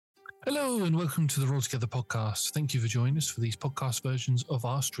Hello and welcome to the Roll Together podcast. Thank you for joining us for these podcast versions of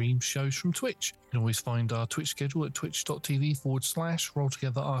our stream shows from Twitch. You can always find our Twitch schedule at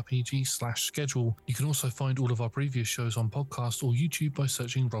twitch.tv/rolltogetherrpg/schedule. You can also find all of our previous shows on podcast or YouTube by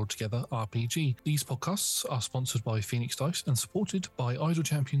searching Roll Together RPG. These podcasts are sponsored by Phoenix Dice and supported by Idle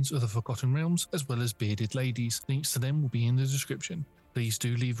Champions of the Forgotten Realms as well as Bearded Ladies. Links to them will be in the description. Please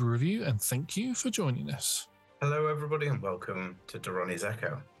do leave a review and thank you for joining us. Hello everybody and welcome to Duronni's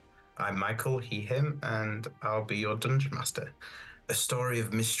Echo. I'm Michael, he, him, and I'll be your Dungeon Master. A story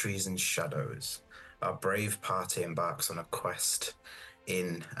of mysteries and shadows. Our brave party embarks on a quest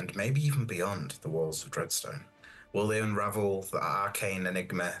in, and maybe even beyond, the walls of Dreadstone. Will they unravel the arcane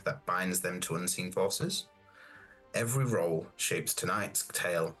enigma that binds them to unseen forces? Every roll shapes tonight's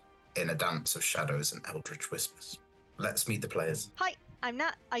tale in a dance of shadows and eldritch whispers. Let's meet the players. Hi, I'm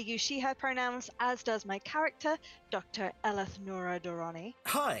Nat. I use she, her pronouns, as does my character, Dr. Elethnora Duronni.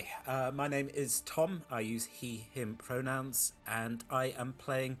 Hi, my name is Tom. I use he, him pronouns, and I am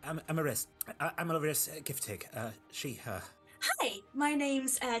playing Amaris Giftig, she, her. Hi, my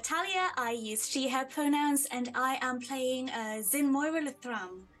name's Talia. I use she, her pronouns, and I am playing Zin Moira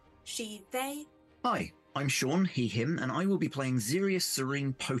Lithram, she, they. Hi, I'm Sean, he, him, and I will be playing Xerius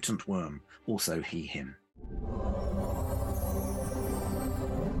Serene Potent Worm, also he, him.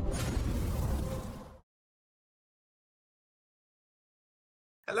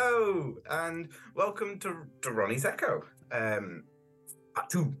 Hello, and welcome to Duronni's Echo. Part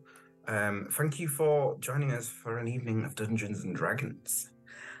 2. Thank you for joining us for an evening of Dungeons and Dragons.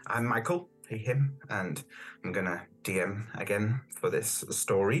 I'm Michael, he, him, and I'm gonna DM again for this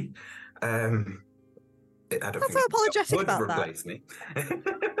story. I don't That's think so apologetic would about replace me.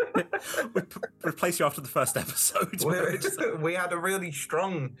 We'll replace you after the first episode. We had a really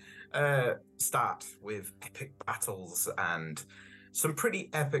strong start with epic battles and some pretty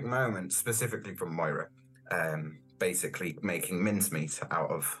epic moments, specifically from Moira, basically making mincemeat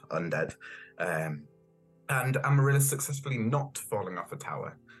out of undead. And Amaryllis successfully not falling off a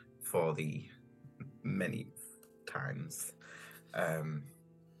tower for the many times.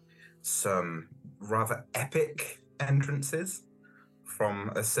 Some rather epic entrances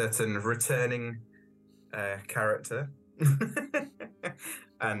from a certain returning character.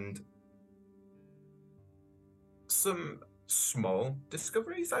 And some small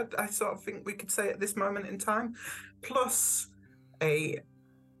discoveries, I sort of think we could say at this moment in time, plus a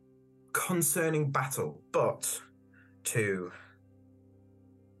concerning battle, but to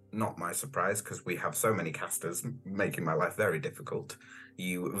not my surprise, because we have so many casters making my life very difficult,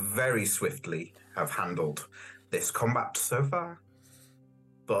 you very swiftly have handled this combat so far.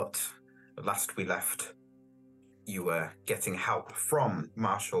 But last we left, you were getting help from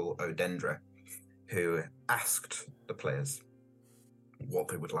Marshal Odendra, who asked the players what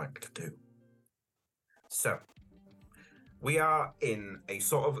they would like to do. So, we are in a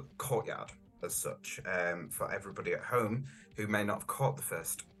sort of courtyard as such. For everybody at home who may not have caught the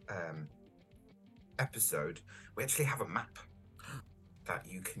first episode, we actually have a map that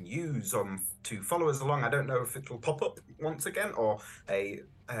you can use to follow us along. I don't know if it'll pop up once again or a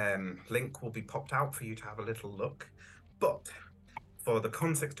link will be popped out for you to have a little look. But for the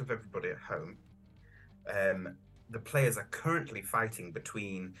context of everybody at home, the players are currently fighting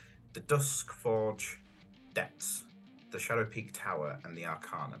between the Duskforge Depths, the Shadow Peak Tower, and the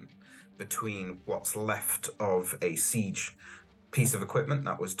Arcanum, between what's left of a siege piece of equipment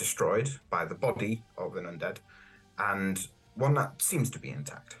that was destroyed by the body of an undead, and one that seems to be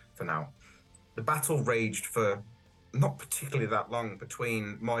intact for now. The battle raged for not particularly that long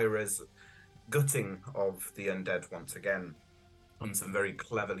between Moira's gutting of the undead once again, and some very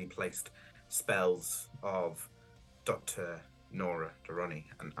cleverly placed spells of Dr. Nora Duronni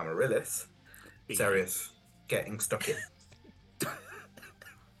and Amaryllis, Xerius getting stuck in.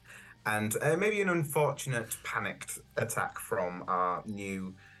 And maybe an unfortunate panicked attack from our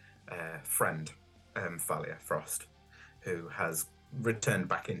new friend, Thalia Frost, who has returned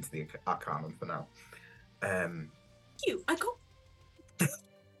back into the Arcanum for now. I got...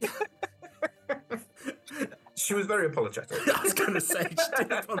 She was very apologetic. I was going to say, she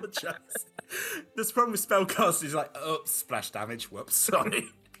did apologise. This problem with spellcasting is like, oh, splash damage, whoops, sorry.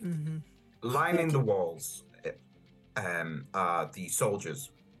 Mm-hmm. Lining the walls are the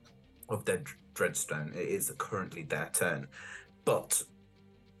soldiers of Dreadstone. It is currently their turn. But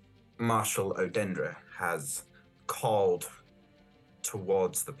Marshal Odendra has called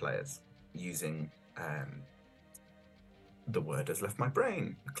towards the players using the word has left my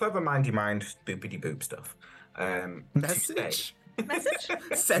brain. Clever mindy mind, boopity boop stuff. Message. Message?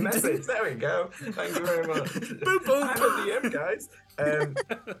 Send Message. There we go. Thank you very much. Boop, boop. I'm a DM, guys.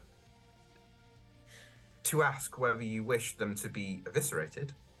 to ask whether you wish them to be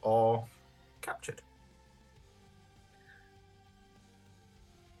eviscerated or captured.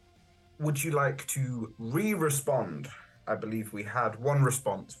 Would you like to re-respond? I believe we had one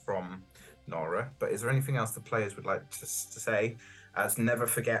response from Nora, but is there anything else the players would like to say? As never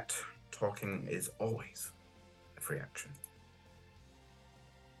forget, talking is always a free action.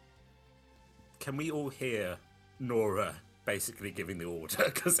 Can we all hear Nora basically giving the order?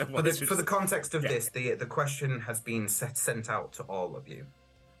 Because for the context of this, the question has been sent out to all of you.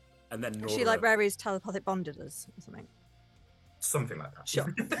 And then Nora... Is she like Rary's telepathic bonded us or something? Something like that.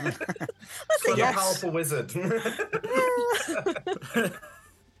 Sure. That's a yes. powerful wizard.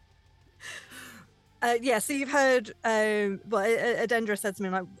 Yeah, so you've heard, Adendra said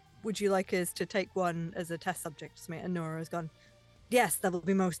something like, would you like us to take one as a test subject or something? And Nora has gone, yes, that will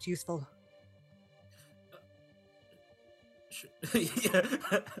be most useful. Yeah.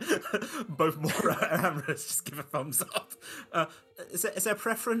 Both Mora and Amorous just give a thumbs up. Is there a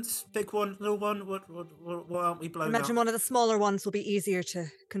preference? Big one, little one? What aren't we blowing Imagine up? one of the smaller ones will be easier to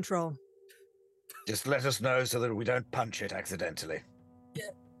control. Just let us know so that we don't punch it accidentally.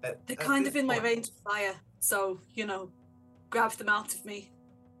 They're kind of in my range of fire, so, grab them out of me.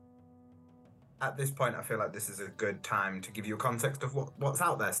 At this point, I feel like this is a good time to give you a context of what's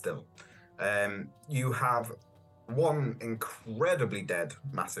out there still. You have one incredibly dead,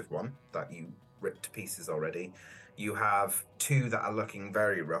 massive one that you ripped to pieces already. You have two that are looking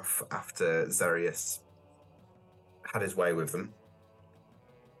very rough after Xerius had his way with them.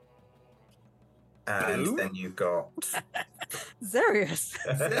 And then you've got... Xerius,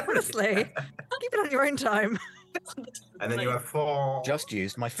 honestly, keep it on your own time. And then you have four... Just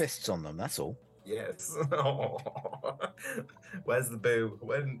used my fists on them, that's all. Yes. Where's the boo?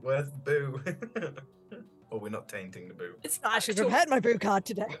 Where's the boo? Or we're not tainting the boo. It's I should have had my boo card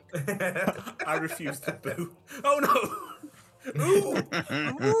today. I refuse to boo. Oh no! Ooh!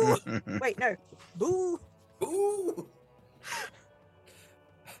 Ooh. Wait, no. Boo! Ooh!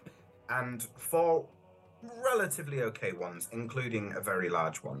 And four relatively okay ones, including a very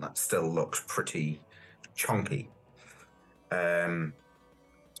large one that still looks pretty chunky. It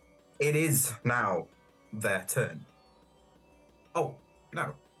is now their turn. Oh,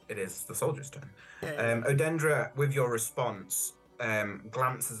 no. It is the soldier's turn. Odendra, with your response,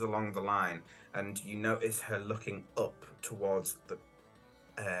 glances along the line, and you notice her looking up towards the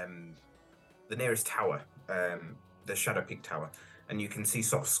nearest tower, the Shadow Peak Tower, and you can see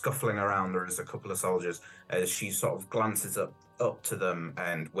sort of scuffling around there is a couple of soldiers as she sort of glances up to them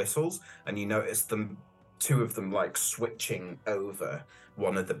and whistles, and you notice two of them like switching over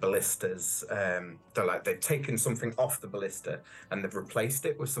one of the ballistas. They've taken something off the ballista and they've replaced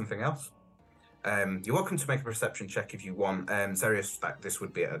it with something else. You're welcome to make a perception check if you want. Xerius, this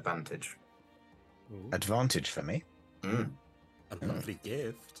would be an advantage. Ooh. Advantage for me? A lovely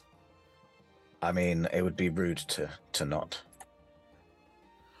gift. I mean, it would be rude to not.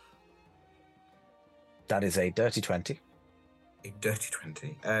 That is a dirty 20. A dirty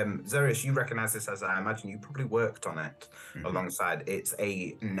 20. Xerius, you recognize this as, I imagine you probably worked on it alongside. It's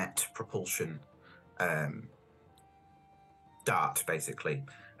a net propulsion dart, basically.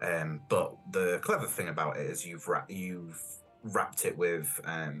 But the clever thing about it is you've wrapped it with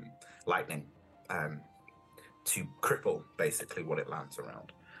lightning to cripple, basically, what it lands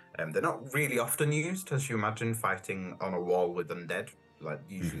around. They're not really often used, as you imagine, fighting on a wall with undead, like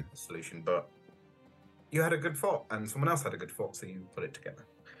usually the solution, but you had a good thought, and someone else had a good thought, so you put it together.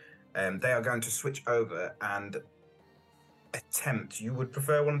 They are going to switch over and attempt. You would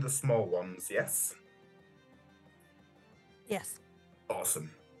prefer one of the small ones, yes? Yes.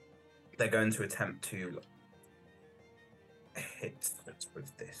 Awesome. They're going to attempt to hit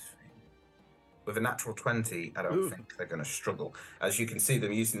with this. With a natural 20, I don't think they're going to struggle. As you can see,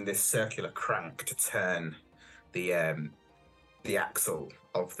 them using this circular crank to turn the axle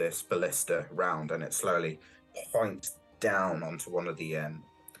of this ballista round, and it slowly points down onto one of the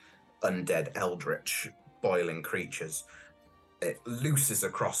undead eldritch boiling creatures. It looses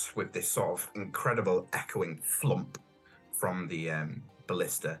across with this sort of incredible echoing thump from the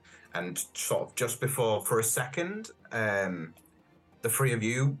ballista, and sort of just before, for a second, the three of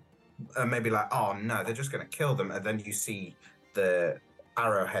you are maybe like, oh no, they're just going to kill them, and then you see the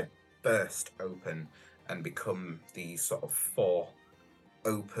arrowhead burst open and become these sort of four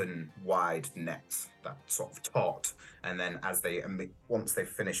open, wide nets that sort of taut, and then once they've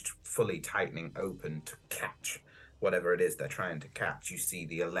finished fully tightening open to catch whatever it is they're trying to catch, you see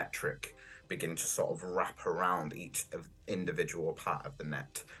the electric begin to sort of wrap around each individual part of the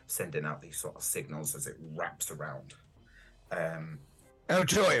net, sending out these sort of signals as it wraps around. Oh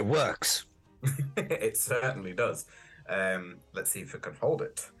joy, it works. It certainly does. Let's see if it can hold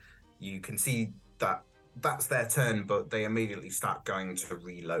it. You can see that that's their turn, but they immediately start going to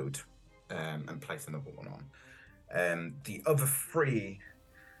reload and place another one on. The other three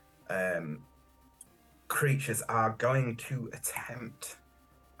creatures are going to attempt.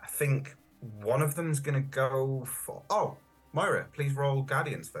 I think one of them is going to go for. Oh, Moira, please roll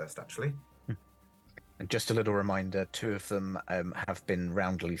Guardians first, actually. And just a little reminder, 2 of them have been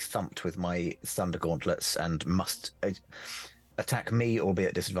roundly thumped with my Thunder Gauntlets and must attack me or be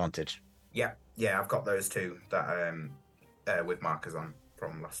at disadvantage. Yeah, I've got those 2 that with markers on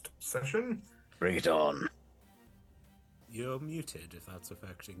from last session. Bring it on. You're muted if that's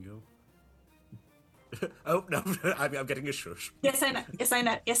affecting you. Oh, no, I'm getting a shush. Yes, I know.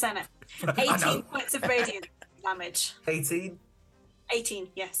 18 points of radiant damage. 18. 18,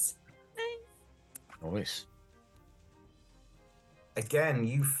 yes. Always. Again,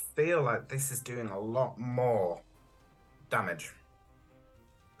 you feel like this is doing a lot more damage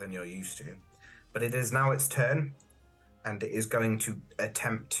than you're used to. But it is now its turn, and it is going to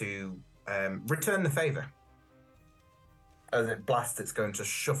attempt to return the favor. As it blasts, it's going to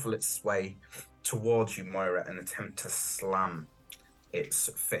shuffle its way towards you, Moira, and attempt to slam its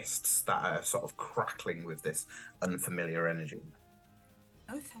fists that are sort of crackling with this unfamiliar energy.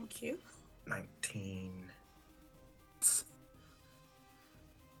 Oh, thank you. 19. I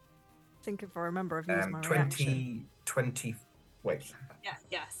think if I remember, I've used my 20, reaction. 20, wait, Yeah,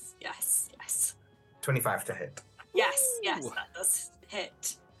 yes. 25 to hit. Yes, that does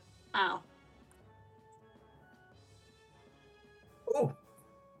hit. Ow. Oh,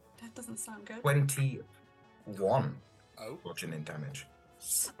 That doesn't sound good. 21 Oh. bludgeoning damage.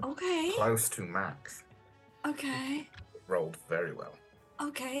 Okay. Close to max. Okay. Rolled very well.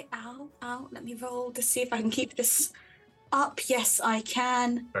 Okay. Ow. Let me roll to see if I can keep this up. Yes, I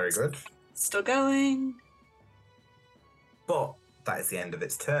can. Very good. Still going. But that is the end of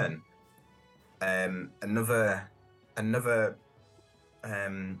its turn. Another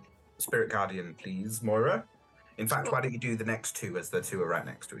Spirit Guardian, please, Moira. In fact, Sure. why don't you do the next 2 as the 2 are right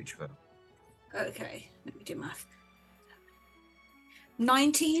next to each other? Okay. Let me do math.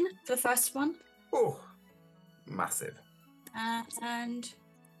 19 for the first one. Oh, massive. And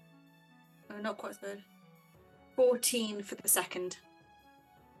not quite as good. 14 for the second.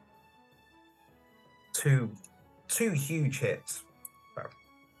 Two huge hits. Well,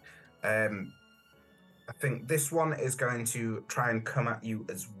 I think this one is going to try and come at you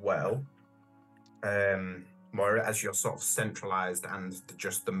as well. Moira, as you're sort of centralized and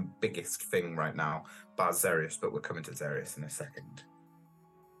just the biggest thing right now, bar Xerius, but we're coming to Xerius in a second.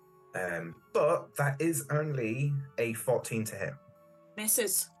 But that is only a 14 to hit.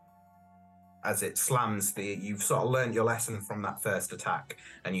 Misses. As it slams you've sort of learned your lesson from that first attack,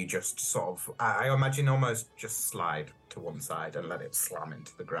 and you just sort of, I imagine, almost just slide to one side and let it slam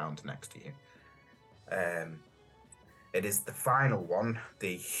into the ground next to you. It is the final one,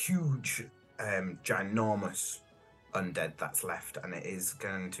 the huge, ginormous undead that's left, and it is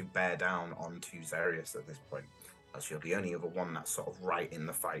going to bear down onto Xerius at this point, as you're the only other one that's sort of right in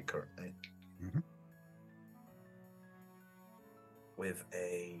the fight currently. Mm-hmm. With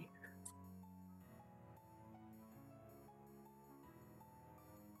a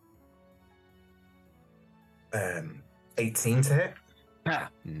 18 to hit.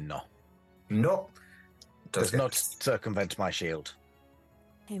 No. No. Does not circumvent my shield.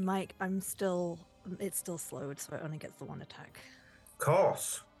 Hey, Mike, it's still slowed, so it only gets the one attack. Of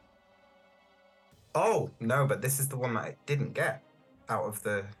course. Oh, no, but this is the one that it didn't get out of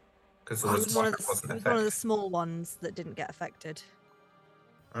the... Because there It was was one one that wasn't of the affected. small ones that didn't get affected.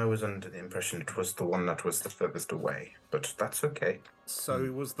 I was under the impression it was the one that was the furthest away, but that's okay.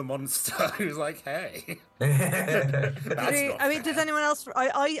 So was the monster who's like, hey. That's Does anyone else?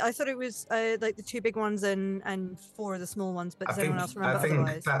 I thought it was like the 2 big ones and 4 of the small ones. But does anyone else remember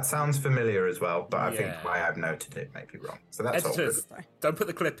otherwise? that sounds familiar as well, but I think Yeah. why I've noted it may be wrong. So that's all good. Editors, don't put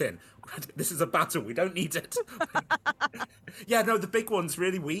the clip in. This is a battle. We don't need it. Yeah, no, the big one's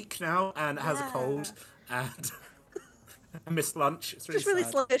really weak now and has a cold and I missed lunch. It's really Just really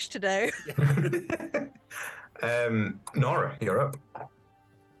sad. sluggish today. Nora, you're up.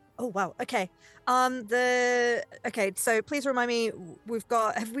 Oh wow. Okay. So please remind me.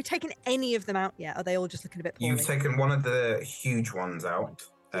 Have we taken any of them out yet? Are they all just looking a bit poorly? You've taken one of the huge ones out.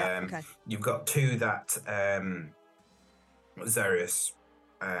 Yeah, okay. You've got 2 that Xerius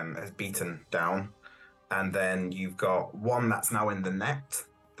has beaten down, and then you've got 1 that's now in the net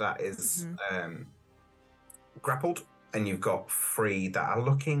that is grappled, and you've got 3 that are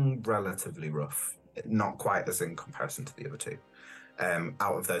looking relatively rough, not quite as in comparison to the other 2.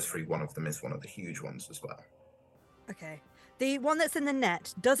 Out of those three, one of them is one of the huge ones as well. Okay. The one that's in the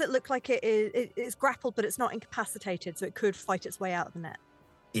net, does it look like it's grappled, but it's not incapacitated, so it could fight its way out of the net?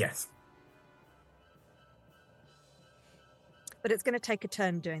 Yes. But it's going to take a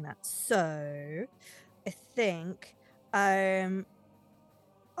turn doing that. So I think I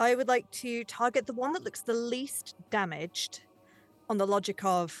would like to target the one that looks the least damaged on the logic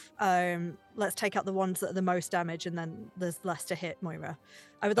of let's take out the ones that are the most damaged and then there's less to hit, Moira.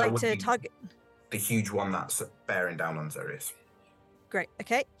 I would like to target the huge one that's bearing down on Xerius. Great.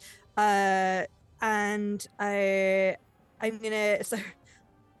 Okay. And I'm gonna. So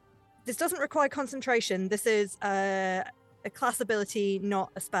this doesn't require concentration. This is a class ability,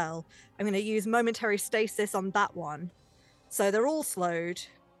 not a spell. I'm gonna use momentary stasis on that one. So they're all slowed,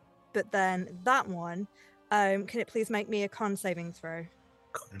 but then that one. Can it please make me a con saving throw?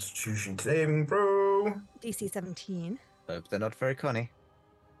 Constitution saving throw. DC 17. Hope they're not very conny.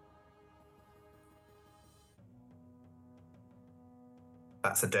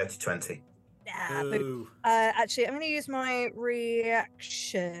 That's a dirty 20. Yeah, but, actually, I'm going to use my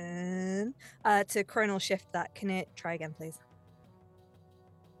reaction to chronal shift that. Can it try again, please?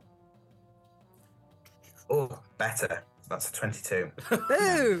 Oh, better. That's a 22.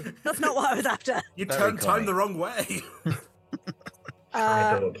 Boo! That's not what I was after. You Very turned time conny. the wrong way.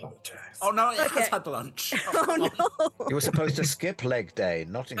 I do apologize. Oh no, it Okay. has had lunch. Oh no! You were supposed to skip leg day,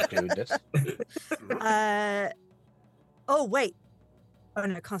 not include it. Oh wait. Oh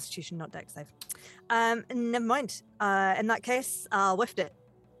no, Constitution, not Dex save. Never mind. In that case, I'll whiffed it.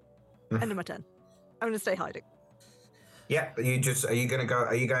 End of my turn. I'm gonna stay hiding. Yeah, are you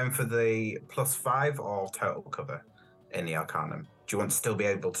going for the +5 or total cover in the Arcanum? Do you want to still be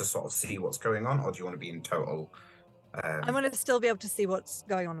able to sort of see what's going on, or do you want to be in total? I'm gonna still be able to see what's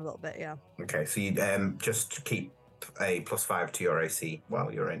going on a little bit, yeah. Okay, so you just keep a +5 to your AC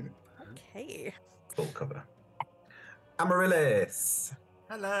while you're in Okay. full cover. Amaryllis,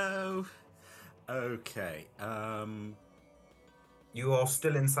 Hello. Okay. you are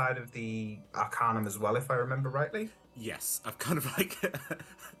still inside of the Arcanum as well, if I remember rightly. Yes, I've kind of like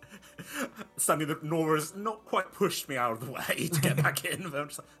standing that Nora's not quite pushed me out of the way to get back in. But I'm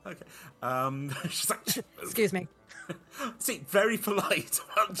just like, okay. She's like, Excuse me. see, very polite.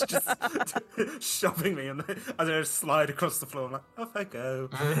 Just shoving me, and I just slide across the floor. I'm like, off I go.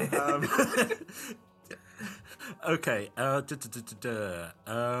 Okay.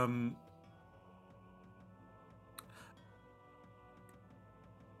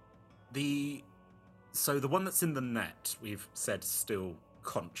 So the one that's in the net, we've said still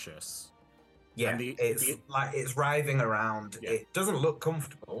conscious. Yeah, And it's writhing around. Yeah. It doesn't look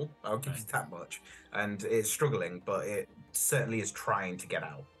comfortable. I'll give Okay. you that much. And it's struggling, but it certainly is trying to get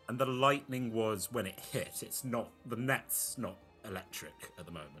out. And the lightning was when it hit. It's not, the net's not electric at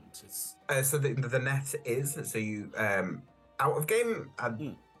the moment. It's So the net is. So you out of game. I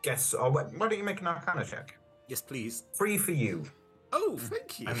guess. Oh, why don't you make an Arcana check? yes, please. Free for you. Oh,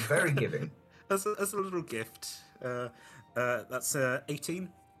 thank you. I'm very giving. as a little gift. That's 18.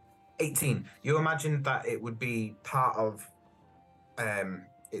 18. You imagine that it would be part of.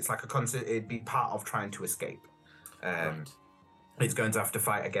 It's like a concert. It'd be part of trying to escape. Right. It's going to have to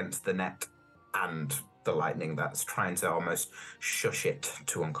fight against the net and the lightning that's trying to almost shush it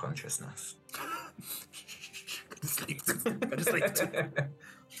to unconsciousness. Go to sleep. Go to sleep.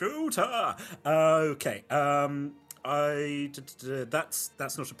 Shoot her. Okay. That's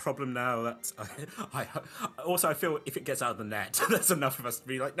not a problem now. That's I also I feel if it gets out of the net, there's enough of us to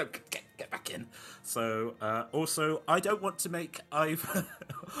be like, no, get back in. So also I don't want to make either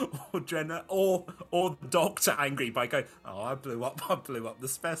or Jenna or the doctor angry by going, oh, I blew up the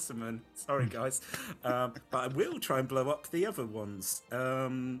specimen. Sorry guys, but I will try and blow up the other ones.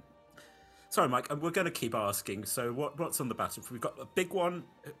 Sorry, Mike, and we're going to keep asking. So what's on the battlefield? We've got a big one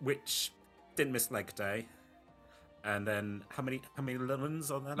which didn't miss leg day. And then how many little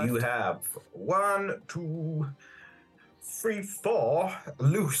ones on there left? You have 1, 2, 3, 4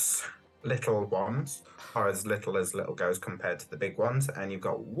 loose little ones, or as little goes compared to the big ones, and you've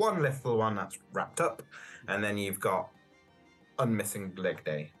got one little one that's wrapped up, and then you've got unmissing leg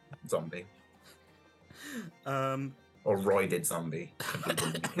day zombie. Or roided zombie.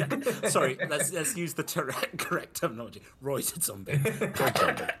 Sorry, let's use the correct terminology. Roided zombie.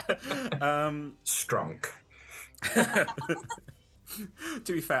 Strong. To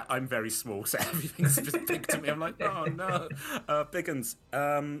be fair, I'm very small, so everything's just big to me. I'm like, oh no. Big uns.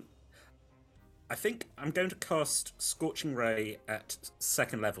 I think I'm going to cast Scorching Ray at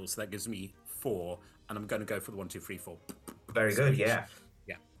 2nd level, so that gives me 4, and I'm going to go for the 1, 2, 3, 4. Very good, yeah.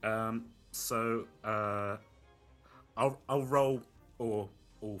 Yeah. So I'll roll or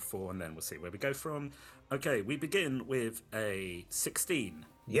all 4, and then we'll see where we go from. Okay, we begin with a 16.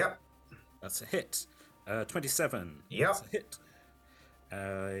 Yep. That's a hit. 27. Yep. That's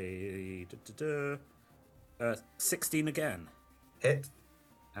a hit. 16 again. Hit.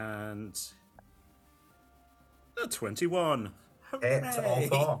 And a 21. Hit all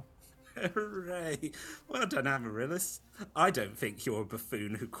 4. Hooray! Well done, Amaryllis. I don't think you're a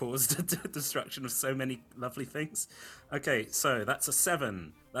buffoon who caused the destruction of so many lovely things. Okay, so that's a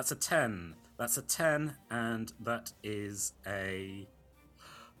 7. That's a 10. That's a 10, and that is a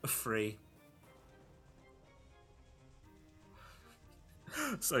 3.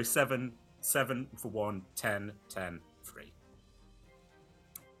 So 7 for 1, 10, 10, 3.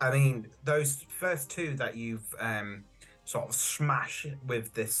 I mean, those first 2 that you've sort of smash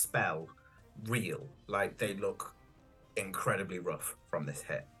with this spell real, like they look incredibly rough from this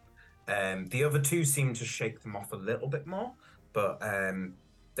hit. The other 2 seem to shake them off a little bit more, but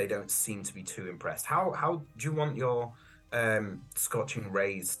they don't seem to be too impressed. How do you want your scorching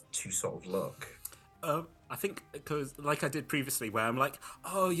rays to sort of look? I think because, like I did previously, where I'm like,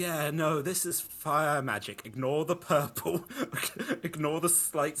 oh yeah, no, this is fire magic. Ignore the purple. Ignore the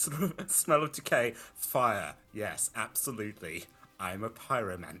slight smell of decay. Fire. Yes, absolutely. I'm a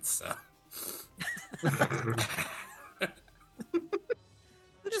pyromancer. We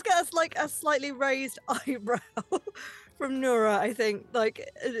just get us like a slightly raised eyebrow from Nora, I think. Like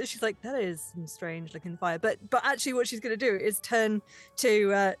she's like, that is some strange looking fire. But actually what she's gonna do is turn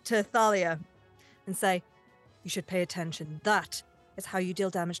to Thalia and say, you should pay attention. That is how you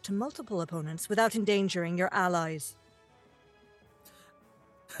deal damage to multiple opponents without endangering your allies.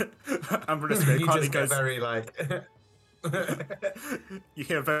 Amaryllis You kindly just get goes, very like. you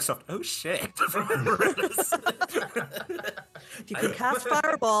hear a very soft, oh shit, from Amaryllis. You can cast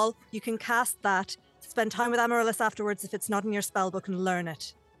Fireball, you can cast that. Spend time with Amaryllis afterwards if it's not in your spellbook and learn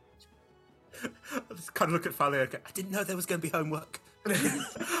it. I just kind of look at Thalia and go, I didn't know there was going to be homework.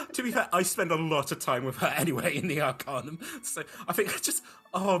 To be fair, I spend a lot of time with her anyway in the Arcanum, so I think just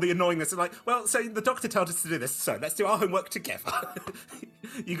the annoyingness of like, well, so the doctor told us to do this, so let's do our homework together.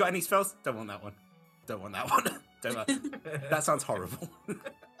 You got any spells? Don't want that one. Don't want that one. Don't want... That sounds horrible.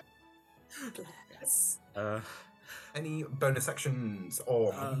 Bless. Any bonus actions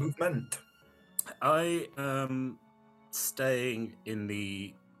or movement? I am staying in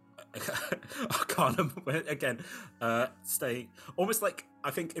the Arcanum again. Staying almost like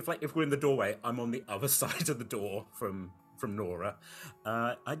I think if we're in the doorway, I'm on the other side of the door from Nora.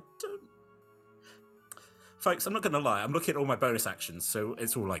 I don't, folks. I'm not gonna lie. I'm looking at all my bonus actions, so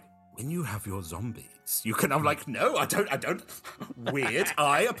it's all like, when you have your zombies, you can. I'm like, no, I don't. Weird.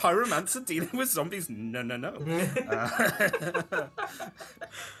 I, a pyromancer dealing with zombies. No. No,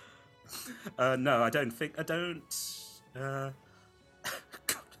 I don't think. I don't. God.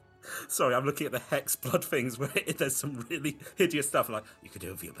 Sorry, I'm looking at the hex blood things where there's some really hideous stuff. Like, you could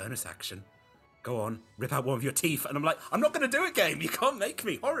do it for your bonus action. Go on, rip out one of your teeth. And I'm like, I'm not going to do it, game. You can't make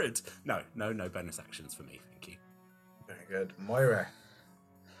me. Horrid. No bonus actions for me. Thank you. Very good. Moira.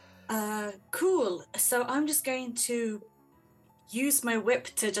 Cool. So I'm just going to use my whip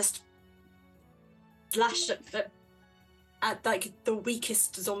to just flash at like the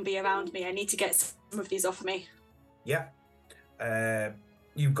weakest zombie around me. I need to get some of these off me. Yeah.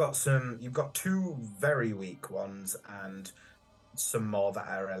 You've got 2 very weak ones and some more that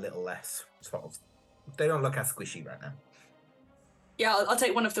are a little less sort of. They don't look as squishy right now. Yeah, I'll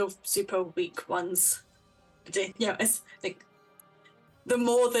take one of the super weak ones. Yeah, it's like the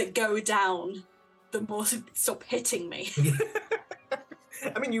more that go down, the more stop hitting me.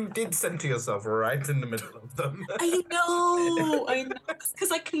 I mean, you did center yourself right in the middle of them. I know,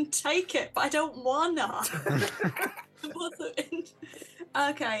 because I can take it, but I don't wanna.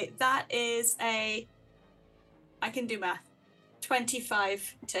 Okay, that is I can do math.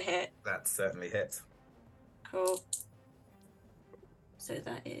 25 to hit. That certainly hits. Cool. So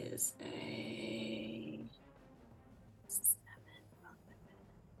that is a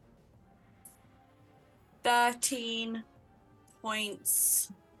 13 points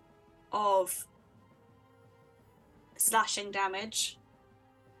of slashing damage.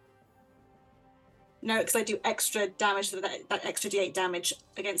 No, because I do extra damage, that extra D8 damage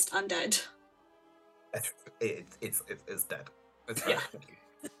against undead. It's dead. It's Yeah.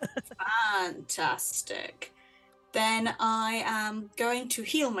 Fantastic. Then I am going to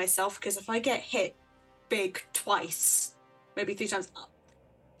heal myself, because if I get hit big twice, maybe 3 times,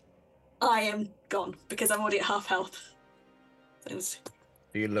 I am gone, because I'm already at half health.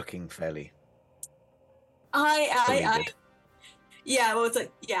 You're looking fairly. Yeah, well, it's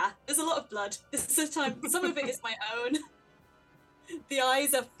like, yeah, there's a lot of blood. This is time. Some of it is my own. The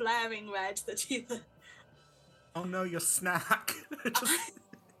eyes are flaring red. Oh no, your snack.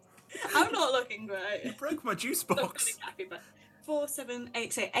 I'm not looking You great. broke my juice I'm box. feeling happy, but 4, 7,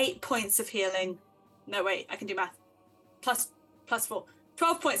 8, so 8 points of healing. No, wait, I can do math. Plus 4.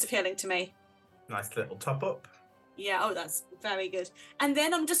 12 points of healing to me. Nice little top up. Yeah, oh, that's very good. And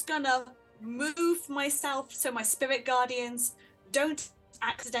then I'm just gonna move myself so my spirit guardians don't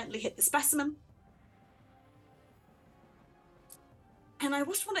accidentally hit the specimen. And I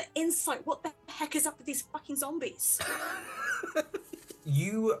just want to insight what the heck is up with these fucking zombies.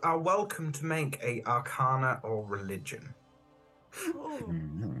 You are welcome to make a Arcana or Religion. Oh,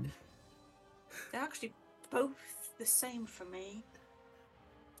 Mhm. they're actually both the same for me.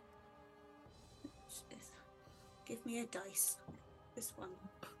 Give me a dice. This one.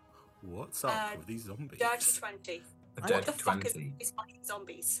 What's up with these zombies? Dirty 20. A What dirty the fuck 20. is these fucking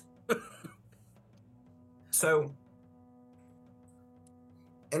zombies? So,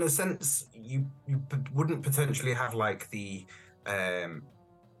 in a sense, you wouldn't potentially have like the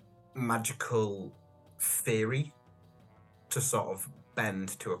magical theory to sort of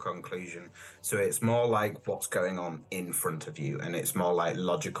bend to a conclusion. So it's more like what's going on in front of you, and it's more like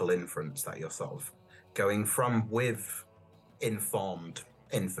logical inference that you're sort of going from with informed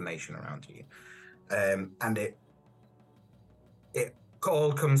information around you. And it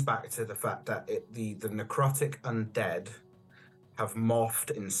all comes back to the fact that the necrotic undead have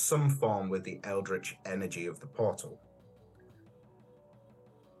morphed in some form with the eldritch energy of the portal.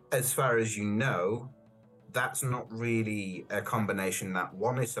 As far as you know, that's not really a combination that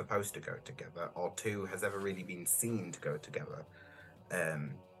one is supposed to go together, or two has ever really been seen to go together.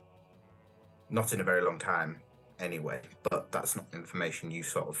 Not in a very long time, anyway. But that's not information you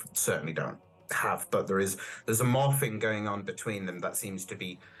sort of certainly don't have. But there's a morphing going on between them that seems to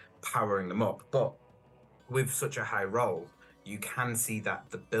be powering them up. But with such a high roll, you can see that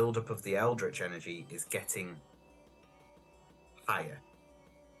the buildup of the eldritch energy is getting higher.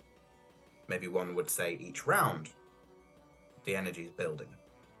 Maybe one would say each round, the energy is building.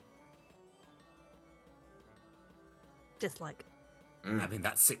 Dislike. I mean,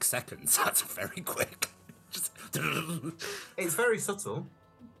 that's 6 seconds. That's very quick. Just... It's very subtle.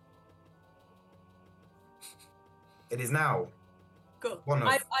 It is now. Cool. One of-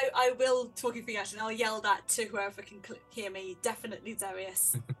 I will, talking for action, I'll yell that to whoever can hear me. Definitely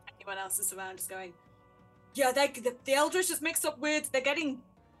Darius. Anyone else is around is going, yeah, the Eldritch is mixed up weird. They're getting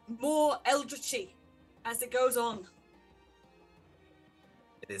more Eldritchy as it goes on.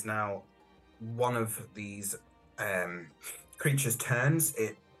 It is now one of these creatures turns.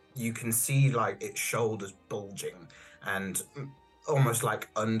 You can see like its shoulders bulging, and almost like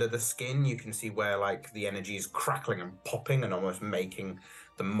under the skin you can see where like the energy is crackling and popping and almost making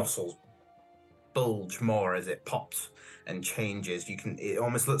the muscles bulge more as it pops and changes. It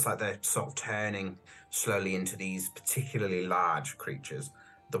almost looks like they're sort of turning slowly into these particularly large creatures.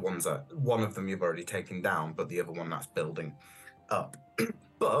 The ones that one of them you've already taken down, but the other one that's building up.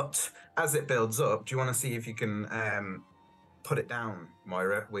 But as it builds up, do you want to see if you can put it down,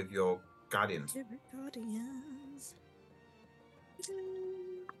 Moira, with your guardians? Guardians.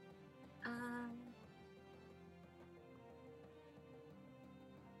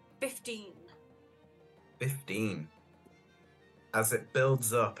 15. 15. As it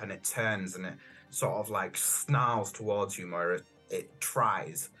builds up and it turns and it sort of like snarls towards you, Moira, it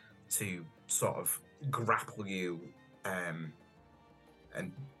tries to sort of grapple you and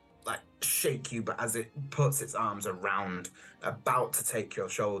like shake you, but as it puts its arms around, about to take your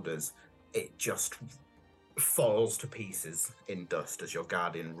shoulders, it just falls to pieces in dust as your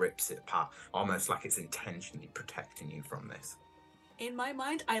guardian rips it apart, almost like it's intentionally protecting you from this. In my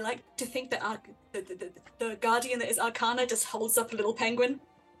mind, I like to think that the guardian that is Arcana just holds up a little penguin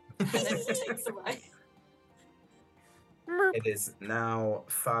and then takes away. It is now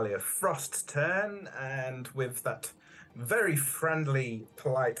Thalia Frost's turn, and with that very friendly,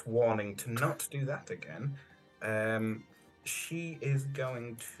 polite warning to not do that again, she is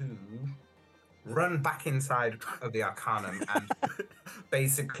going to run back inside of the Arcanum and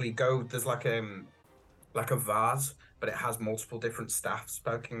basically go. There's like a vase, but it has multiple different staffs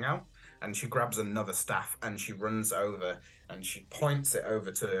poking out, and she grabs another staff and she runs over and she points it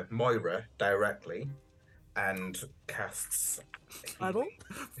over to Moira directly and casts Eyeball?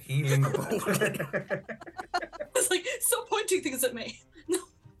 healing. It's like, stop pointing things at me. No.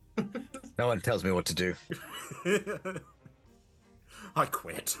 No one tells me what to do. I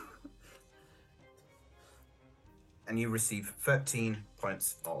quit. And you receive 13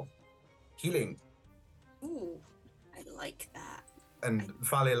 points of healing. Ooh, I like that. And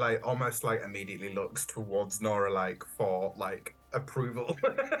Thalia like almost like immediately looks towards Nora like for like approval.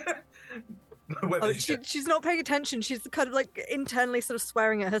 Oh, she's not paying attention. She's kind of like internally sort of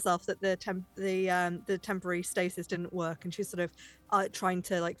swearing at herself that the temporary stasis didn't work, and she's sort of trying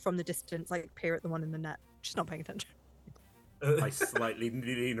to like from the distance like peer at the one in the net. She's not paying attention. I slightly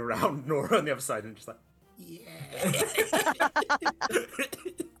lean around Nora on the other side and just like, yeah.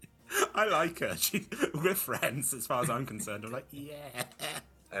 I like her. We're friends as far as I'm concerned. I'm like, yeah.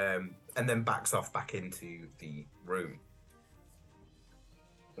 And then backs off back into the room.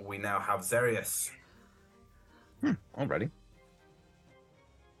 We now have Xerius. Already.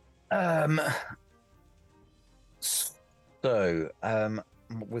 So,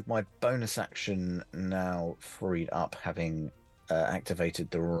 with my bonus action now freed up, having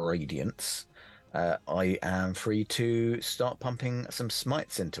activated the Radiance, I am free to start pumping some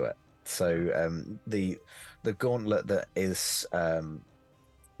smites into it. So, the gauntlet that is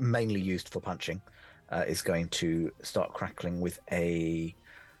mainly used for punching is going to start crackling with a.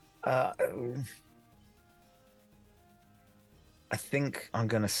 I think I'm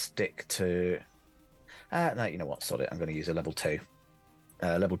going to stick to. No, you know what? Sod it. I'm going to use a level 2.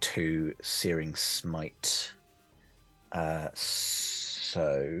 Level 2 Searing Smite.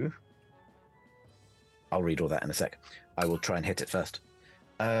 So. I'll read all that in a sec. I will try and hit it first.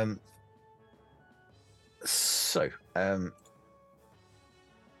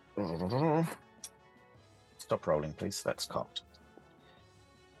 Stop rolling, please. That's cocked.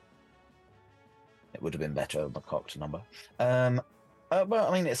 It would have been better on the cocked number. Well,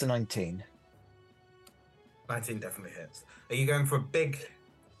 I mean, it's a 19. 19 definitely hits. Are you going for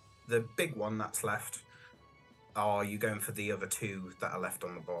the big one that's left? Or are you going for the other 2 that are left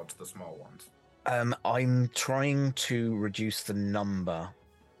on the board, the small ones? I'm trying to reduce the number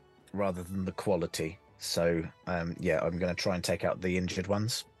rather than the quality. So, yeah, I'm going to try and take out the injured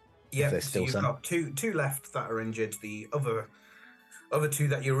ones. Yeah, so you've got two left that are injured. The other 2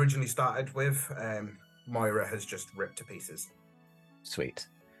 that you originally started with, Moira has just ripped to pieces. Sweet.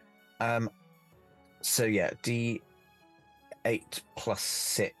 So yeah, D8 plus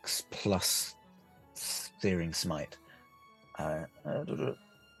 6 plus Searing Smite. I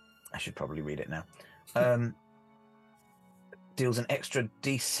should probably read it now. Deals an extra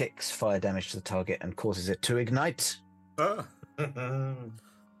D6 fire damage to the target and causes it to ignite. I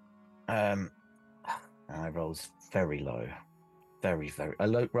rolled very low. Very, very. I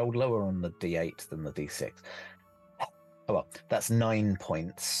rolled lower on the D8 than the D6. Oh well, that's 9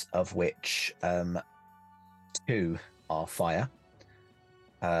 points, of which 2 are fire.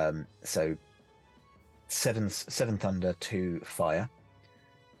 So 7 thunder, 2 fire.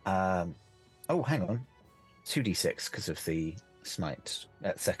 Oh, hang on. 2d6 because of the smite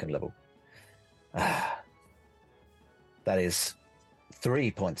at second level. That is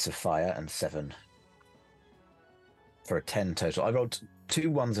 3 points of fire and 7 for a 10 total. I rolled 2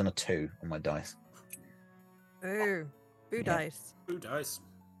 1s and a 2 on my dice. Ooh, dice. Boo dice.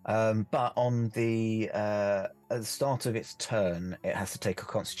 But on the at the start of its turn, it has to take a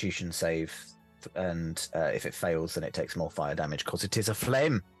Constitution save, and if it fails, then it takes more fire damage because it is a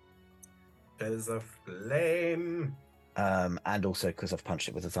flame. There's a flame. And also because I've punched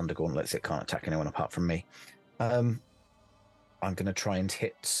it with the Thunder Gauntlets, it can't attack anyone apart from me. I'm going to try and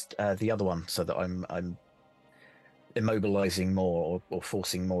hit the other one so that I'm immobilizing more or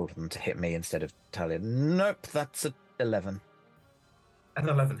forcing more of them to hit me instead of Talia. Nope, that's a 11. And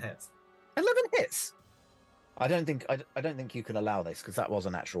 11 hits. 11 hits. I don't think you can allow this because that was a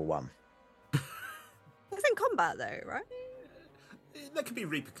natural 1. It's in combat though, right? There could be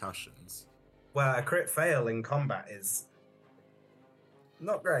repercussions. Well, a crit fail in combat is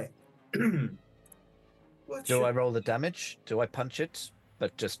not great. Do I roll the damage? Do I punch it?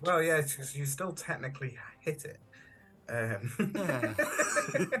 But just well, yeah, because you still technically hit it. With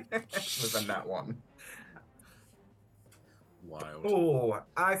a nat 1. Wild. Oh,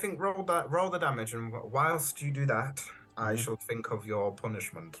 I think roll the damage, and whilst you do that, I shall think of your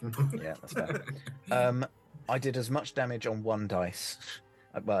punishment. Yeah, that's fair. I did as much damage on 1 dice.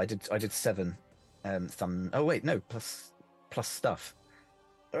 Well, I did 7. Oh wait, no, plus stuff.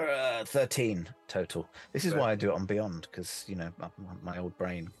 13 total. This is why I do it on Beyond, because my old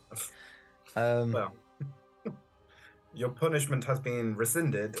brain. Well, your punishment has been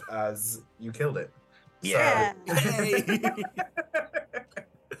rescinded as you killed it. Yeah. So...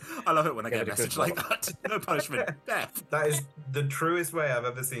 I love it when I get a message like that. No punishment, death. That is the truest way I've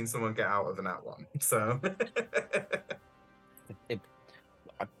ever seen someone get out of an at one. So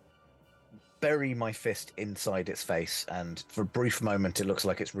I bury my fist inside its face, and for a brief moment, it looks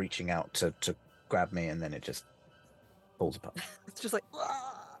like it's reaching out to grab me, and then it just falls apart. It's just like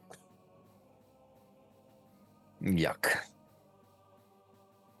Yuck.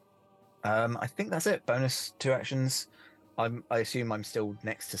 I think that's it. Bonus 2 actions. I assume I'm still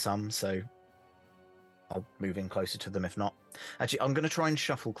next to some, so I'll move in closer to them if not. Actually, I'm going to try and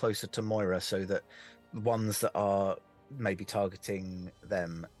shuffle closer to Moira so that ones that are maybe targeting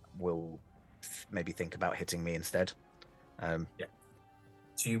them will maybe think about hitting me instead. Yeah.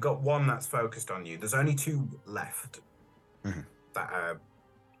 So you've got one that's focused on you. There's only 2 left that are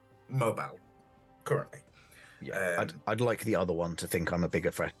mobile currently. Yeah, I'd like the other one to think I'm a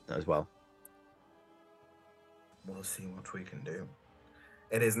bigger threat as well. We'll see what we can do.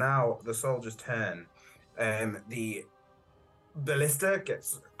 It is now the soldier's turn. The ballista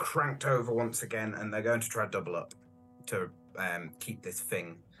gets cranked over once again, and they're going to try to double up to keep this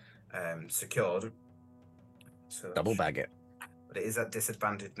thing secured. So Double bag it. But it is at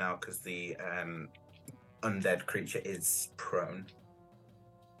disadvantage now because the undead creature is prone.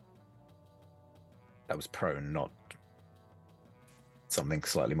 That was prone, not something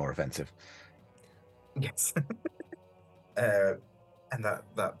slightly more offensive. Yes. And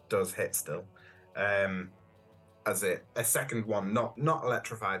that does hit still. As a second one, not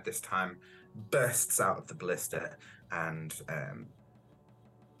electrified this time, bursts out of the ballista and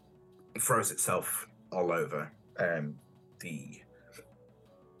throws itself all over the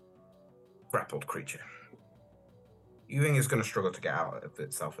grappled creature. Ewing is going to struggle to get out of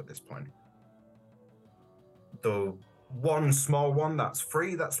itself at this point. The one small one that's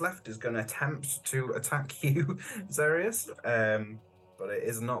free that's left is going to attempt to attack you, Xerius, but it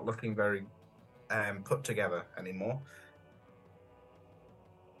is not looking very put together anymore.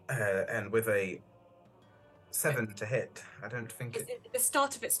 And with a 7 to hit, I don't think It's the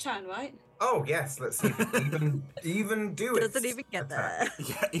start of its turn, right? Oh yes, let's see if it even do it. Doesn't even get there.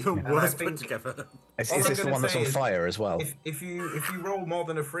 Yeah, even worse put together. Is All I'm this the gonna one that's say on is, fire as well? If you roll more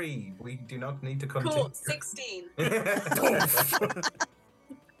than a 3, we do not need to continue. Cool, 16.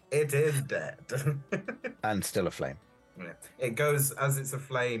 It is dead. And still a flame. Yeah. It goes, as it's a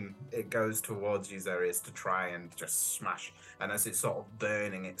flame, it goes towards you, Xerius, to try and just smash. And as it's sort of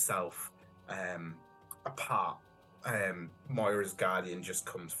burning itself apart, Moira's guardian just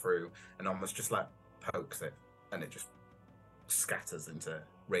comes through and almost just like pokes it, and it just scatters into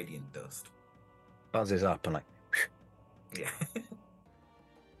radiant dust. Buzzes up and like... Yeah.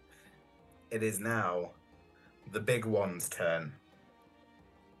 It is now the big one's turn.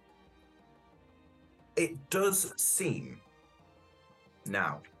 It does seem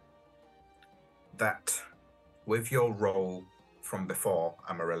now that with your roll from before,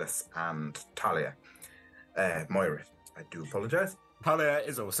 Amaryllis and Talia, Moira, I do apologize. Talia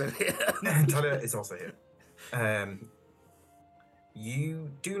is also here. Talia is also here.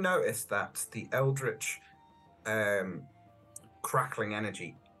 You do notice that the eldritch crackling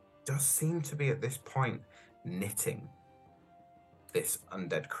energy does seem to be at this point knitting this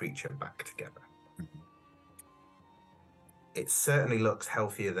undead creature back together. It certainly looks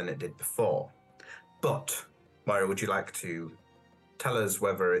healthier than it did before. But, Moira, would you like to tell us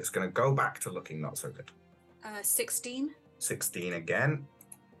whether it's going to go back to looking not so good? 16. 16 again.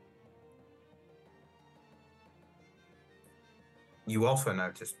 You also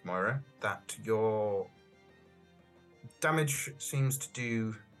noticed, Moira, that your damage seems to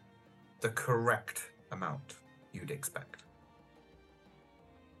do the correct amount you'd expect.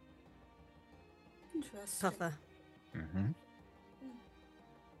 Interesting. Tougher. Mm-hmm.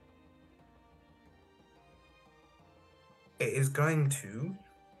 It is going to...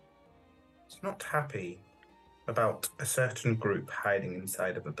 It's not happy about a certain group hiding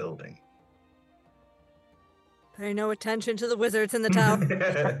inside of a building. Pay no attention to the wizards in the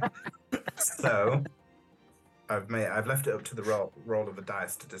town. So, I've left it up to the roll of the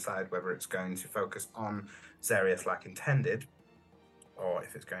dice to decide whether it's going to focus on Xerius like intended, or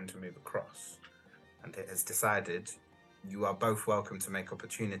if it's going to move across. And it has decided you are both welcome to make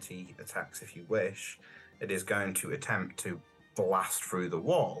opportunity attacks if you wish. It is going to attempt to blast through the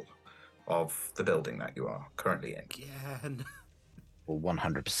wall of the building that you are currently in. Again. We'll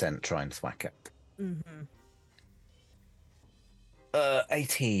 100% try and thwack it. Mm-hmm.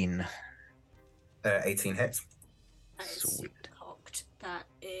 18. 18 hits. That is Sweet. cocked. That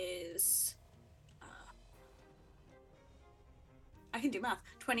is... I can do math.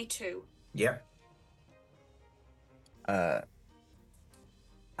 22. Yep. And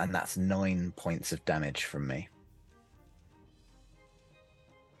that's 9 points of damage from me.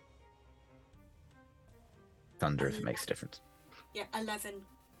 Thunder if it makes a difference. Yeah, 11.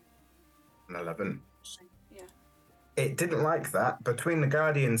 An 11. Yeah. It didn't like that. Between the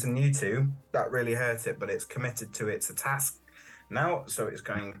Guardians and you two, that really hurt it, but it's committed to its task now, so it's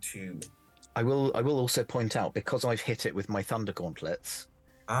going to... I will also point out, because I've hit it with my Thunder Gauntlets,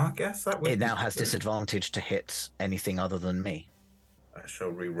 I guess that would It be now has good. disadvantage to hit anything other than me. I shall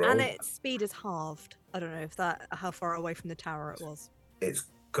re-roll. And its speed is halved. I don't know if how far away from the tower it was. It's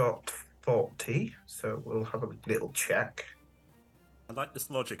got 40, so we'll have a little check. I like this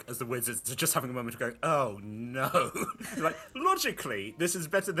logic as the wizards are just having a moment of going, oh no. Like, logically, this is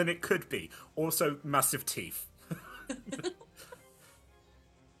better than it could be. Also, massive teeth.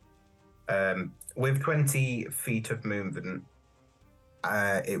 With 20 feet of movement,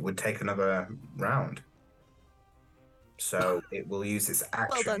 it would take another round. So it will use its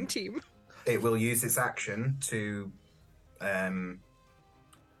action. Well done, team. It will use its action to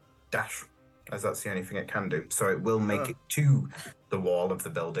dash, as that's the only thing it can do. So it will make it to the wall of the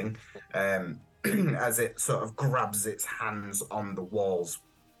building as it sort of grabs its hands on the walls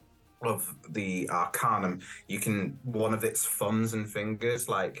of the Arcanum. One of its thumbs and fingers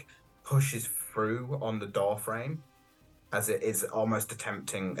pushes through on the door frame as it is almost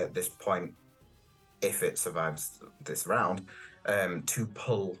attempting at this point, if it survives this round, to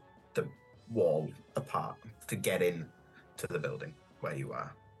pull the wall apart to get in to the building where you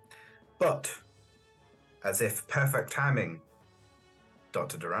are. But, as if perfect timing,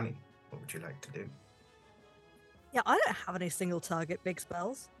 Dr. Duronni, what would you like to do? Yeah, I don't have any single target big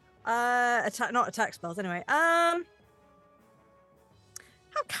spells. Not attack spells anyway. How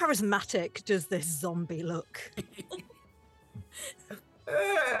charismatic does this zombie look?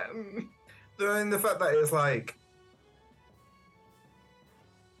 The fact that it's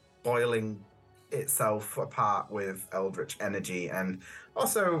boiling itself apart with eldritch energy and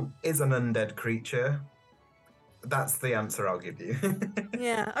also is an undead creature. That's the answer I'll give you.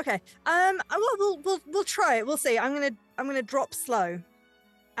 Yeah. Okay. We'll try it. We'll see. I'm gonna drop slow,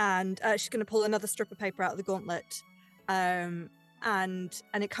 and she's gonna pull another strip of paper out of the gauntlet, and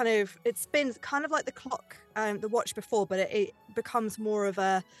it spins kind of like the clock, the watch before, but it becomes more of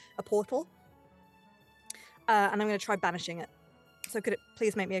a portal. And I'm gonna try banishing it. So could it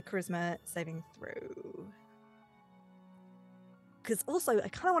please make me a charisma saving throw? Because also I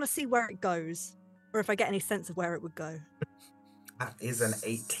kind of want to see where it goes, or if I get any sense of where it would go. That is an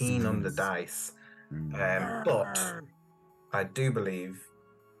 18 on the dice. But I do believe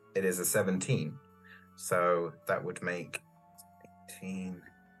it is a 17. So that would make 18...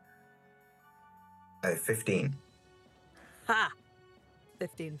 15. Ha!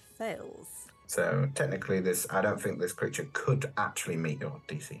 15 fails. So technically I don't think this creature could actually meet your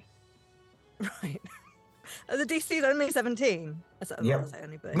DC. Right. The DC is only 17. Yep.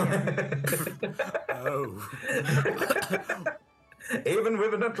 Only, but yeah. Oh. Even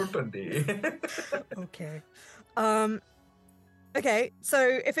with a natural 20. Okay. Okay,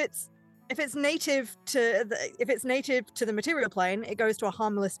 so if it's native to the material plane, it goes to a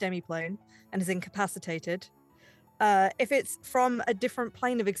harmless demiplane and is incapacitated. If it's from a different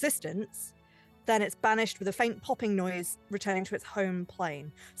plane of existence, then it's banished with a faint popping noise, returning to its home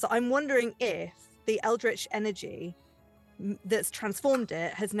plane. So I'm wondering if the eldritch energy that's transformed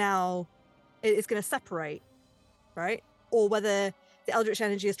it is going to separate, right? Or whether the eldritch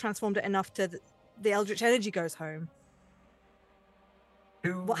energy has transformed it enough to the eldritch energy goes home.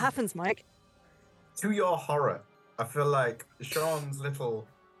 What happens, Mike? To your horror, I feel like Sean's little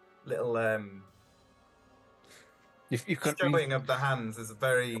showing of the hands is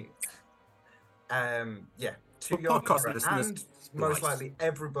very to your horror, and most likely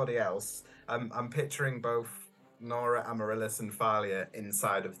everybody else. I'm picturing both Nora, Amaryllis, and Thalia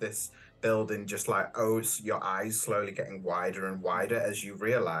inside of this building, just your eyes slowly getting wider and wider as you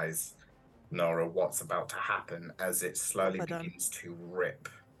realize, Nora, what's about to happen as it slowly begins to rip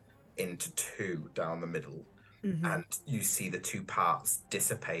into two down the middle, and you see the two parts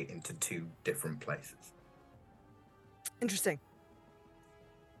dissipate into two different places. Interesting.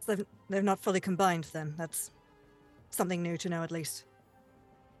 So they've not fully combined then. That's something new to know, at least.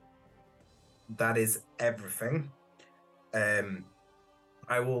 That is everything.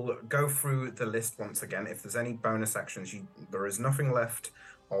 I will go through the list once again. If there's any bonus actions, there is nothing left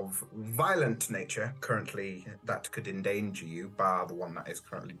of violent nature currently that could endanger you, bar the one that is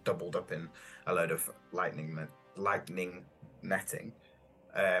currently doubled up in a load of lightning netting.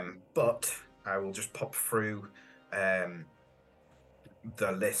 But I will just pop through the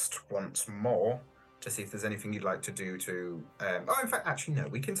list once more to see if there's anything you'd like to do to... in fact, actually, no,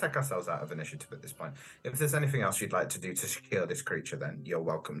 we can take ourselves out of initiative at this point. If there's anything else you'd like to do to secure this creature, then you're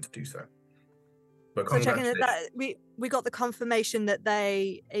welcome to do so. But so checking that we got the confirmation that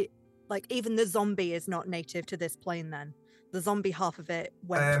even the zombie is not native to this plane then. The zombie half of it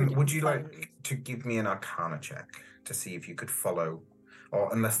went through would you planes. like to give me an Arcana check to see if you could follow,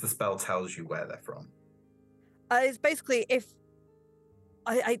 or unless the spell tells you where they're from? It's basically if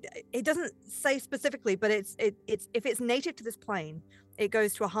it doesn't say specifically, but it's if it's native to this plane, it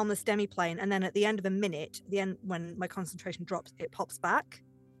goes to a harmless demi-plane, and then at the end of a minute, the end when my concentration drops, it pops back.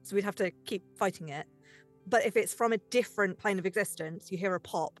 So we'd have to keep fighting it. But if it's from a different plane of existence, you hear a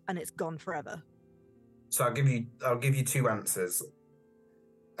pop and it's gone forever. So I'll give you two answers.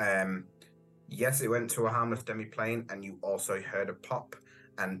 Yes, it went to a harmless demi-plane, and you also heard a pop.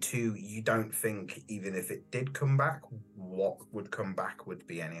 And two, you don't think even if it did come back, what would come back would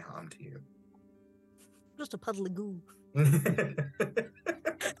be any harm to you. Just a puddle of goo.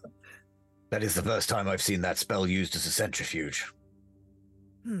 That is the first time I've seen that spell used as a centrifuge.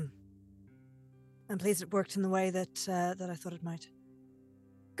 I'm pleased it worked in the way that I thought it might.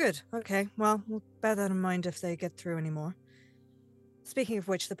 Good. Okay. Well, we'll bear that in mind if they get through anymore. Speaking of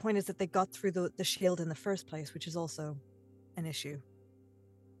which, the point is that they got through the shield in the first place, which is also an issue.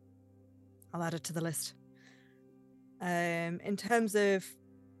 I'll add it to the list. In terms of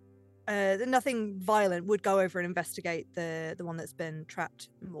nothing violent, would go over and investigate the one that's been trapped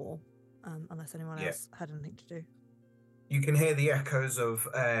more, unless anyone else had anything to do. You can hear the echoes of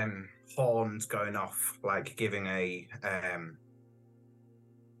horns going off, like giving a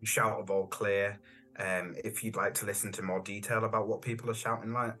shout of all clear. If you'd like to listen to more detail about what people are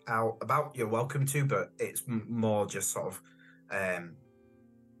shouting out about, you're welcome to, but it's more just sort of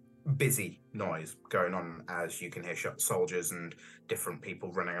busy noise going on as you can hear soldiers and different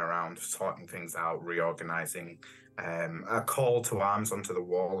people running around, sorting things out, reorganizing. A call to arms onto the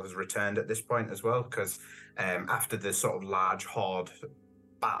wall has returned at this point as well, because after the sort of large horde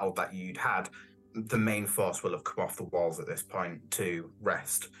battle that you'd had, the main force will have come off the walls at this point to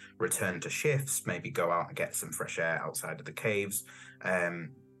rest, return to shifts, maybe go out and get some fresh air outside of the caves,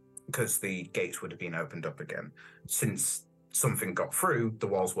 because the gates would have been opened up again. Since something got through, the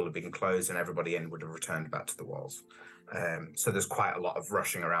walls will have been closed and everybody in would have returned back to the walls. So there's quite a lot of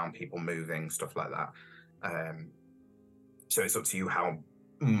rushing around, people moving, stuff like that. So it's up to you how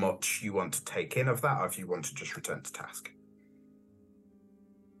much you want to take in of that, or if you want to just return to task.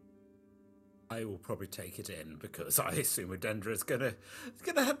 I will probably take it in because I assume Udendra is gonna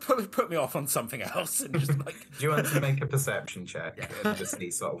put me off on something else and just like. Do you want to make a perception check and just see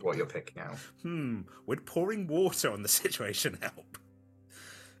sort of what you're picking out? Would pouring water on the situation help?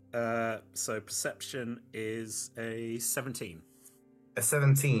 So perception is a 17. A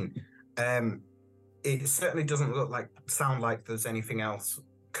 17. It certainly doesn't sound like there's anything else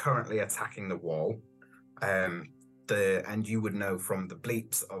currently attacking the wall. And you would know from the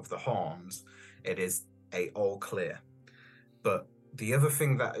bleeps of the horns, it is a all clear. But the other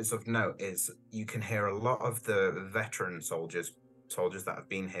thing that is of note is you can hear a lot of the veteran soldiers that have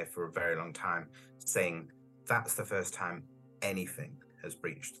been here for a very long time, saying that's the first time anything has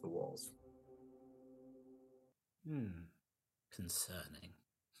breached the walls. Concerning.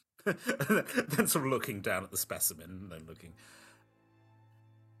 Then sort of looking down at the specimen and then looking.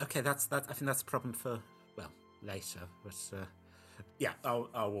 Okay, that's that. I think that's a problem for later. But yeah, I'll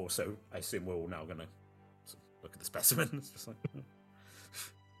also. I assume we're all now going to look at the specimen. It's just like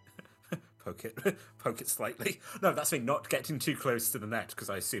poke it slightly. No, that's me not getting too close to the net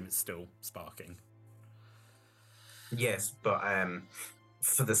because I assume it's still sparking. Yes, but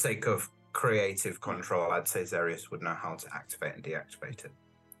for the sake of creative control, I'd say Xerius would know how to activate and deactivate it.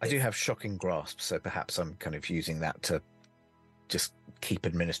 I do have shocking grasp, so perhaps I'm kind of using that to just keep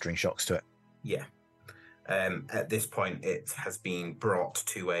administering shocks to it. Yeah. At this point, it has been brought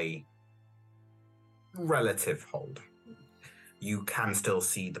to a relative hold. You can still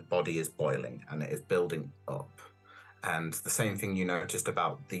see the body is boiling and it is building up. And the same thing you noticed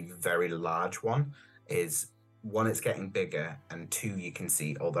about the very large one is, one, it's getting bigger, and two, you can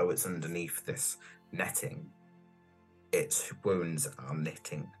see, although it's underneath this netting, its wounds are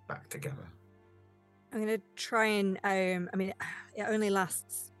knitting back together. I'm going to try and, it only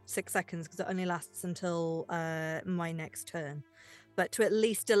lasts 6 seconds because it only lasts until my next turn. But to at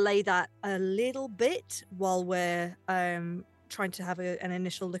least delay that a little bit while we're trying to have an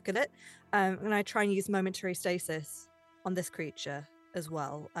initial look at it, I'm going to try and use momentary stasis on this creature as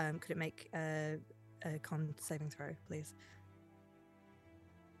well. Could it make a con saving throw, please?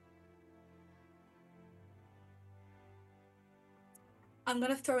 I'm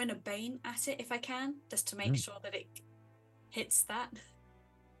going to throw in a Bane at it if I can, just to make sure that it hits that.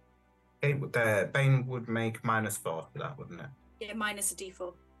 Okay, Bane would make -4 for that, wouldn't it? Yeah, minus a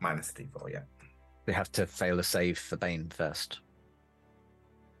d4. Minus a d4, yeah. We have to fail a save for Bane first.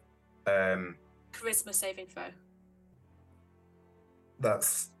 Charisma saving throw.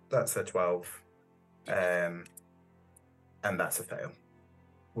 That's a 12. And that's a fail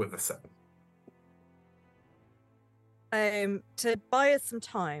with a 7. to buy us some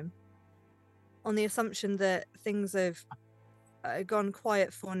time, on the assumption that things have gone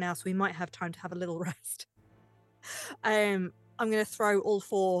quiet for now, so we might have time to have a little rest. I'm going to throw all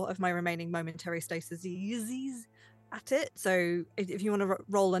 4 of my remaining momentary stasis at it. So if you want to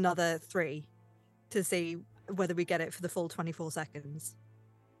roll another 3 to see whether we get it for the full 24 seconds.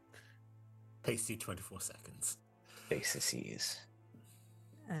 Pasty 24 seconds. Stasises.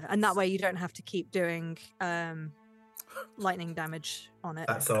 And that way you don't have to keep doing lightning damage on it.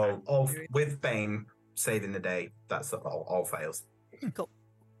 That's all with Bane saving the day. That's all fails. Cool.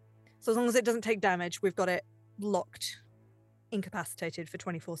 So as long as it doesn't take damage, we've got it locked, incapacitated for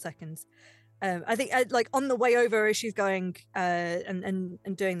 24 seconds. I think like on the way over as she's going and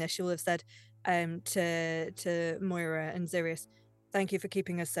doing this, she'll have said to Moira and Zirius, "Thank you for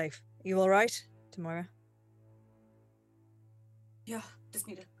keeping us safe. Are you all right?" To Moira. Yeah, just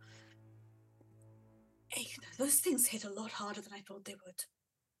need to... Hey, those things hit a lot harder than I thought they would.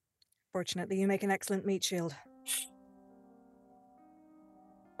 Fortunately, you make an excellent meat shield.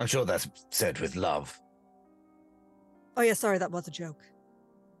 I'm sure that's said with love. Oh yeah, sorry, that was a joke.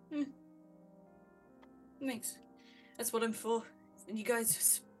 Thanks. That's what I'm for. And you guys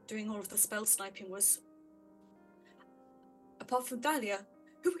just doing all of the spell sniping was... Apart from Dahlia,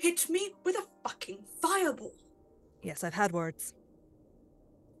 who hit me with a fucking fireball. Yes, I've had words.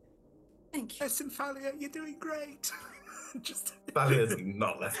 Thank you. Yes, Thalia, you're doing great. Just... Thalia's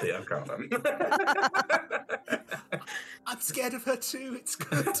not left the problem. I'm scared of her too. It's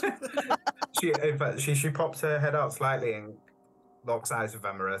good. In fact, she pops her head out slightly and locks eyes with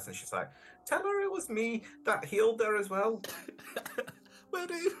Amaris, and she's like, "Tell her it was me that healed her as well." Will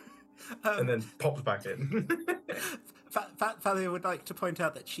do. And then pops back in. Thalia would like to point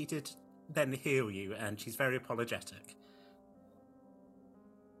out that she did then heal you, and she's very apologetic.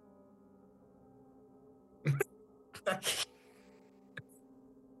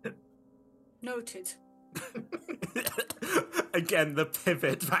 Noted. Again, the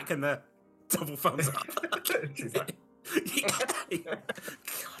pivot back in the double thumbs up. She's like, God,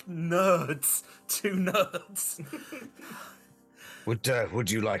 nerds. 2 nerds.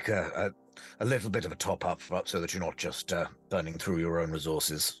 Would you like a little bit of a top up so that you're not just burning through your own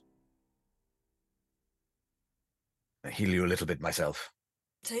resources? I heal you a little bit myself.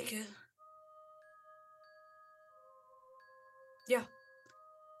 Take it. Yeah.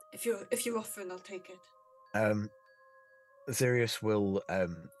 If you're offering, I'll take it. Zirius will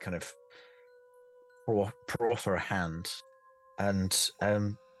kind of proffer a hand, and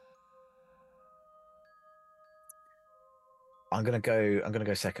I'm gonna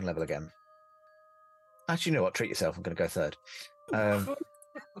go second level again. Actually, you know what? Treat yourself. I'm gonna go third.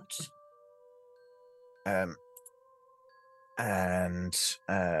 And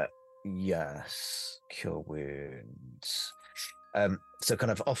yes, cure wounds. So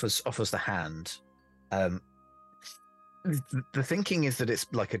kind of offers the hand. The thinking is that it's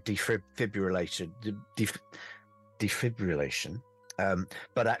like a defibrillation.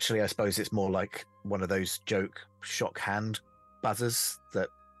 But actually, I suppose it's more like one of those joke shock hand buzzers that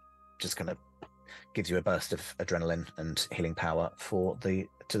just kind of gives you a burst of adrenaline and healing power to the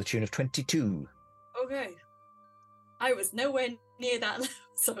tune of 22. Okay. I was nowhere near that level,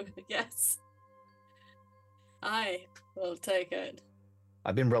 so yes. I will take it.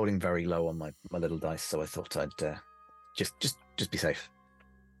 I've been rolling very low on my little dice, so I thought I'd just be safe.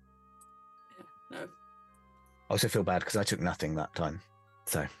 Yeah, no. I also feel bad because I took nothing that time,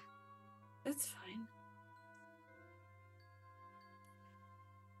 so. That's fine.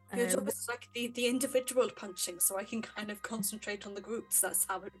 Your job is like the individual punching, so I can kind of concentrate on the groups. That's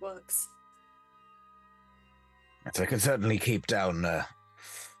how it works. So I can certainly keep down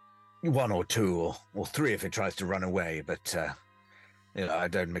 1 or 2 or 3 if it tries to run away, but I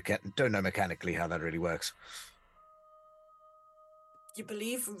don't know mechanically how that really works. You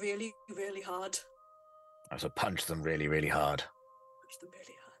believe really, really hard. I also punch them really, really hard. Punch them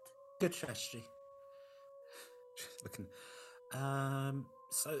really hard. Good strategy. Looking.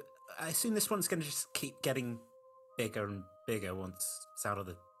 So I assume this one's going to just keep getting bigger and bigger once it's out of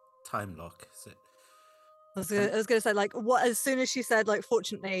the time lock. Is it? I was going to say, like, what? As soon as she said, like,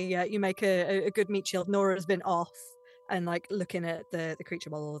 fortunately, you make a good meat shield, Nora's been off and like looking at the creature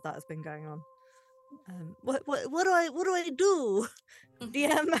while all of that has been going on. What do I do?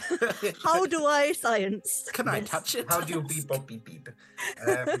 DM, how do I science? Can I touch it? How do you beep bop beep beep?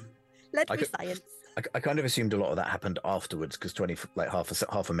 Let me science. I kind of assumed a lot of that happened afterwards because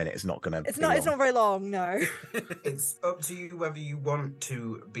half a minute is not going to. It's not very long. No. It's up to you whether you want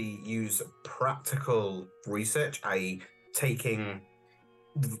to use practical research, i.e., taking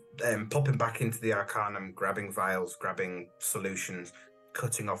popping back into the Arcanum, grabbing vials, grabbing solutions,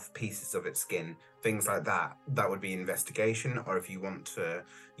 cutting off pieces of its skin, things like that, that would be investigation. Or if you want to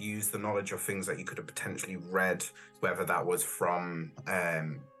use the knowledge of things that you could have potentially read, whether that was from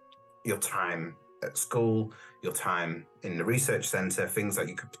your time at school, your time in the research center, things that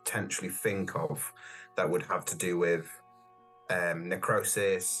you could potentially think of that would have to do with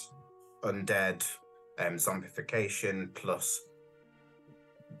necrosis, undead, zombification, plus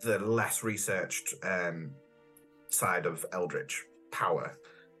the less researched side of Eldritch power.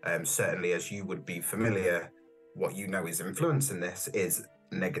 Certainly, as you would be familiar, what you know is influencing this is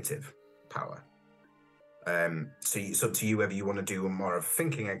negative power. So it's up to you whether you want to do a more of a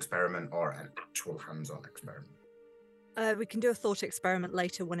thinking experiment or an actual hands-on experiment. We can do a thought experiment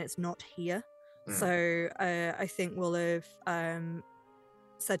later when it's not here. So I think we'll have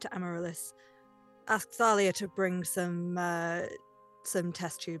said to Amaryllis, ask Thalia to bring some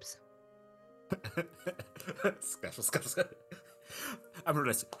test tubes. Scuttle.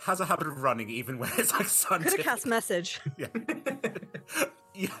 Amaryllis has a habit of running even when it's like scientific. Could have cast message. Yeah.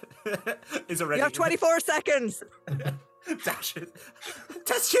 Yeah. Is already. You have 24 seconds. Dash it.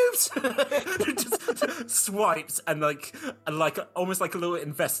 Test tubes. Just swipes and like almost like a little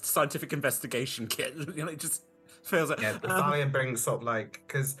scientific investigation kit. You know, it just feels like. Yeah, Thalia brings up like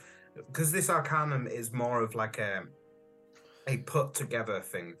because this Arcanum is more of like a put together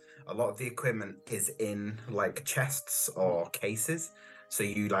thing. A lot of the equipment is in like chests or cases. So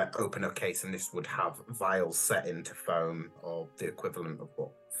you like open a case and this would have vials set into foam, or the equivalent of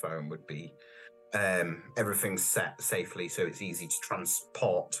what foam would be. Everything's set safely, so it's easy to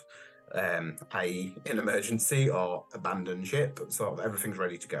transport, i.e. in emergency or abandoned ship. So everything's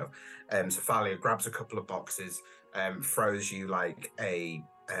ready to go. So Thalia grabs a couple of boxes, throws you like a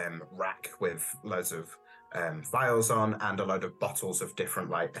rack with loads of vials on and a load of bottles of different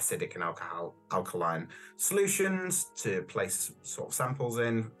like acidic and alkaline solutions to place sort of samples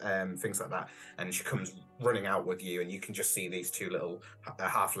in, things like that. And she comes running out with you, and you can just see these two little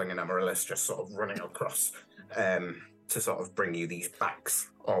halfling and Amaryllis just sort of running across to sort of bring you these bags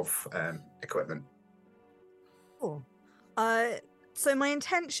of equipment. Cool. So my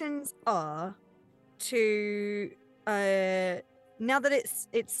intentions are to now that it's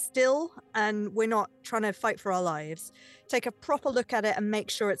still and we're not trying to fight for our lives, take a proper look at it and make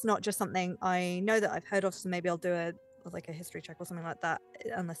sure it's not just something I know that I've heard of, so maybe I'll do a history check or something like that,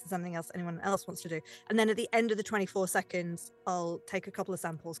 unless there's something else anyone else wants to do. And then at the end of the 24 seconds, I'll take a couple of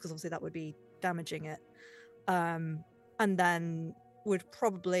samples, because obviously that would be damaging it. And then would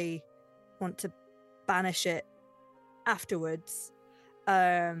probably want to banish it afterwards.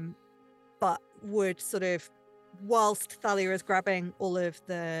 But would sort of, whilst Thalia is grabbing all of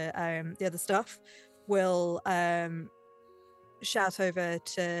the other stuff, will shout over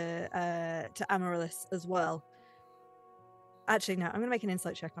to Amaryllis as well. Actually, no, I'm going to make an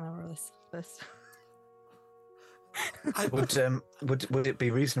insight check on Amaryllis first. Would it be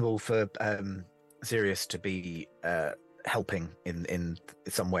reasonable for Sirius to be helping in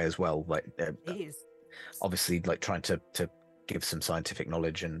some way as well? Like, obviously, like trying to give some scientific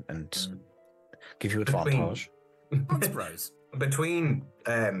knowledge and give you advantage. I suppose. Between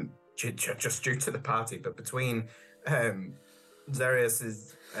just due to the party, but between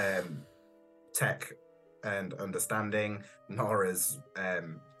Xerius's tech and understanding, Nora's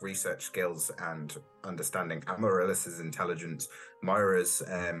research skills and understanding, Amaryllis's intelligence, Moira's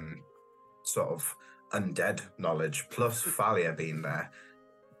sort of undead knowledge, plus Thalia being there,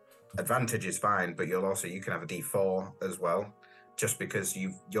 advantage is fine, but you can have a D4 as well, just because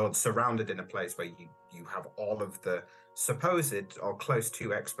you're surrounded in a place where you have all of the supposed or close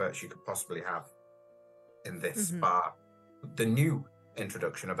to experts you could possibly have in this bar. The new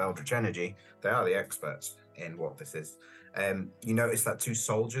introduction of Eldritch Energy, they are the experts in what this is. You notice that two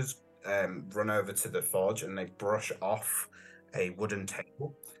soldiers run over to the forge and they brush off a wooden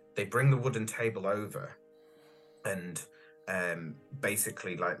table. They bring the wooden table over and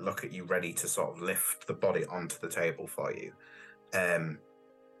basically like look at you ready to sort of lift the body onto the table for you. And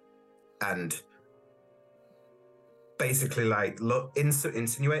basically like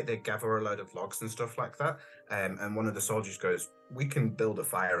insinuate they gather a load of logs and stuff like that. And one of the soldiers goes, "We can build a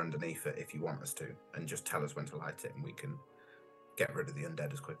fire underneath it if you want us to, and just tell us when to light it, and we can get rid of the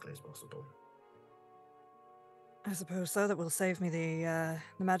undead as quickly as possible." I suppose so. That will save me the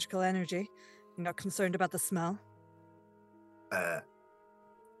magical energy. You're not concerned about the smell?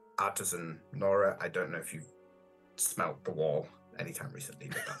 Artisan Nora, I don't know if you've smelt the wall anytime recently,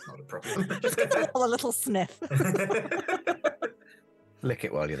 but that's not a problem. Just give it all a little sniff. Lick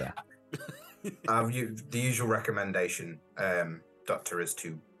it while you're there. The usual recommendation, Doctor is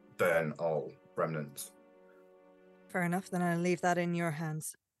to burn all remnants. Fair enough. Then I'll leave that in your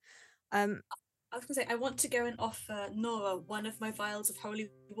hands. I was going to say, I want to go and offer Nora one of my vials of holy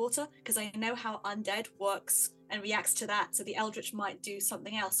water, because I know how undead works and reacts to that, so the Eldritch might do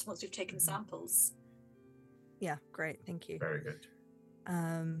something else once we've taken samples. Yeah, great. Thank you. Very good.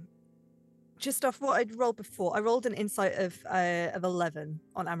 Just off what I'd rolled before, I rolled an insight of 11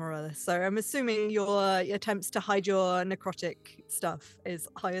 on Amaryllis. So I'm assuming your attempts to hide your necrotic stuff is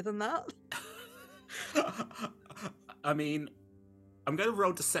higher than that. I mean, I'm going to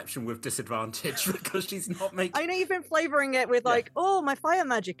roll deception with disadvantage because she's not making. I know you've been flavoring it with like, oh, my fire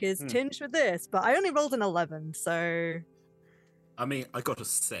magic is Hmm. tinged with this, but I only rolled an 11, so I mean, I got a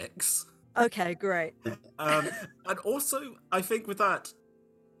 6. okay, great. And also, I think with that,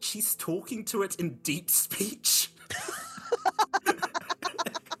 she's talking to it in deep speech.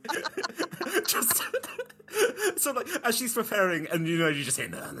 Just so like as she's preparing, and you just hear,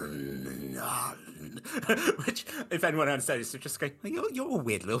 which if anyone understands, it's just going, you're a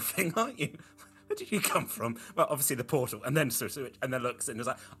weird little thing, aren't you? Where did you come from? Well, obviously the portal, and then and then looks and is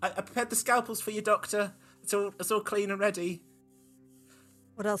like, I prepared the scalpels for you, Doctor. It's all clean and ready.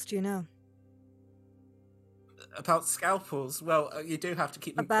 What else do you know? About scalpels? Well, you do have to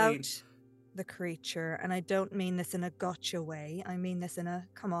keep them About clean. the creature, and I don't mean this in a gotcha way. I mean this in a,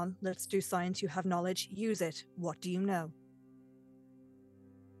 come on, let's do science. You have knowledge. Use it. What do you know?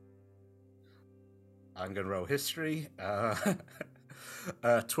 I'm going to roll history.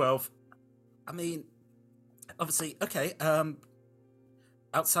 12. I mean, obviously, okay.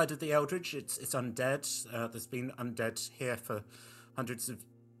 Outside of the Eldritch, it's undead. There's been undead here for hundreds of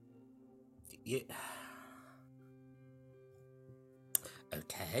years.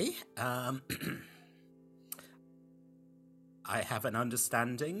 Okay. I have an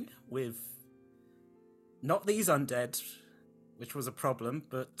understanding with not these undead, which was a problem,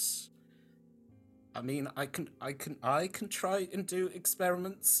 but I mean, I can try and do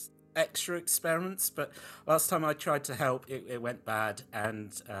extra experiments, but last time I tried to help, it went bad, and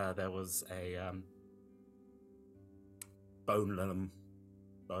there was a bone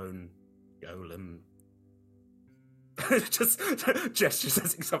golem. Just gestures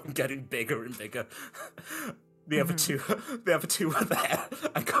as if something getting bigger and bigger. The other two were there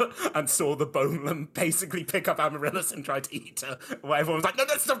and saw the bone basically pick up Amaryllis and try to eat her. Where everyone was like, no,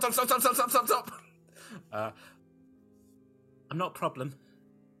 stop. I'm not a problem.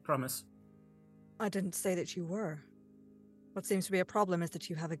 Promise. I didn't say that you were. What seems to be a problem is that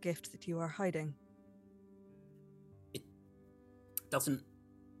you have a gift that you are hiding. It doesn't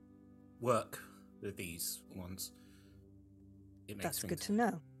work with these ones. It makes That's things... good to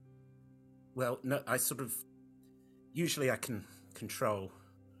know. Well, no, usually I can control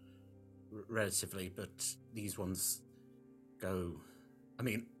relatively, but these ones go... I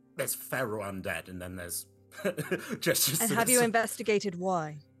mean, there's feral undead, and then there's just... And have you investigated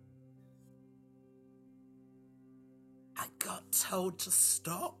why? I got told to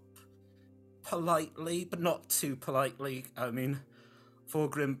stop. Politely, but not too politely. I mean,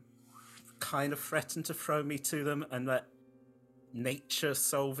 Thorgrim kind of threatened to throw me to them and let nature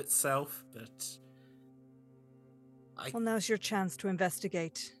solve itself, but... Well, now's your chance to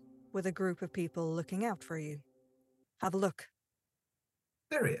investigate with a group of people looking out for you. Have a look.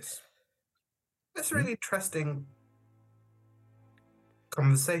 There is. That's a really interesting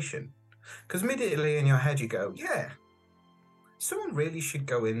conversation. Because immediately in your head you go, yeah, someone really should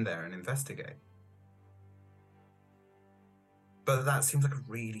go in there and investigate. But that seems like a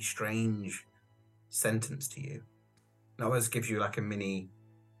really strange sentence to you. It always gives you like a mini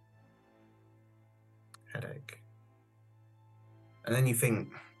headache. And then you think,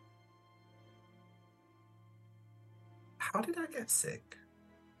 how did I get sick?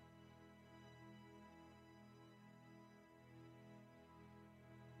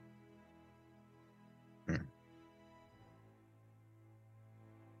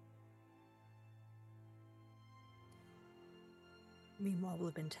 Meanwhile,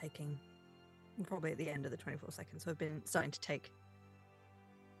 we've been taking, probably at the end of the 24 seconds, we've been starting to take.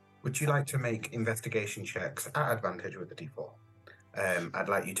 Would you like to make investigation checks at advantage with the D4? I'd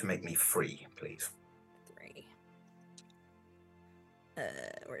like you to make me free, please. 3.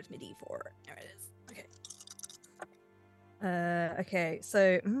 Where's my D4? There it is. Okay. Okay,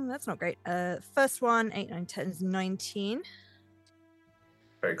 so that's not great. First one, 8, 9, 10 is 19.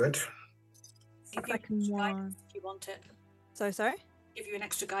 Very good. Give you Second extra one. guidance if you want it. Sorry? Give you an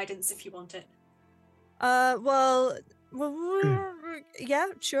extra guidance if you want it. Well,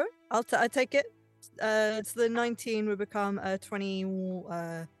 yeah, sure. I'll take it. It's the 19 would become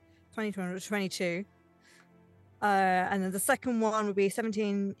 22. And then the second one would be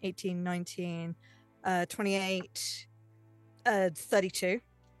 17, 18, 19, 28, 32.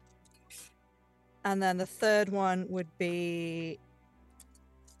 And then the third one would be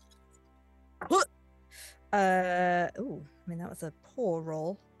I mean, that was a poor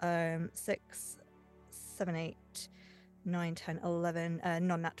roll. 6, 7, 8, 9, 10, 11,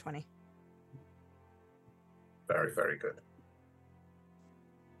 non-nat 20. Very, very good.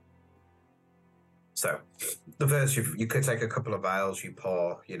 So, the first, you could take a couple of vials, you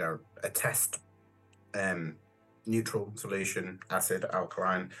pour, a test neutral solution, acid,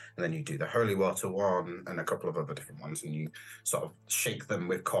 alkaline, and then you do the holy water one and a couple of other different ones, and you sort of shake them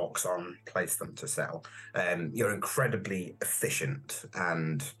with corks on, place them to sell. You're incredibly efficient,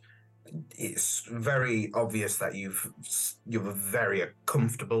 and it's very obvious that you're very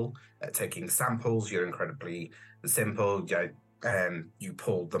comfortable at taking samples. You're incredibly simple. You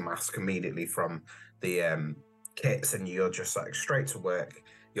pulled the mask immediately from the kits, and you're just like straight to work.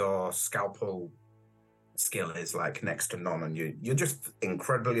 Your scalpel skill is like next to none, and you're just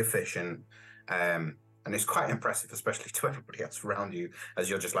incredibly efficient. And it's quite impressive, especially to everybody else around you, as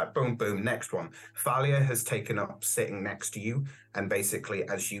you're just like, boom, boom, next one. Thalia has taken up sitting next to you, and basically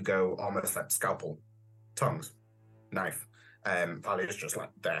as you go, almost like scalpel, tongs, knife, Thalia's just like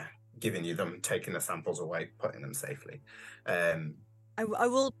there, giving you them, taking the samples away, putting them safely. I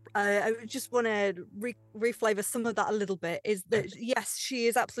just want to reflavor some of that a little bit. Is that yes, she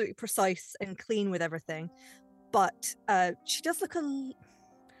is absolutely precise and clean with everything, but she does look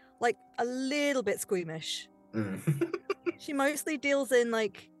like a little bit squeamish. She mostly deals in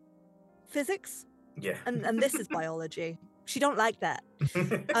like physics, and this is biology. She don't like that.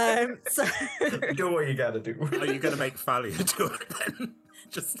 So do what you gotta do. Are you gonna make Thalia do it then?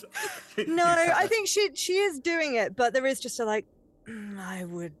 Just no, I think she is doing it, but there is just a like, I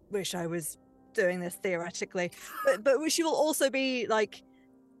would wish I was doing this theoretically, but she will also be like,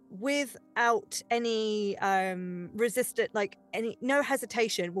 without any no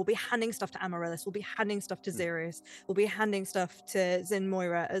hesitation, we'll be handing stuff to Amaryllis, we'll be handing stuff to Xerius, we'll be handing stuff to Zin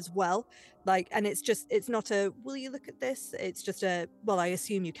Moira as well. Like, and it's not a, will you look at this? It's just a, well, I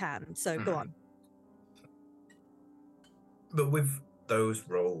assume you can, so go on. But with those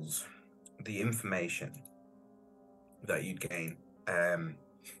roles, the information that you'd gain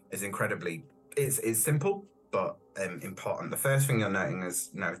is incredibly, it's simple, but important. The first thing you're noting is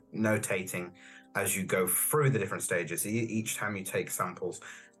notating as you go through the different stages. Each time you take samples,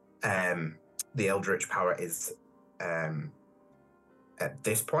 the Eldritch power is at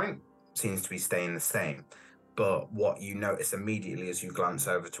this point seems to be staying the same. But what you notice immediately as you glance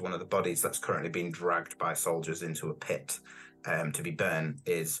over to one of the bodies that's currently being dragged by soldiers into a pit to be burned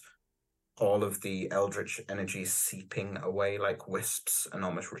is all of the Eldritch energy seeping away like wisps and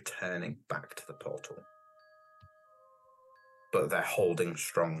almost returning back to the portal. But they're holding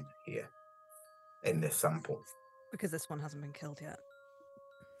strong here in this sample. Because this one hasn't been killed yet.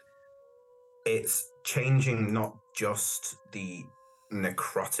 It's changing not just the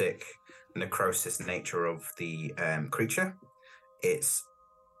necrosis nature of the creature. It's,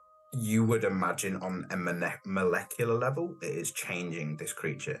 you would imagine on a molecular level, it is changing this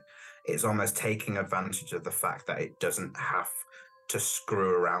creature. It's almost taking advantage of the fact that it doesn't have to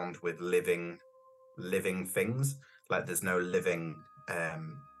screw around with living things. Like there's no living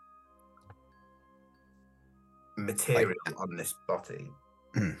material on this body.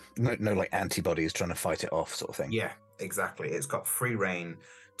 No, like antibodies trying to fight it off, sort of thing. Yeah, exactly. It's got free reign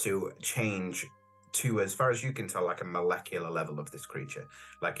to change to, as far as you can tell, like a molecular level of this creature.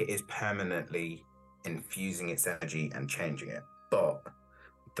 Like it is permanently infusing its energy and changing it. But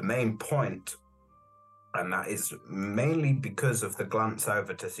the main point, and that is mainly because of the glance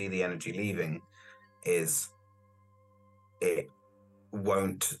over to see the energy leaving, is it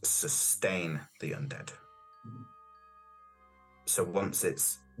won't sustain the undead. So once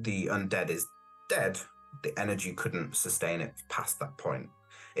the undead is dead, the energy couldn't sustain it past that point.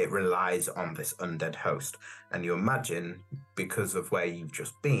 It relies on this undead host. And you imagine, because of where you've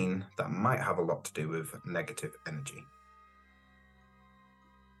just been, that might have a lot to do with negative energy.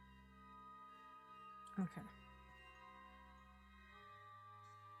 Okay.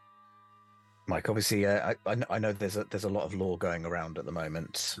 Mike, obviously, I know there's a lot of lore going around at the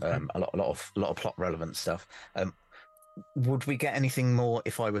moment. A lot of plot relevant stuff. Would we get anything more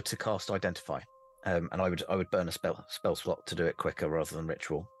if I were to cast Identify? And I would burn a spell slot to do it quicker rather than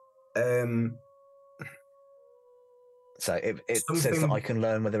ritual. So it says that I can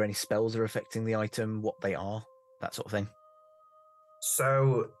learn whether any spells are affecting the item, what they are, that sort of thing.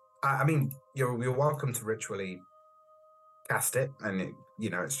 So, I mean, you're welcome to ritually cast it, and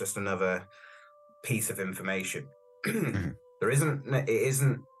it's just another piece of information. It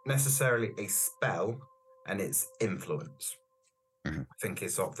isn't necessarily a spell, and it's influence. I think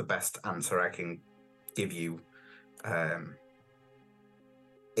is sort of the best answer I can give you.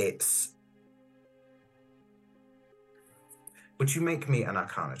 Would you make me an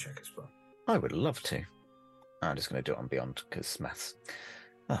Arcana check as well? I would love to. I'm just going to do it on Beyond because maths.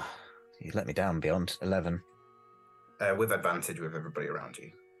 Oh, you let me down, Beyond. 11. With advantage with everybody around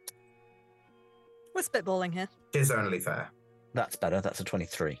you. We're spitballing here. It is only fair. That's better. That's a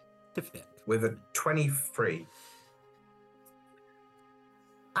 23. With a 23.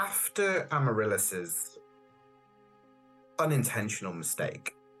 After Amaryllis's unintentional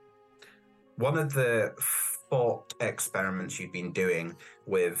mistake, one of the thought experiments you've been doing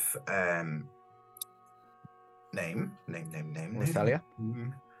with name Thalia?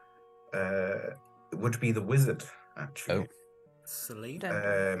 would be the wizard, actually. Oh. Celine?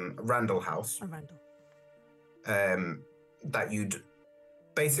 Randall House. Oh, Randall. That you'd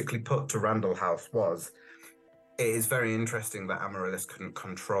basically put to Randall House was, it is very interesting that Amaryllis couldn't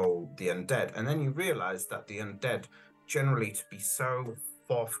control the undead. And then you realize that the undead, generally to be so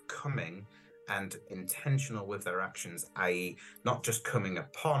forthcoming and intentional with their actions, i.e. not just coming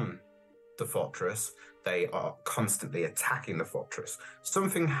upon the fortress, they are constantly attacking the fortress.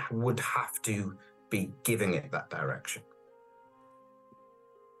 Something would have to be giving it that direction.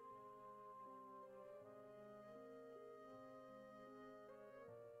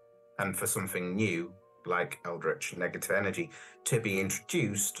 And for something new, like Eldritch Negative Energy, to be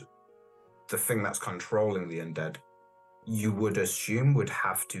introduced, the thing that's controlling the undead, you would assume would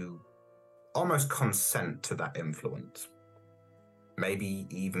have to almost consent to that influence. Maybe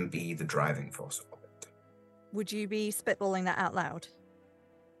even be the driving force of it. Would you be spitballing that out loud?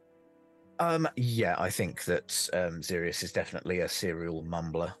 Yeah, I think that Xerius is definitely a serial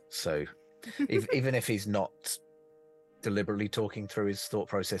mumbler. So even if he's not deliberately talking through his thought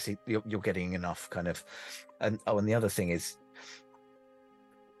process, you're getting enough kind of. And the other thing is,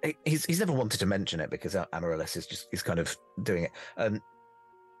 he's never wanted to mention it because Amaryllis is kind of doing it.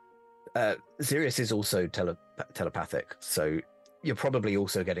 Xerius is also telepathic, so you're probably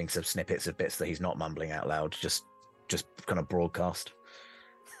also getting some snippets of bits that he's not mumbling out loud, just kind of broadcast.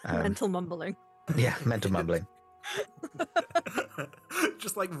 Mental mumbling. Yeah, mental mumbling.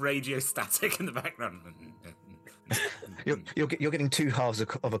 Just like radio static in the background. You're getting two halves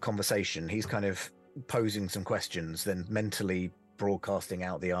of a conversation. He's kind of posing some questions, then mentally broadcasting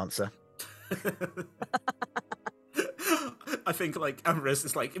out the answer. I think like Amaryllis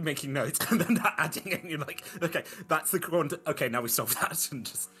is like making notes and then adding it, and you're like, okay, that's the quant. Okay, now we solve that, and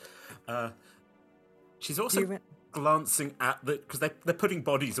just. She's also glancing at because they're putting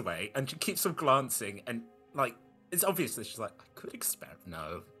bodies away, and she keeps on glancing, and like it's obvious that she's like, I could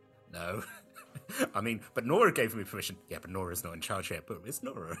experiment. No. I mean, but Nora gave me permission. Yeah, but Nora's not in charge yet. But is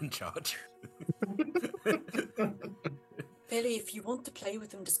Nora in charge? Billy, if you want to play with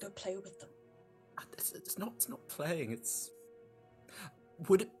them, just go play with them. It's not playing.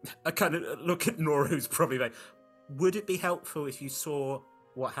 I kind of look at Nora, who's probably like, would it be helpful if you saw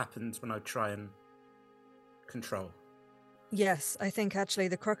what happens when I try and control? Yes, I think actually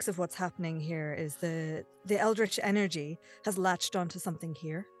the crux of what's happening here is the Eldritch energy has latched onto something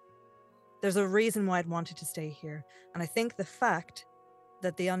here. There's a reason why it wanted to stay here. And I think the fact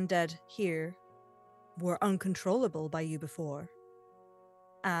that the undead here were uncontrollable by you before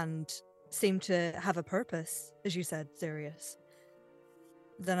and seemed to have a purpose, as you said, Xerius,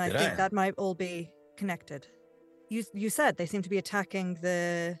 then I think that might all be connected. You said they seem to be attacking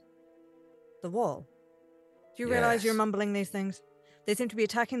the wall. Do you realize you're mumbling these things? They seem to be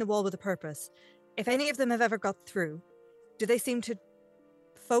attacking the wall with a purpose. If any of them have ever got through, do they seem to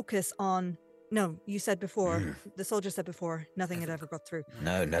focus on... No, you said before, the soldier said before, nothing had ever got through.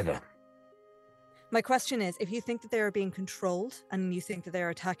 No, never. My question is, if you think that they are being controlled and you think that they are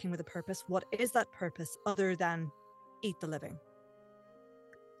attacking with a purpose, what is that purpose other than eat the living?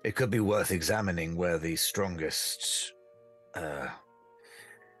 It could be worth examining where the strongest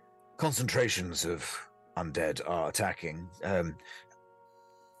concentrations of undead are attacking.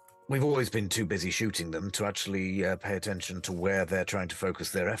 We've always been too busy shooting them to actually pay attention to where they're trying to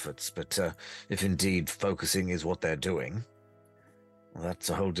focus their efforts. But if indeed focusing is what they're doing, well, that's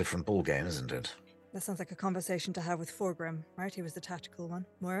a whole different ballgame, isn't it? That sounds like a conversation to have with Forgrim, right? He was the tactical one.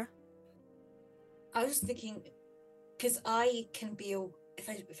 Moira? I was thinking, because I can be, if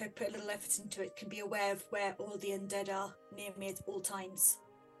I put a little effort into it, can be aware of where all the undead are near me at all times.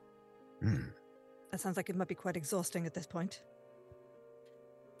 That sounds like it might be quite exhausting at this point.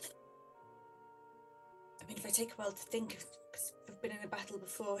 I mean, if I take a while to think, Because we've been in a battle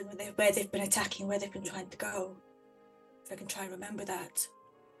before, and where they've been attacking, where they've been trying to go. If I can try and remember that.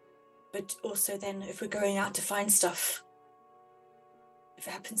 But also then, if we're going out to find stuff, if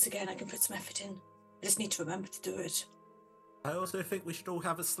it happens again, I can put some effort in. I just need to remember to do it. I also think we should all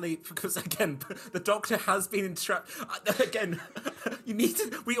have a sleep because, again, the doctor has been entrapped. Again,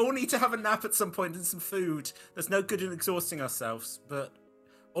 we all need to have a nap at some point and some food. There's no good in exhausting ourselves. But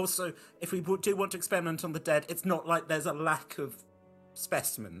also, if we do want to experiment on the dead, it's not like there's a lack of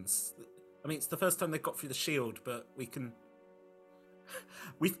specimens. I mean, it's the first time they've got through the shield, but we can.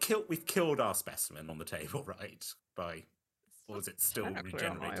 We've killed our specimen on the table, right? Or is it still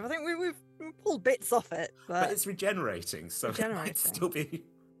regenerating? I think we've pulled bits off it, but it's regenerating, so it might still be.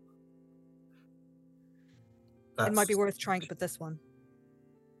 It might be worth trying it with this one.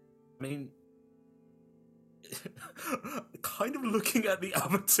 I mean, kind of looking at the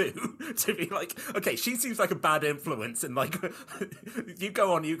other two to be like, okay, she seems like a bad influence, and like, you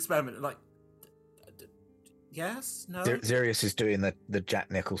go on, you experiment, and like, yes, no. Xerius is doing the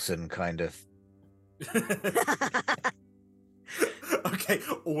Jack Nicholson kind of. Okay,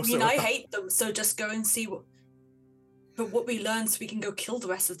 also. I mean, I hate them, so just go and see what we learn so we can go kill the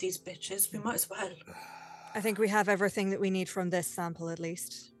rest of these bitches. We might as well. I think we have everything that we need from this sample, at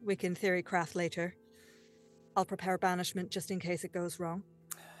least. We can theory craft later. I'll prepare banishment just in case it goes wrong.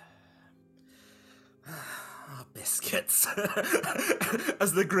 Biscuits.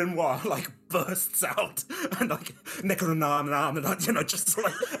 As the grimoire like bursts out and like necronam and you know, just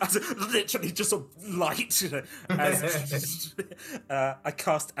like as it literally just a light, you know, as I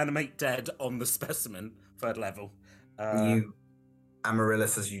cast animate dead on the specimen, 3rd level. You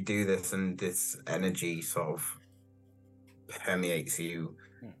Amaryllis, as you do this and this energy sort of permeates you,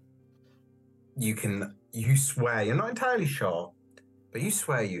 you swear, you're not entirely sure, but you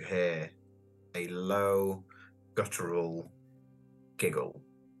swear you hear a low guttural giggle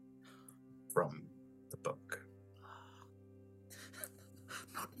from the book.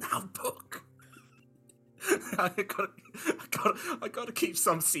 Not now, book. I gotta keep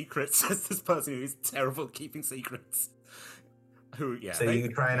some secrets as this person who is terrible at keeping secrets. So you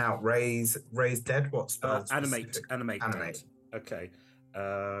trying out raise dead? What spell? Animate. Dead. Okay.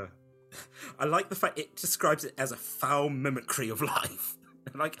 I like the fact it describes it as a foul mimicry of life.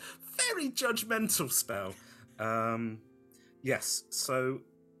 Like, very judgmental spell. Yes, so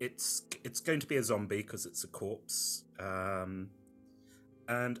it's going to be a zombie because it's a corpse. And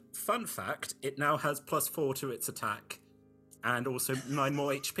fun fact, it now has +4 to its attack and also 9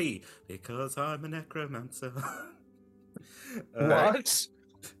 more HP because I'm a necromancer. What?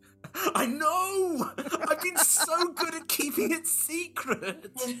 I know! I've been so good at keeping it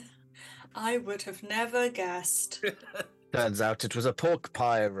secret. I would have never guessed. Turns out it was a pork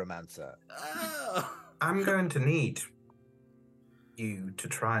pie romancer. I'm going to need you to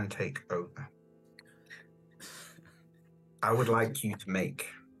try and take over. I would like you to make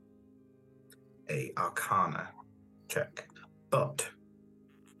a Arcana check, but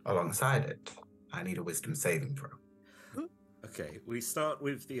alongside it, I need a Wisdom saving throw. Okay, we start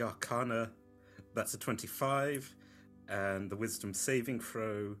with the Arcana. That's a 25, and the Wisdom saving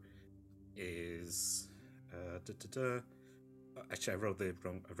throw is actually, I rolled a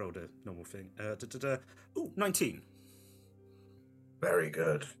normal thing. 19. Very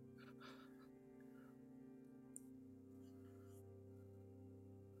good.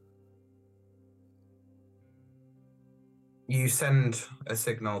 You send a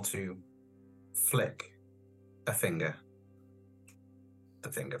signal to flick a finger.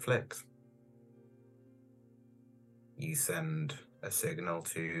 The finger flicks. You send a signal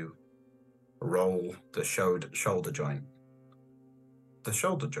to roll the shoulder joint. The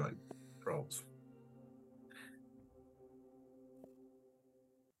shoulder joint rolls.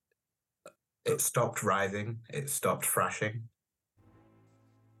 It stopped writhing. It stopped thrashing.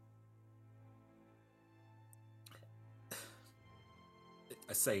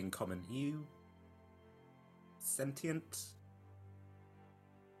 I say in common, you sentient?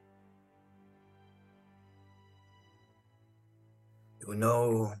 You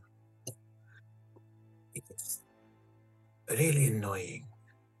know, it's really annoying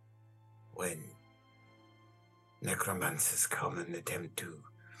when necromancers come and attempt to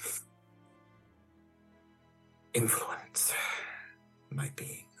influence my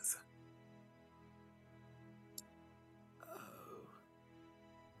beings.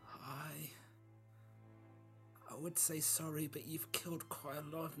 I would say sorry, but you've killed quite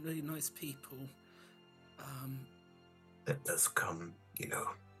a lot of really nice people. That does come, you know,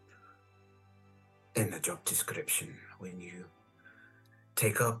 in the job description when you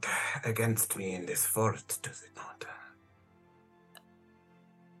take up against me in this fort, does it not?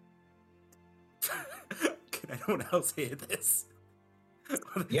 anyone else hear this?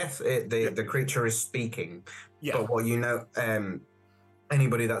 Yes, the creature is speaking. Yeah. But what you know,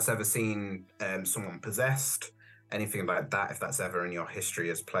 anybody that's ever seen someone possessed, anything like that, if that's ever in your history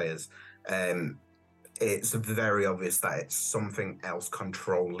as players, it's very obvious that it's something else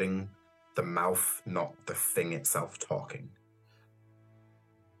controlling the mouth, not the thing itself talking.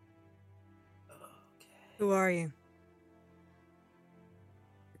 Who are you?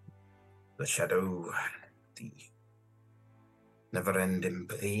 The shadow, the never-ending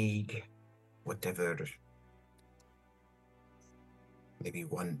plague, whatever. Maybe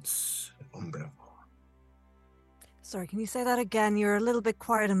once Umbra. Sorry, can you say that again? You're a little bit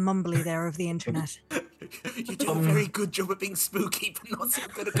quiet and mumbly there over the internet. You do a very good job of being spooky, but not so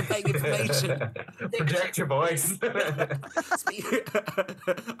good at conveying information. Project your voice. I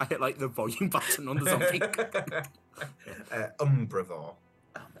hit like the volume button on the zombie. Umbravor.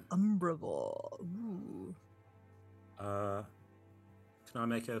 Umbravor. Ooh. Can I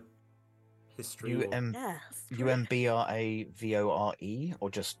make a history? Yes. UMBRAVORE or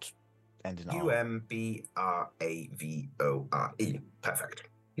just end in R? UMBRAVORE. Perfect.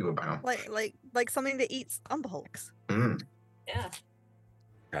 You were bang on. Like something that eats umberhulks. Mm. Yeah.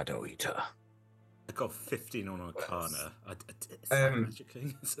 Shadow Eater. I got 15 on Arcana.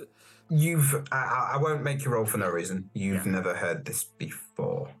 Magically. I won't make you roll for no reason. You've never heard this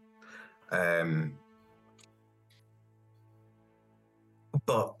before.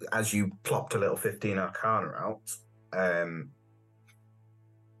 But as you plopped a little 15 Arcana out,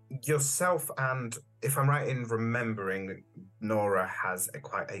 yourself and, if I'm right in remembering, Nora has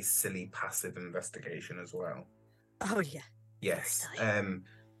quite a silly passive investigation as well. Oh yeah. Yes. Very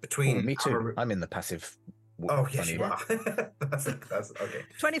Between me too. I'm in the passive. Oh yes, funny. you are. that's okay.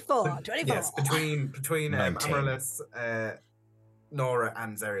 24. Yes, between 19. Amaryllis, Nora,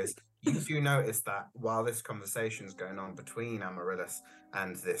 and Xerius, you do notice that while this conversation is going on between Amaryllis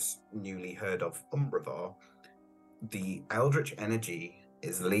and this newly heard of Umbravor, the eldritch energy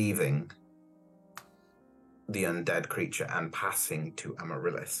is leaving the undead creature and passing to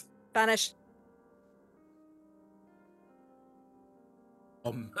Amaryllis. Vanish.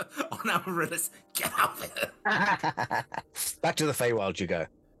 On Amaryllis, get out of here. Back to the Feywild you go.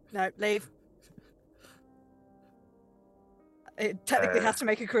 No, leave. It technically has to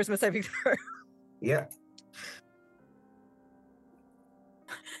make a charisma saving throw. Yeah.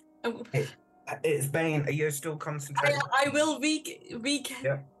 It's Bane. Are you still concentrating? I will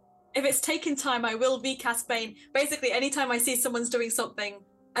Yeah. If it's taken time, I will recast Bane. Basically, anytime I see someone's doing something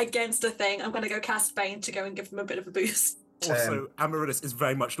against a thing, I'm going to go cast Bane to go and give them a bit of a boost. Also, Amaryllis is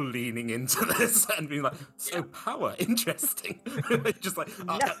very much leaning into this and being like, so power, interesting. Just like,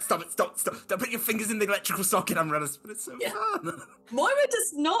 stop it, stop. Don't put your fingers in the electrical socket, Amaryllis, but it's so fun. Moira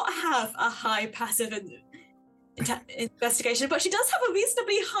does not have a high passive investigation, but she does have a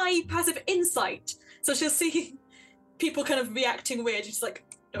reasonably high passive insight. So she'll see people kind of reacting weird. She's like,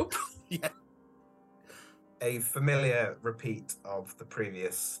 nope. Yeah. A familiar repeat of the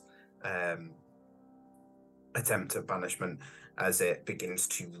previous attempt at banishment as it begins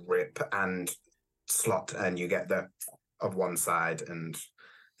to rip and slot, and you get the of one side and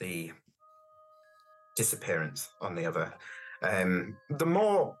the disappearance on the other. The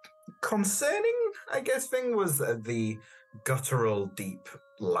more concerning, I guess, thing was the guttural deep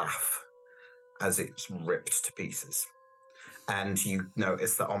laugh as it's ripped to pieces. And you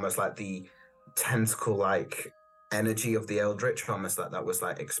notice that almost like the tentacle-like energy of the Eldritch, almost like that was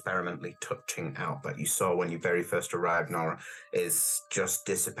like experimentally touching out, that you saw when you very first arrived, Nora, is just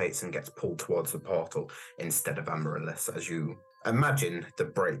dissipates and gets pulled towards the portal instead of Amaryllis, as you imagine the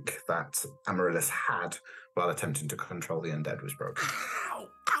break that Amaryllis had while attempting to control the undead was broken. Ow,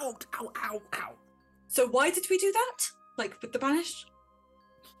 ow, ow, ow, ow. So why did we do that? Like, with the banished?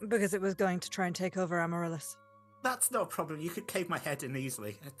 Because it was going to try and take over Amaryllis. That's not a problem. You could cave my head in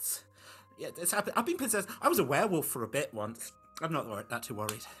easily. It's happened. I've been possessed. I was a werewolf for a bit once. I'm not that too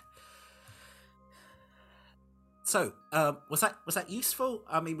worried. So, was that useful?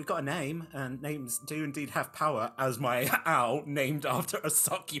 I mean, we got a name, and names do indeed have power, as my owl, named after a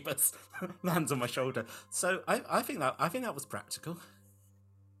succubus, lands on my shoulder. So, I think that was practical.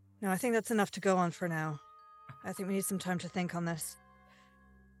 No, I think that's enough to go on for now. I think we need some time to think on this.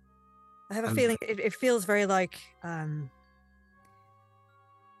 I have a feeling it feels very like.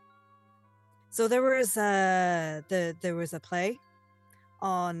 So there was a play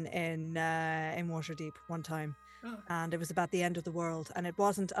on in Waterdeep one time, and it was about the end of the world, and it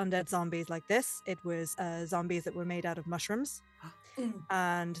wasn't undead zombies like this. It was zombies that were made out of mushrooms,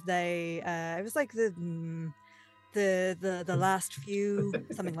 and they it was like the last few,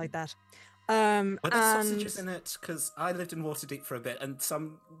 something like that. Were there and sausages in it? Because I lived in Waterdeep for a bit, and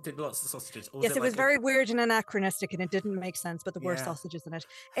some did lots of sausages. Or yes, it was like very weird and anachronistic, and it didn't make sense. But there were Yeah. sausages in it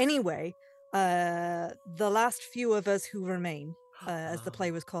anyway. The last few of us who remain, as the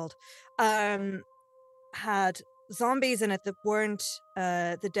play was called, had zombies in it that weren't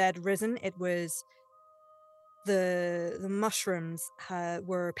the dead risen. It was the mushrooms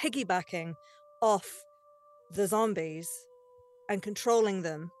were piggybacking off the zombies and controlling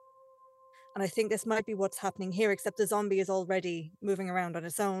them. And I think this might be what's happening here, except the zombie is already moving around on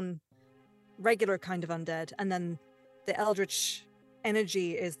its own regular kind of undead, and then the eldritch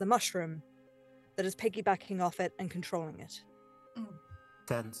energy is the mushroom that is piggybacking off it and controlling it.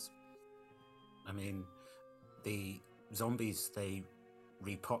 Tense. I mean, the zombies, they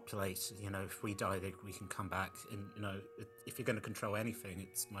repopulate. You know, if we die, we can come back. And, you know, if you're going to control anything,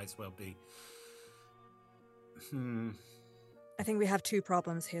 it might as well be... I think we have two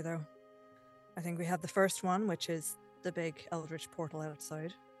problems here, though. I think we have the first one, which is the big eldritch portal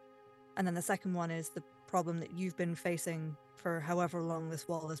outside. And then the second one is the problem that you've been facing for however long this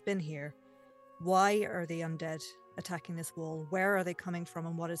wall has been here. Why are the undead attacking this wall? Where are they coming from,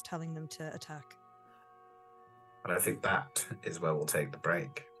 and what is telling them to attack? But I think that is where we'll take the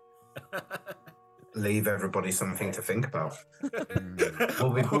break. Leave everybody something to think about. Will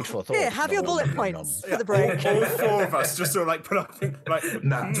be food for thought. Here, have your nom, bullet nom, points nom. for the break. All four of us just sort of like put up like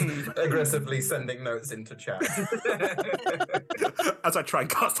Nat aggressively sending notes into chat. as I try and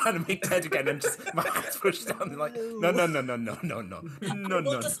cast Animate Dead again, and just my hands pushed down like no.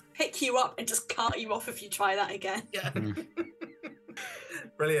 We'll just pick you up and just cart you off if you try that again. Yeah.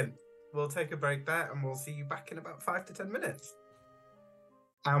 Brilliant. We'll take a break there, and we'll see you back in about 5 to 10 minutes.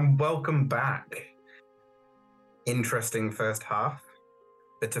 And welcome back. Interesting first half.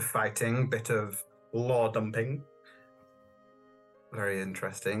 Bit of fighting, bit of lore dumping. Very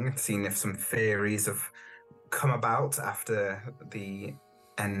interesting. Seeing if some theories have come about after the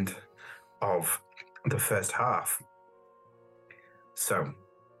end of the first half. So,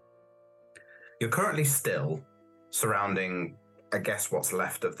 you're currently still surrounding, I guess, what's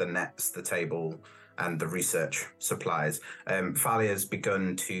left of the nets, the table, and the research supplies. Thalia's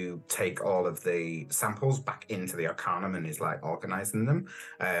begun to take all of the samples back into the Arcanum and is like organizing them.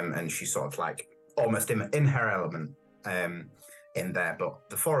 And she's sort of like almost in her element in there. But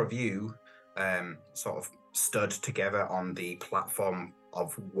the four of you sort of stood together on the platform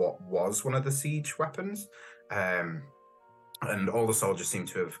of what was one of the siege weapons. And all the soldiers seem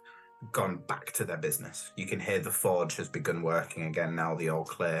to have gone back to their business. You can hear the forge has begun working again now. The all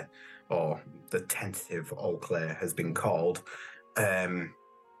clear, or the tentative all clear, has been called, and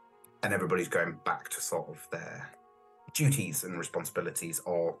everybody's going back to sort of their duties and responsibilities,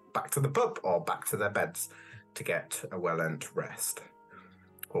 or back to the pub, or back to their beds to get a well-earned rest.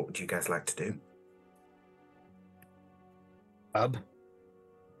 What would you guys like to do? Pub?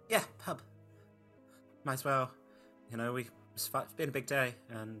 Yeah, pub. Might as well. You know, it's been a big day,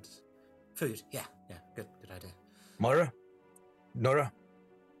 and food. Yeah, good idea. Moira? Nora?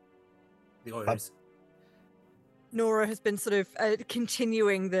 The Oilers. Nora has been sort of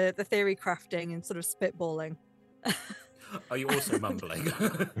continuing the theory crafting and sort of spitballing. Are you also mumbling?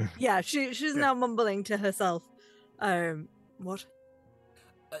 Yeah, she's now mumbling to herself. What?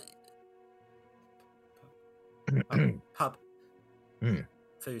 Pub. Hmm.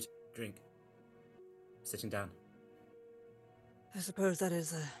 Food, drink. Sitting down. I suppose that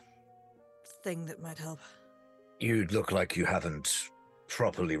is a thing that might help. You look like you haven't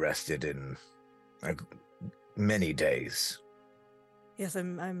properly rested in many days. Yes,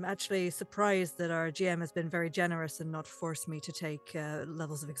 I'm actually surprised that our GM has been very generous and not forced me to take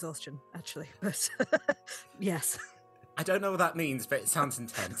levels of exhaustion, actually. But yes. I don't know what that means, but it sounds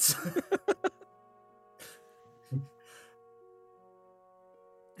intense.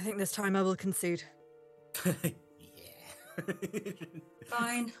 I think this time I will concede.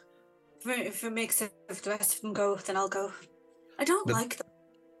 Fine. If it makes it, if the rest of them go, then I'll go. I don't like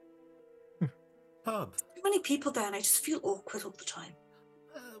them. Pub. Too many people there, and I just feel awkward all the time.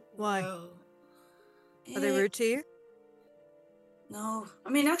 Why? Well, Are they rude to you? No. I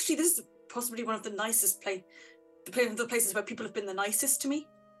mean, actually, this is possibly one of the nicest the places where people have been the nicest to me.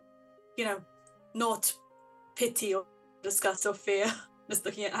 You know, not pity or disgust or fear. Just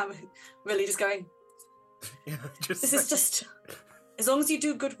looking at Hammer, really just going, yeah, this is just, as long as you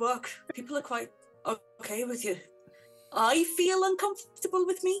do good work, people are quite okay with you. I feel uncomfortable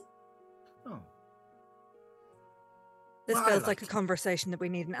with me. Oh. This Well, I feels like like a conversation that we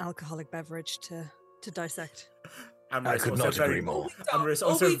need an alcoholic beverage to dissect. I could not agree more. Amorous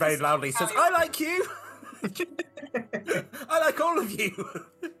also very loudly says, I like you! I like all of you!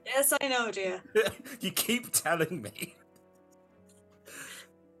 Yes, I know, dear. You keep telling me.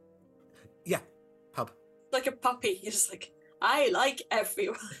 Yeah, pub. Like a puppy. You're just like, I like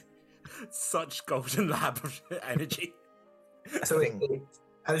everyone. Such golden lab energy. So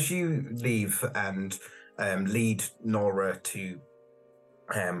as you leave and lead Nora to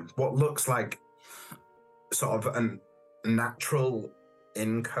what looks like sort of a natural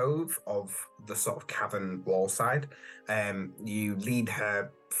alcove of the sort of cavern wall side, you lead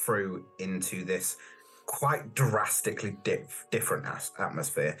her through into this quite drastically different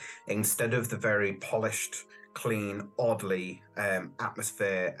atmosphere. Instead of the very polished, clean, oddly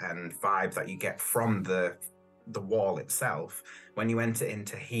atmosphere and vibe that you get from the wall itself, when you enter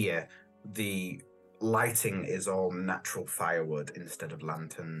into here, the lighting is all natural firewood instead of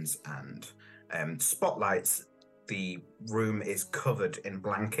lanterns and spotlights. The room is covered in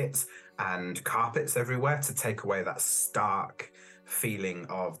blankets and carpets everywhere to take away that stark feeling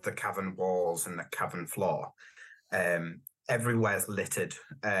of the cavern walls and the cavern floor. Everywhere's littered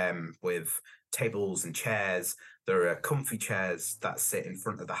with tables and chairs. There are comfy chairs that sit in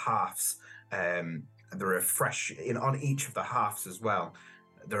front of the hearths. There are on each of the hearths as well.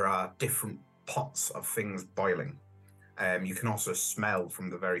 There are different pots of things boiling. You can also smell from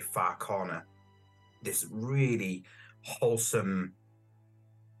the very far corner this really wholesome,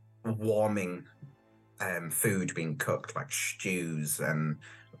 warming food being cooked, like stews and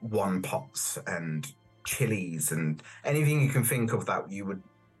one pots and chilies and anything you can think of that you would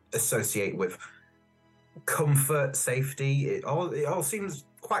associate with comfort, safety. It all seems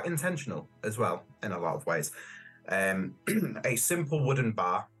quite intentional as well in a lot of ways. A simple wooden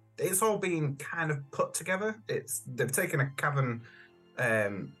bar. It's all been kind of put together. They've taken a cavern,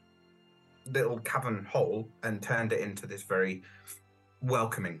 little cavern hole and turned it into this very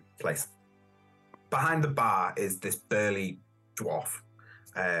welcoming place. Behind the bar is this burly dwarf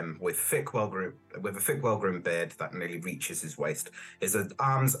with a thick, well-groomed beard that nearly reaches his waist. His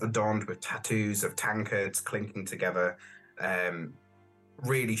arms adorned with tattoos of tankards clinking together,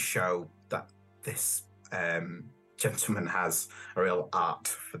 really show that this gentleman has a real art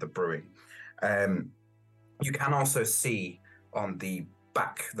for the brewing. You can also see on the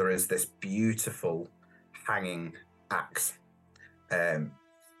back there is this beautiful hanging axe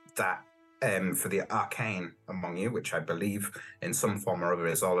that for the arcane among you, which I believe in some form or other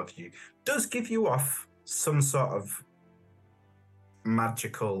is all of you, does give you off some sort of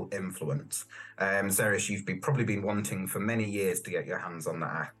magical influence. Xerius, you've probably been wanting for many years to get your hands on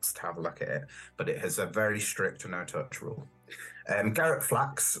that axe to have a look at it, but it has a very strict no-touch rule. Garrett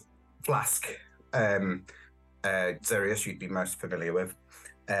Flask, Xerius, you'd be most familiar with,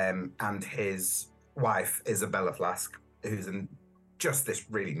 and his wife, Isabella Flask, who's just this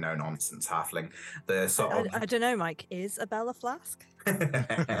really no-nonsense halfling. I don't know, Mike. Is a Bella Flask? You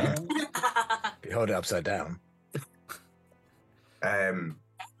hold it upside down.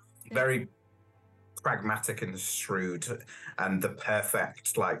 Very pragmatic and shrewd, and the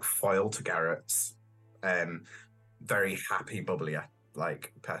perfect foil to Garrett's very happy, bubbly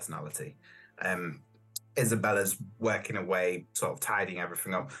personality. Isabella's working away, sort of tidying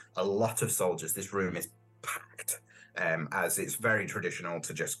everything up. A lot of soldiers. This room is packed, as it's very traditional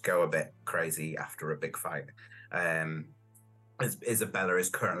to just go a bit crazy after a big fight. Isabella is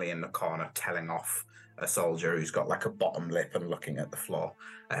currently in the corner telling off a soldier who's got a bottom lip and looking at the floor.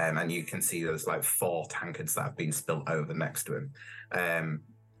 And you can see there's 4 tankards that have been spilt over next to him.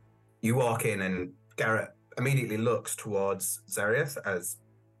 You walk in and Garrett immediately looks towards Xerius, as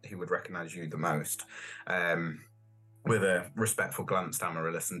he would recognize you the most, with a respectful glance to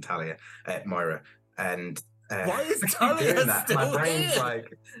Amaryllis and Moira. And why is doing Talia that? still My brain's here?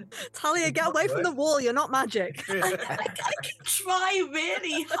 Talia, get away from the wall. You're not magic. I can try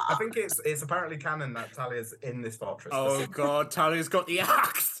really I hard. think it's apparently canon that Talia's in this fortress. Oh god, Talia's got the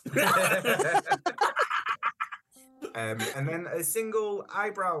axe! And then a single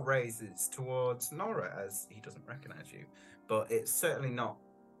eyebrow raises towards Nora as he doesn't recognize you. But it's certainly not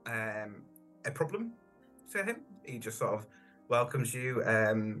a problem to him. He just sort of welcomes you.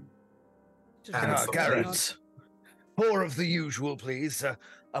 Garrett, 4 of the usual, please.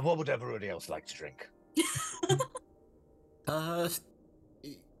 And what would everybody else like to drink?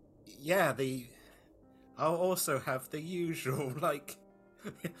 Yeah, I'll also have the usual,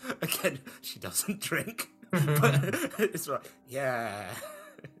 again, she doesn't drink, but it's right, yeah.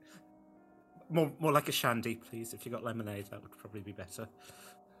 More like a shandy, please. If you got lemonade, that would probably be better.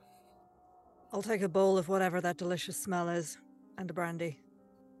 I'll take a bowl of whatever that delicious smell is, and a brandy.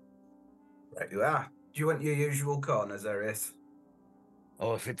 Right you are. Do you want your usual corner, Xerius?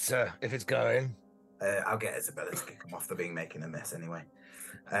 Oh, if it's going. I'll get Isabella to kick them off. They're being making a mess anyway.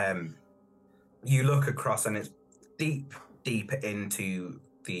 You look across, and it's deep into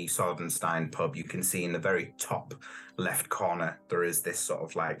the Sardenstein pub. You can see in the very top left corner there is this sort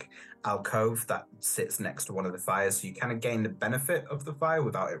of like alcove that sits next to one of the fires, so you kind of gain the benefit of the fire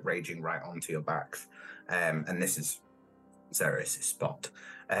without it raging right onto your backs. And this is Xerius' spot.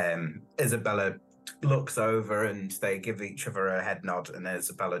 Isabella looks over and they give each other a head nod, and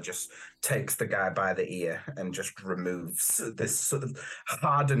Isabella just takes the guy by the ear and just removes this sort of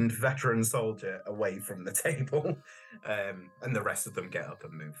hardened veteran soldier away from the table. And the rest of them get up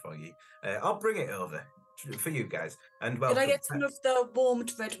and move for you. I'll bring it over for you guys. And Could I get some of the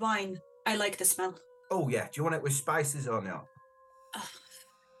warmed red wine? I like the smell. Oh yeah, do you want it with spices or not?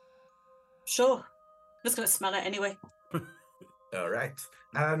 Sure. I'm just going to smell it anyway. All right.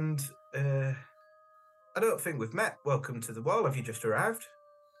 And I don't think we've met. Welcome to the wall. Have you just arrived?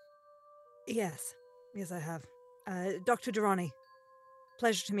 Yes, I have. Dr. Duronni,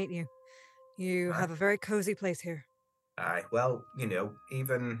 pleasure to meet you. You have a very cozy place here. Aye, well, you know,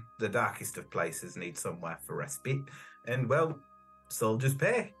 even the darkest of places need somewhere for respite. And, well, soldiers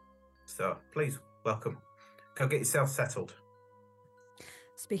pay. So, please, welcome. Go get yourself settled.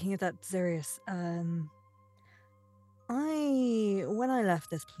 Speaking of that, Xerius, when I left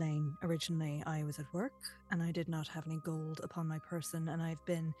this plane originally, I was at work and I did not have any gold upon my person, and I've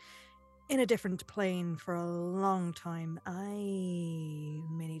been in a different plane for a long time. I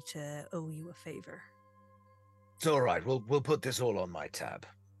may need to owe you a favor. It's all right. We'll put this all on my tab.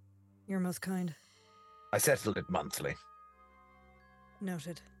 You're most kind. I settled it monthly.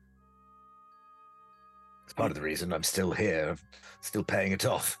 Noted. It's part of the reason I'm still here, still paying it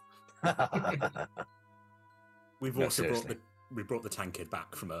off. We've No, also seriously. brought the tankard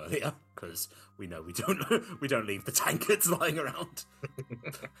back from earlier because we know we don't leave the tankards lying around.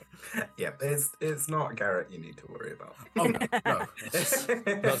 Yep, it's not Garrett you need to worry about. Oh no.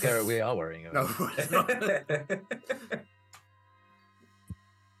 Not Garrett, we are worrying about. No, it's not.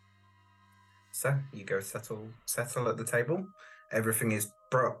 So you go settle at the table. Everything is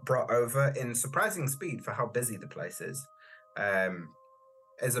brought over in surprising speed for how busy the place is.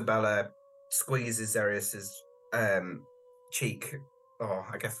 Isabella squeezes Xerius's cheek, or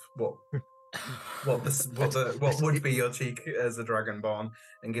I guess what would be your cheek as a dragonborn,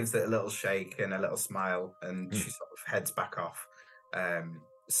 and gives it a little shake and a little smile, and she sort of heads back off,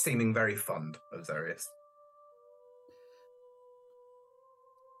 seeming very fond of Xerius.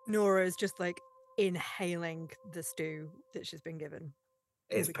 Nora is just like inhaling the stew that she's been given.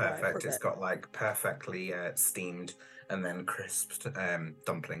 It's We'll be quiet for a perfect. It's bit. got like perfectly steamed and then crisped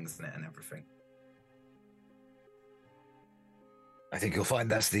dumplings in it and everything. I think you'll find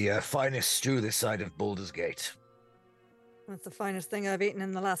that's the finest stew this side of Baldur's Gate. That's the finest thing I've eaten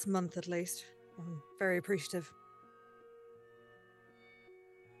in the last month, at least. I'm very appreciative.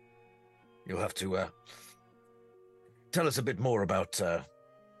 You'll have to tell us a bit more about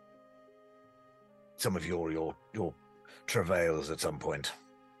some of your travails at some point.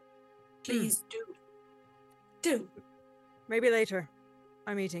 Please do. Maybe later.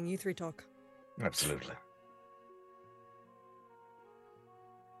 I'm eating. You three talk. Absolutely.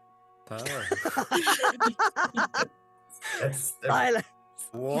 Silence.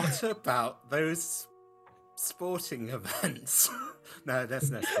 What about those sporting events? No,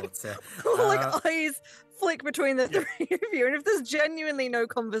 there's no sports here. Like eyes flick between the three of you, and if there's genuinely no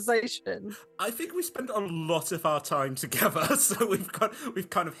conversation. I think we spend a lot of our time together, so we've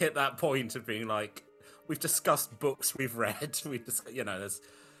kind of hit that point of being like, we've discussed books we've read. There's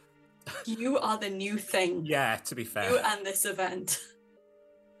You are the new thing. yeah. To be fair, You and this event.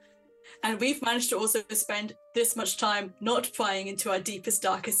 And we've managed to also spend this much time not prying into our deepest,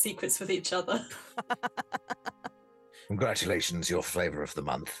 darkest secrets with each other. Congratulations, your flavor of the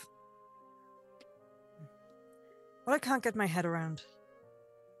month. What I can't get my head around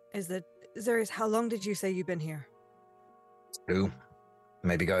is that, Xerius, how long did you say you've been here? 2,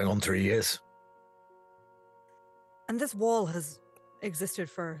 maybe going on 3 years. And this wall has existed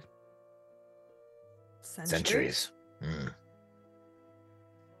for centuries? Centuries.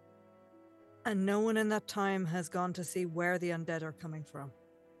 And no one in that time has gone to see where the undead are coming from.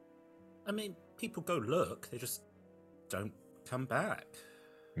 I mean, people go look; they just don't come back.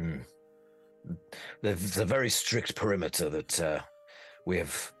 There's a very strict perimeter that we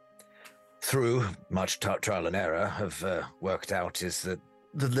have, through much trial and error, have worked out is the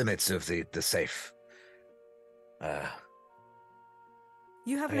limits of the safe.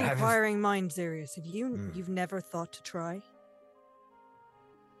 You have an I have- inquiring mind, Xerius. Have you've never thought to try?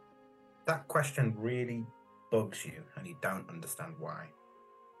 That question really bugs you, and you don't understand why.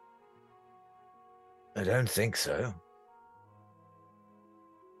 I don't think so.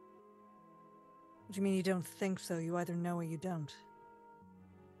 What do you mean you don't think so? You either know or you don't.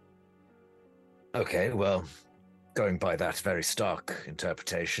 Okay, well, going by that very stark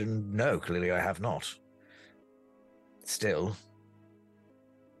interpretation, no, clearly I have not. Still,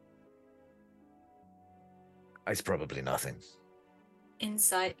 it's probably nothing.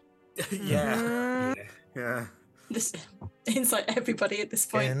 Insight. Yeah. Mhm. Yeah. Yeah. This insight everybody at this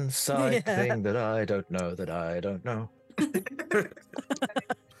point. Inside Yeah. thing that I don't know that I don't know.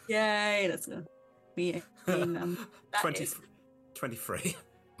 Yay, that's gonna be that 20, is. 23.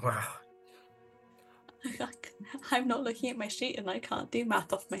 Wow. I'm not looking at my sheet and I can't do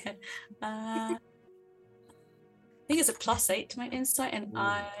math off my head. I think it's a +8 to my insight, and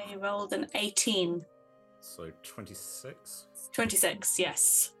I rolled an 18. So 26? 26,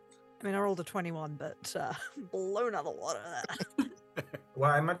 yes. I mean, I rolled a 21, but blown out of the water there.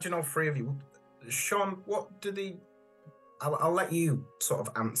 Well, I imagine all three of you. Sean, what do the? I'll let you sort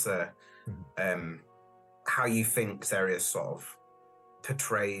of answer how you think Xerius sort of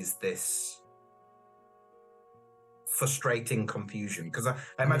portrays this frustrating confusion, because I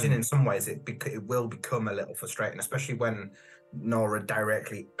imagine in some ways it will become a little frustrating, especially when Nora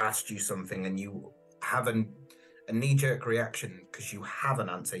directly asked you something and you have a knee-jerk reaction because you have an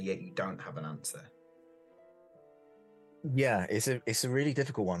answer yet you don't have an answer. Yeah, it's a really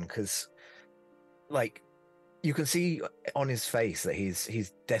difficult one because, like, you can see on his face that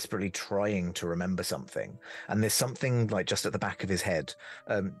he's desperately trying to remember something, and there's something like just at the back of his head,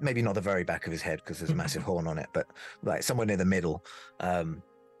 maybe not the very back of his head because there's a massive horn on it, but like somewhere near the middle,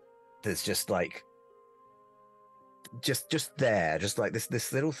 there's just like just there, just like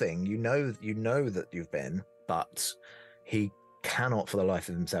this little thing. You know that you've been, but he cannot for the life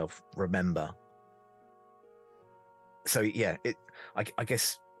of himself remember. So yeah, I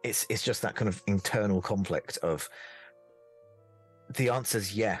guess it's just that kind of internal conflict of the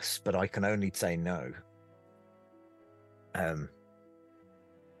answer's yes, but I can only say no.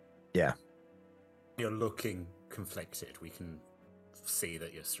 Yeah. You're looking conflicted. We can see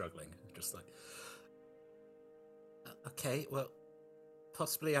that you're struggling. Just like, okay, well,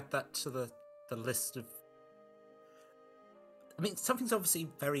 possibly add that to the list of. I mean, something's obviously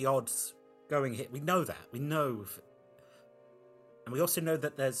very odd going here. We know that. We know. And we also know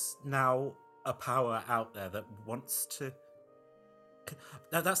that there's now a power out there that wants to.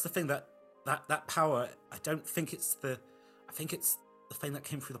 Now, that's the thing, that power, I don't think it's the. I think it's the thing that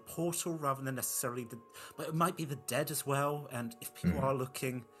came through the portal rather than necessarily the. But it might be the dead as well. And if people are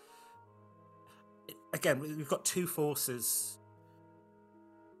looking. Again, we've got two forces.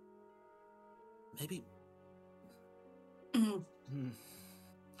 Maybe.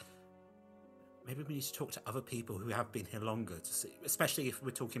 Maybe we need to talk to other people who have been here longer to see, especially if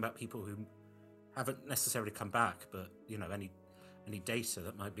we're talking about people who haven't necessarily come back, but any data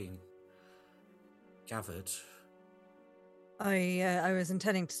that might be gathered. I was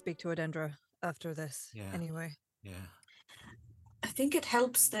intending to speak to Adendra after this. Yeah. Anyway. Yeah. I think it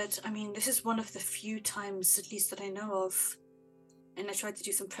helps that, I mean, this is one of the few times, at least that I know of, and I tried to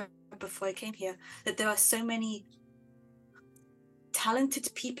do some prep before I came here, that there are so many talented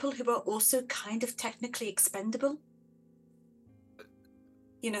people who are also kind of technically expendable.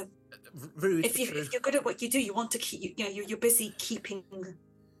 You know, Rude, if you're good at what you do, you want to keep, you're busy keeping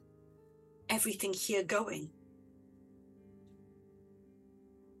everything here going.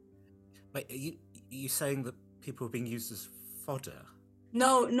 Wait, are you saying that people are being used as fodder?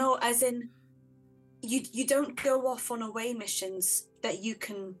 No, as in, you don't go off on away missions that you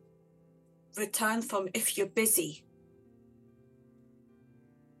can return from if you're busy.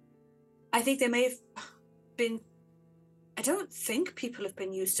 I think there may have been. I don't think people have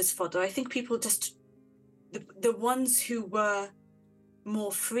been used as fodder. I think people just, the ones who were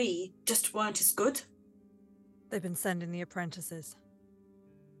more free just weren't as good. They've been sending the apprentices.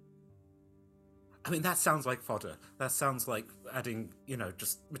 I mean, that sounds like fodder. That sounds like adding,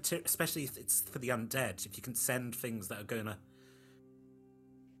 just material, especially if it's for the undead. If you can send things that are going to.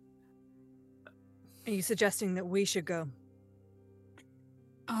 Are you suggesting that we should go?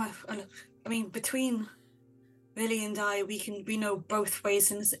 I mean, between Lily and I, we know both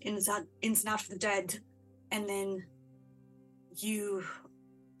ways ins and out of the dead, and then you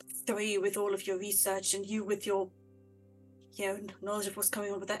three with all of your research, and you with your, knowledge of what's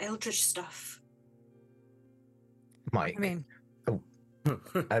going on with that eldritch stuff. Mike. I mean,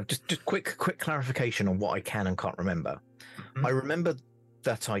 just quick clarification on what I can and can't remember. I remember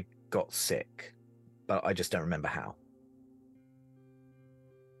that I got sick, but I just don't remember how.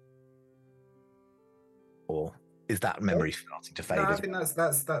 Or is that memory starting to fade? No, I as think well?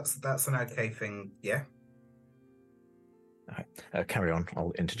 that's an okay thing. Yeah. All right. Carry on.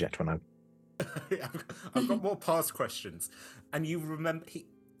 I'll interject when I. I've got more past questions, and you remember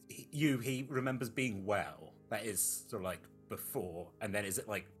he remembers being well. That is sort of like before, and then is it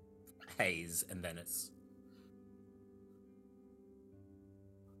like haze, and then it's.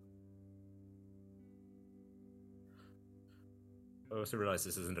 I also realise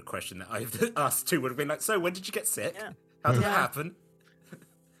this isn't a question that I've asked too. Would have been like, so when did you get sick? Yeah. How did Yeah. that happen?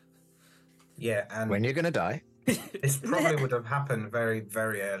 Yeah, and When you're gonna die? this probably would have happened very,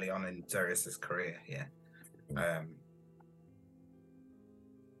 very early on in Darius's career. Yeah.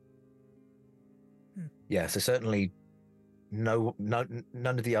 Yeah. So certainly, none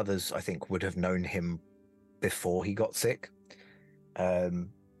of the others I think would have known him before he got sick. So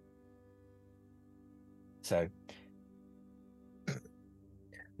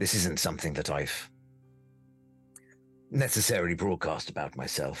this isn't something that I've necessarily broadcast about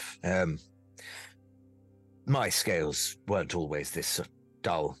myself. My scales weren't always this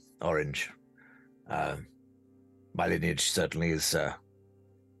dull orange. My lineage certainly is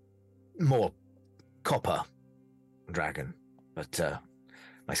more copper dragon, but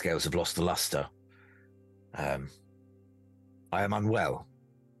my scales have lost the luster. I am unwell.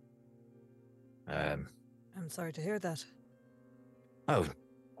 I'm sorry to hear that. Oh,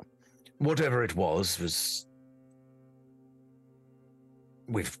 whatever it was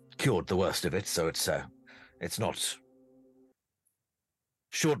we've cured the worst of it, so it's not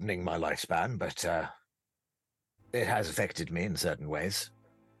shortening my lifespan, but it has affected me in certain ways.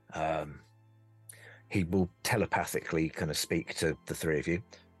 He will telepathically kind of speak to the three of you.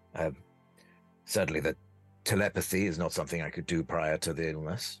 Certainly the telepathy is not something I could do prior to the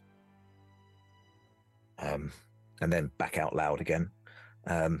illness. And then back out loud again.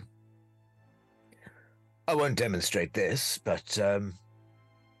 I won't demonstrate this, but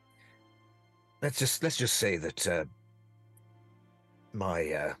let's just say that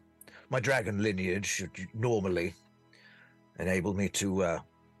my dragon lineage should normally enable me to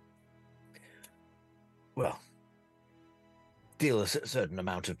deal a certain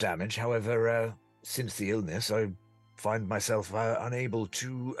amount of damage. However, since the illness, I find myself unable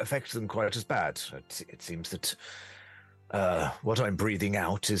to affect them quite as bad. It seems that what I'm breathing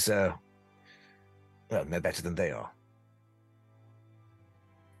out is no better than they are.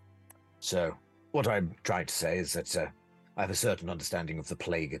 So what I'm trying to say is that I have a certain understanding of the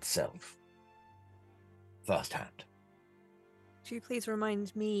plague itself, firsthand. Could you please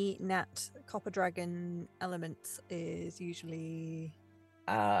remind me, Nat, Copper Dragon elements is usually...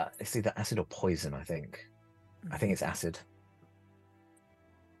 It's either acid or poison, I think. I think it's acid.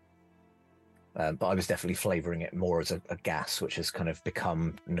 But I was definitely flavouring it more as a gas, which has kind of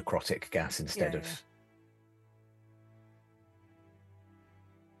become necrotic gas instead of...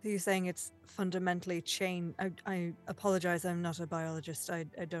 So you're saying it's fundamentally changed. I apologize, I'm not a biologist. I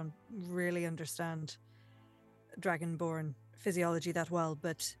don't really understand dragonborn physiology that well,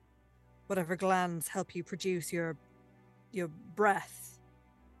 but whatever glands help you produce your breath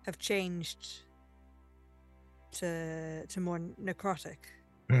have changed to more necrotic.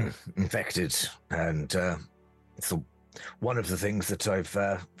 Infected, and it's one of the things that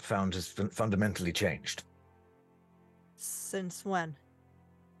I've found has fundamentally changed. Since when?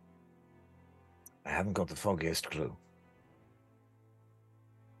 I haven't got the foggiest clue.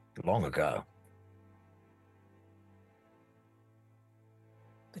 Long ago.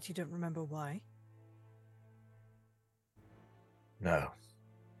 But you don't remember why? No.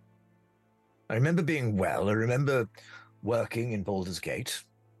 I remember being well. I remember working in Baldur's Gate.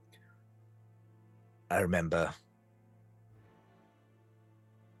 I remember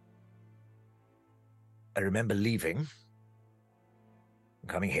leaving and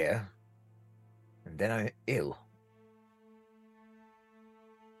coming here, and then I'm ill.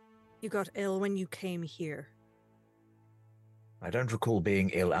 You got ill when you came here. I don't recall being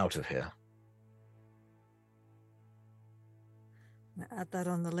ill out of here. Add that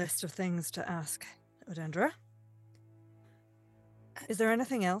on the list of things to ask, Odendra. Is there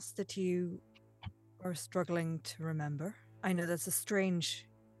anything else that you are struggling to remember? I know that's a strange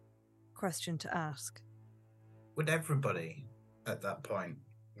question to ask. Would everybody at that point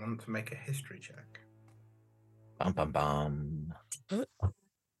want to make a history check? Bum bum bum.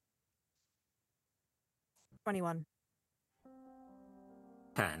 21.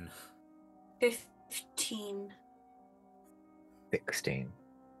 10. 15. 16.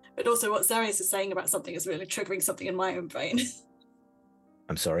 But also what Zarius is saying about something is really triggering something in my own brain.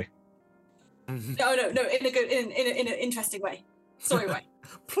 I'm sorry. No, in an interesting way. Sorry way.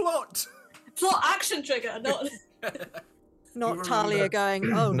 Plot Plot action trigger, not Not You Talia remember-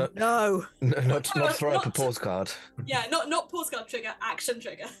 going, oh No. no. Not throw up a Not- pause card. Yeah, not pause card trigger, action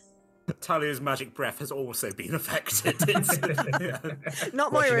trigger. Talia's magic breath has also been affected. Yeah.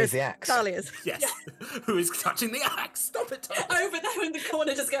 Not Well, she needs Moira's, the axe. Talia's. Yes. Who is touching the axe? Stop it, Talia. Over there in the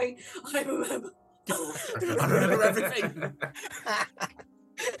corner, just going, I remember. I remember everything.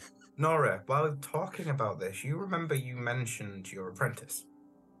 Nora, while talking about this, you remember you mentioned your apprentice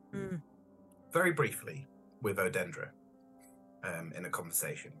Mm. very briefly with Odendra in a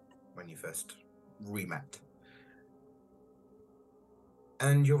conversation when you first re-met.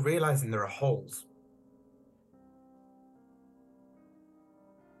 And you're realizing there are holes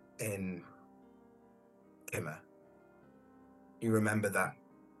in Kimmer. You remember that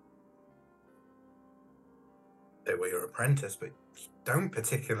they were your apprentice, but you don't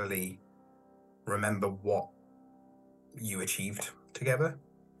particularly remember what you achieved together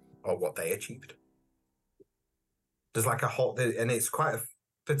or what they achieved. There's like a hole, and it's quite a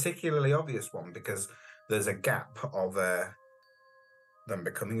particularly obvious one because there's a gap of them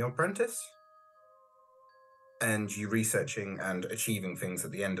becoming your apprentice and you researching and achieving things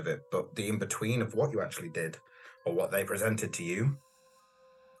at the end of it, but the in-between of what you actually did or what they presented to you,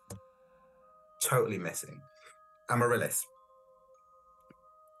 totally missing. Amaryllis,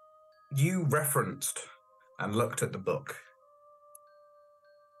 you referenced and looked at the book,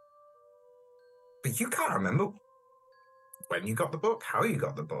 but you can't remember when you got the book, how you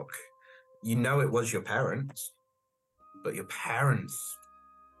got the book. You know it was your parents, but your parents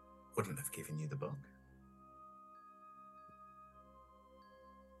wouldn't have given you the book.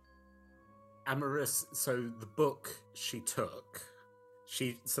 Amaryllis, so the book she took,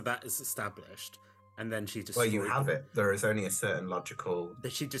 so that is established, and then she destroyed. Well, you have it. There is only a certain logical.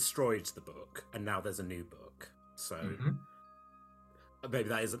 She destroyed the book, and now there's a new book. So Mhm. maybe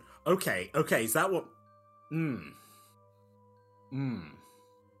that isn't okay. Okay, is that what?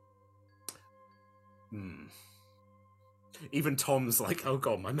 Even Tom's like, oh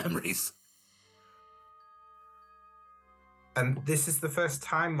god, my memories. And this is the first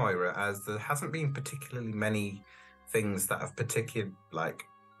time, Moira, as there hasn't been particularly many things that have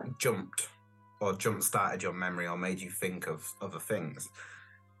jumped or jump-started your memory or made you think of other things.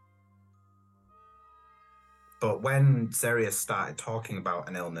 But when Xerius started talking about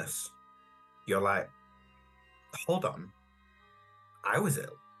an illness, you're like, hold on, I was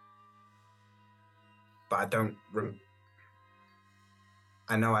ill. But I don't...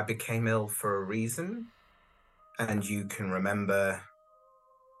 I know I became ill for a reason, and you can remember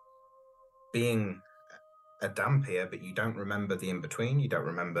being a Dampier, but you don't remember the in-between. You don't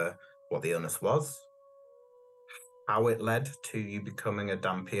remember what the illness was, how it led to you becoming a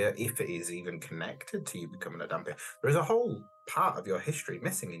Dampier, if it is even connected to you becoming a Dampier. There is a whole part of your history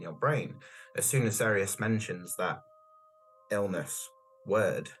missing in your brain. As soon as Xerius mentions that illness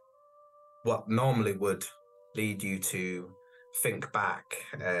word, what normally would lead you to think back,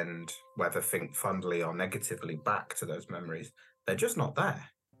 and whether think fondly or negatively back to those memories, they're just not there.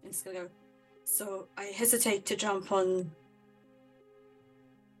 It's gonna go. So I hesitate to jump on,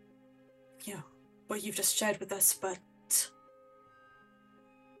 what you've just shared with us, but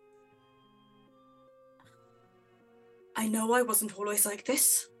I know I wasn't always like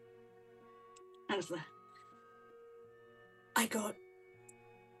this. And I got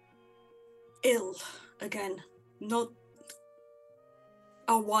ill again, not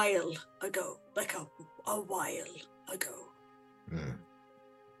a while ago, like a while ago.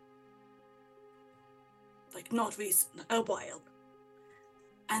 Like not recent, a while.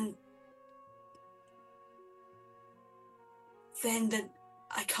 And then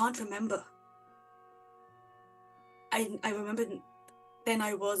I can't remember. I remember then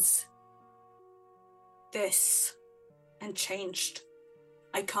I was this and changed.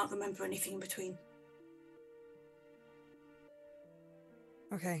 I can't remember anything in between.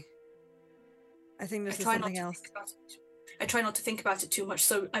 Okay. I think this I is try something not to else. think about it. I try not to think about it too much,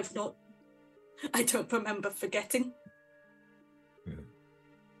 so I don't remember forgetting.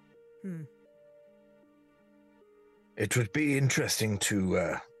 It would be interesting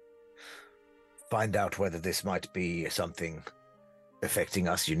to find out whether this might be something affecting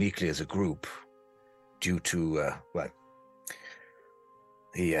us uniquely as a group due to,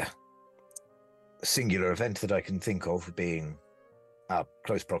 the singular event that I can think of being our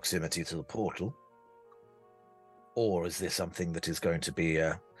close proximity to the portal. Or is this something that is going to be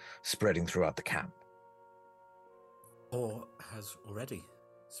spreading throughout the camp? Or has already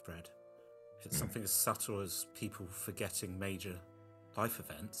spread. If it's something as subtle as people forgetting major life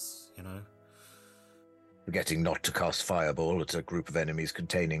events, Forgetting not to cast Fireball at a group of enemies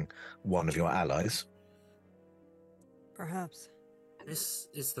containing one of your allies. Perhaps. This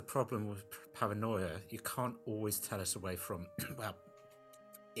is the problem with paranoia. You can't always tell us away from, well,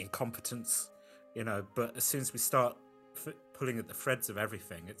 incompetence, but as soon as we start pulling at the threads of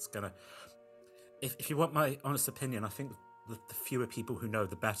everything, it's gonna... If you want my honest opinion, I think the fewer people who know,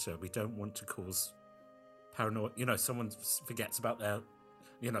 the better. We don't want to cause paranoia. Someone forgets about their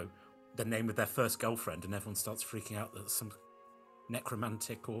name of their first girlfriend and everyone starts freaking out that there's some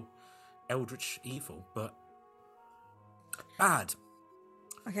necromantic or eldritch evil, but bad.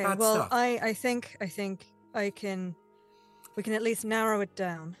 Okay, Bad well, stuff. I think we can at least narrow it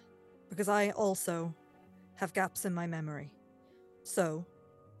down, because I also have gaps in my memory. So,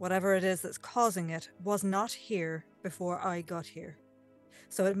 whatever it is that's causing it was not here before I got here.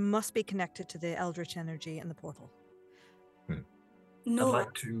 So it must be connected to the eldritch energy in the portal. No. I'd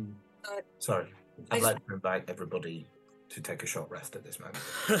like to... Sorry. I'd like to invite everybody to take a short rest at this moment.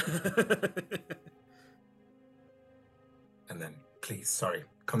 And then, please, sorry,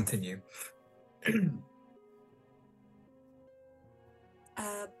 continue.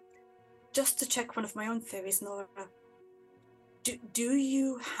 Just to check one of my own theories, Nora. Do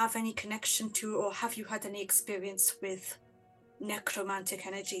you have any connection to, or have you had any experience with necromantic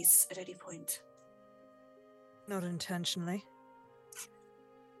energies at any point? Not intentionally.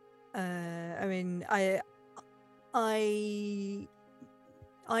 I mean,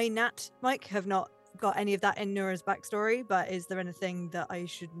 Nat, Mike, have not got any of that in Nora's backstory, but is there anything that I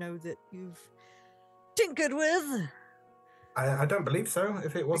should know that you've tinkered with? I don't believe so.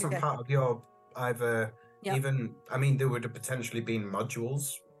 If it wasn't Okay. part of your either, Yep. even, I mean, there would have potentially been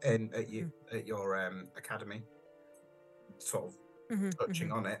modules at your academy, sort of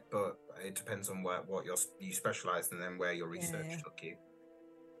touching on it, but it depends on what you specialised and then where your research took you.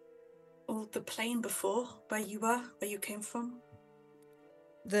 Or the plane before, where you came from?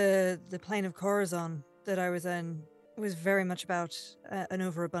 The plane of Corazon that I was in was very much about an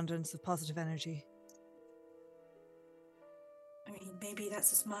overabundance of positive energy. I mean, maybe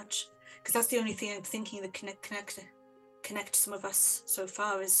that's as much, because that's the only thing I'm thinking that connect some of us so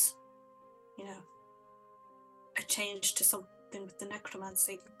far is, a change to something with the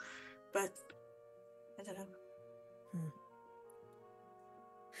necromancy. But I don't know.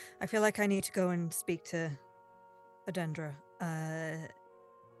 I feel like I need to go and speak to Adendra.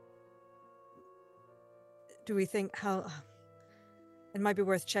 Do we think how... It might be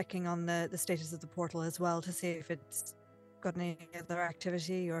worth checking on the status of the portal as well to see if it's got any other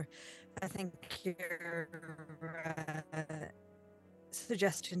activity, or I think your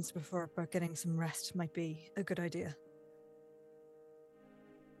suggestions before about getting some rest might be a good idea.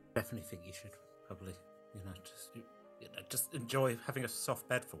 Definitely think you should probably, just enjoy having a soft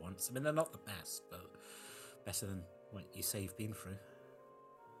bed for once. I mean, they're not the best, but better than what you say you've been through.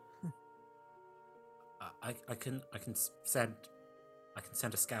 I can send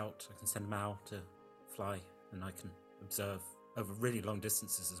a scout. I can send Mao to fly, and I can observe over really long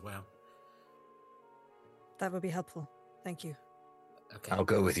distances as well. That would be helpful. Thank you. Okay. I'll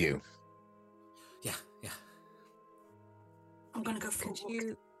go with you. Yeah. I'm gonna go for a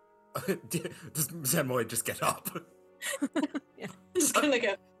walk. Does Zenmoy just get up? Yeah. I'm just gonna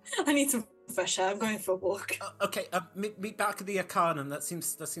go. I need some fresh air. I'm going for a walk. Okay. Meet back at the Arcanum. That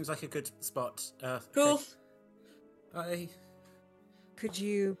seems like a good spot. Cool. Okay. Bye. Could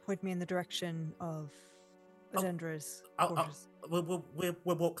you point me in the direction of Adendra's quarters? We'll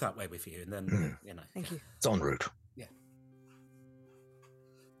walk that way with you, and then Thank you. It's en route. Yeah.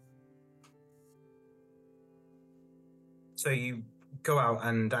 So you go out,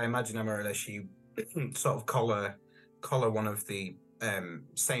 and I imagine, Amaryllis, you sort of collar one of the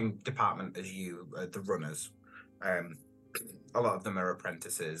same department as you, the runners. A lot of them are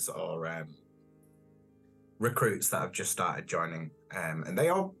apprentices or recruits that have just started joining, and they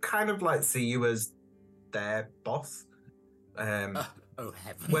all kind of like see you as their boss. Oh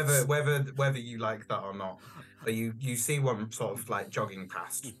heavens! Whether you like that or not, but you see one sort of like jogging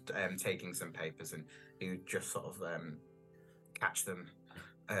past, taking some papers, and you just sort of catch them,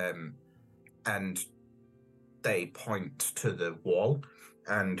 and they point to the wall,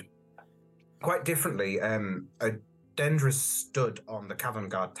 and quite differently, Dendra stood on the Cavern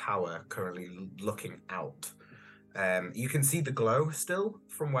Guard Tower, currently looking out. You can see the glow still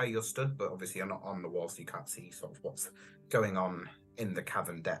from where you're stood, but obviously you're not on the wall, so you can't see sort of what's going on in the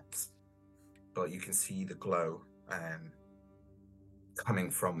cavern depths. But you can see the glow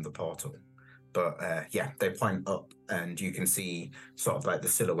coming from the portal. But they point up, and you can see sort of like the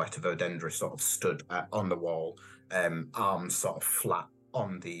silhouette of Odendra sort of stood on the wall, arms sort of flat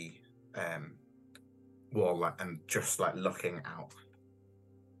on the wall, and just like looking out.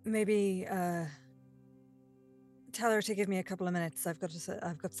 Maybe Tell her to give me a couple of minutes. I've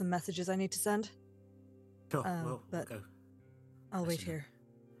got some messages I need to send. Sure, we'll but go. I'll wait Listen, here.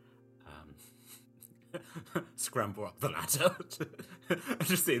 Scramble up the ladder. I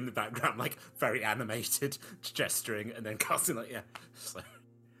just see in the background, like, very animated, gesturing, and then casting, like, yeah. So,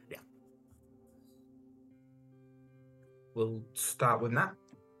 yeah. We'll start with Nat.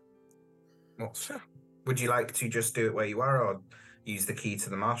 Would you like to just do it where you are, or use the key to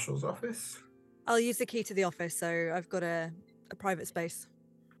the marshal's office? I'll use the key to the office, so I've got a private space.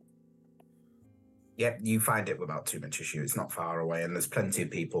 Yep, you find it without too much issue. It's not far away, and there's plenty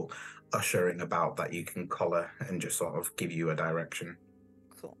of people ushering about that you can collar and just sort of give you a direction.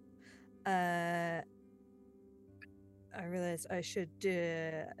 Cool. I realized I should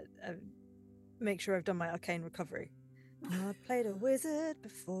make sure I've done my arcane recovery. I've played a wizard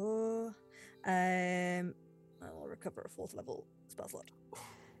before. I will recover a 4th level spell slot.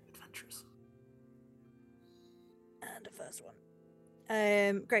 Adventurous. And a first one.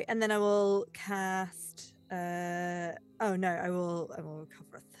 Great, and then I will cast. I will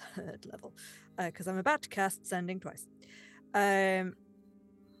recover a 3rd level because I'm about to cast Sending twice. So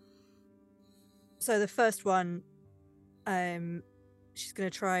the first one, she's going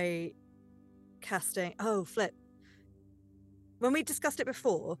to try casting. Oh, flip. When we discussed it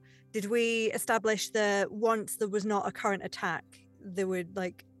before, did we establish that once there was not a current attack, there would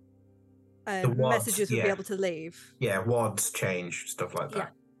messages would be able to leave? Yeah, wads change, stuff like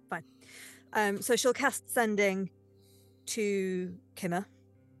that. Yeah, fine. So she'll cast Sending to Kimmer.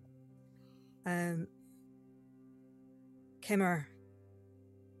 Kimmer,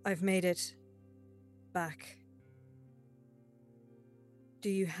 I've made it back.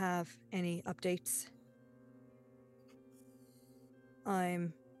 Do you have any updates?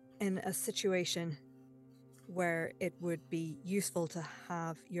 I'm in a situation where it would be useful to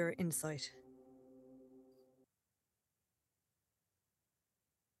have your insight.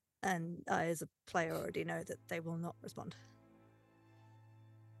 And I, as a player, already know that they will not respond.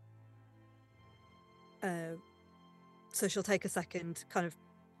 So she'll take a second, kind of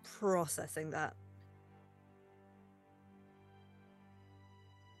processing that.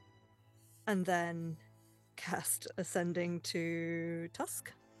 And then cast Ascending to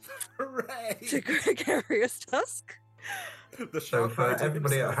Tusk. Hooray! To Gregarious Tusk. So for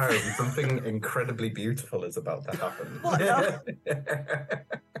everybody at home, something incredibly beautiful is about to happen. What the?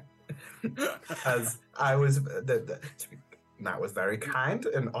 As I was, Nat was very kind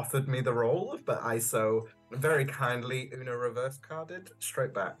and offered me the role, but I so very kindly Una reverse carded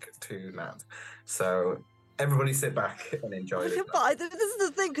straight back to Nat. So everybody sit back and enjoy it. But this is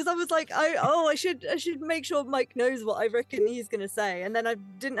the thing, because I was like, I should make sure Mike knows what I reckon he's gonna say, and then I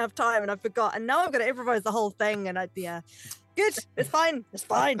didn't have time and I forgot, and now I'm gonna improvise the whole thing, and good, it's fine.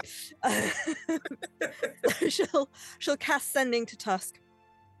 She'll cast Sending to Tusk.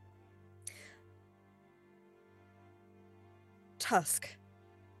 Tusk,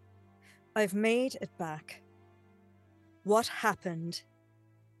 I've made it back. What happened?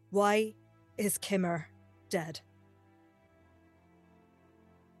 Why is Kimmer dead?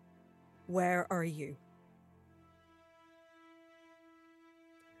 Where are you?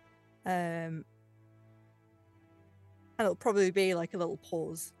 And it'll probably be like a little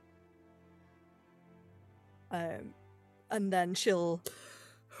pause. And then she'll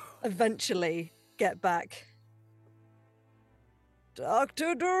eventually get back.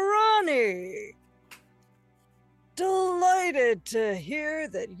 Dr. Duronni! Delighted to hear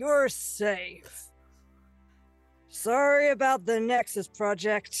that you're safe. Sorry about the Nexus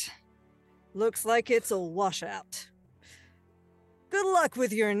project. Looks like it's a washout. Good luck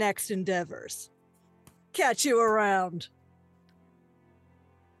with your next endeavors. Catch you around.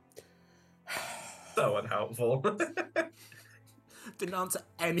 So unhelpful. Didn't answer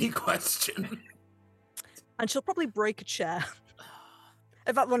any question. And she'll probably break a chair.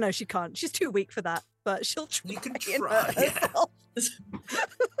 In fact, well, no, she can't. She's too weak for that, but she'll try. You can and try, hurt yeah. herself.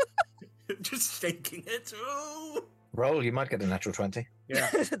 Just shaking it. Ooh. Roll, you might get a natural 20. Yeah.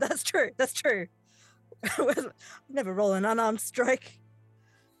 That's true. Never roll an unarmed strike.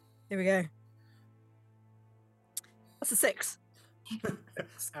 Here we go. That's a 6.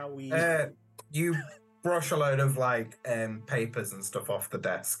 That's how we... You brush a load of papers and stuff off the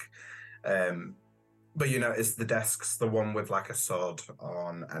desk. But you notice the desk's the one with like a sword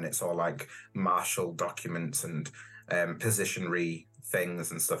on, and it's all like martial documents and positionary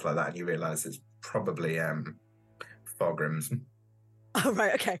things and stuff like that. And you realise it's probably Fogram's. Oh,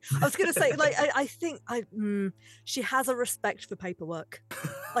 right, okay. I was going to say, I think she has a respect for paperwork,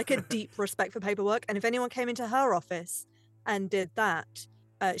 like a deep respect for paperwork. And if anyone came into her office and did that,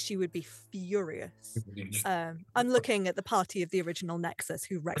 she would be furious. I'm looking at the party of the original Nexus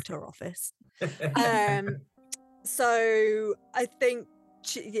who wrecked her office. So I think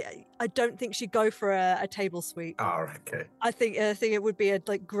I don't think she'd go for a table sweep. Oh, okay. I think it would be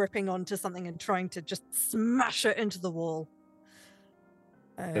like gripping onto something and trying to just smash it into the wall.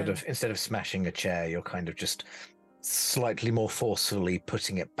 Instead of smashing a chair, you're kind of just slightly more forcefully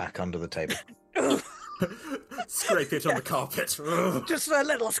putting it back under the table. Scrape it on the carpet. Just a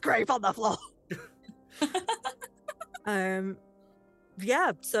little scrape on the floor.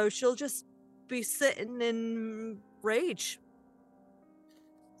 Yeah, so she'll just be sitting in rage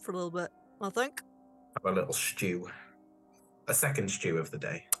for a little bit, I think. Have a little stew. A second stew of the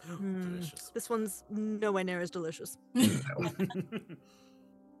day. Delicious. This one's nowhere near as delicious. No.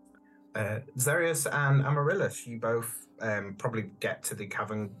 Xerius and Amaryllis, you both probably get to the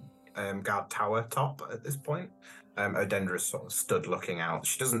cavern guard tower top at this point. Odendra's sort of stood looking out.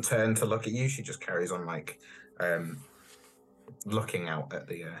 She doesn't turn to look at you. She just carries on like looking out at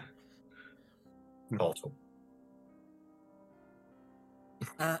the portal.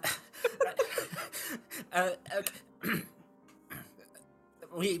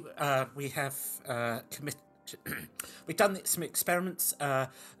 We have we've done some experiments.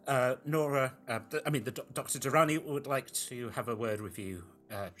 Nora, Dr. Duronni would like to have a word with you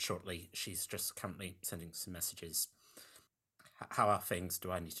shortly. She's just currently sending some messages. How are things?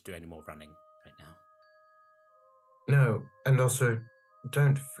 Do I need to do any more running right now? No, and also,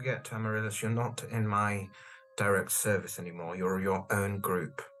 don't forget, Amaryllis, you're not in my direct service anymore. You're your own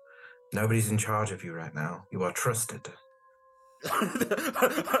group. Nobody's in charge of you right now. You are trusted.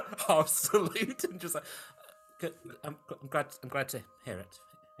 Half salute and just like, good. I'm glad to hear it.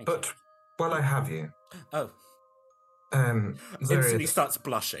 Thank you. While I have you, instantly starts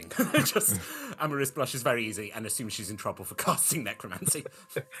blushing. Just Amaryllis blushes very easy and assumes she's in trouble for casting necromancy.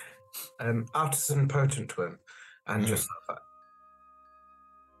 Artisan Potent Worm, and just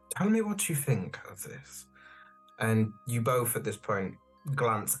tell me what you think of this. And you both at this point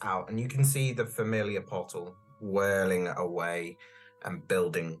glance out, and you can see the familiar portal whirling away and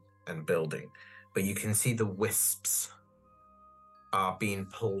building, but you can see the wisps are being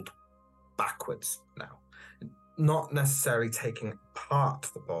pulled backwards now. Not necessarily taking apart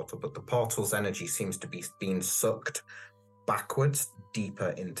the portal, but the portal's energy seems to be being sucked backwards, deeper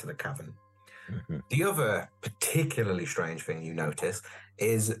into the cavern. Mm-hmm. The other particularly strange thing you notice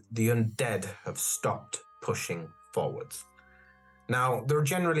is the undead have stopped pushing forwards. Now, there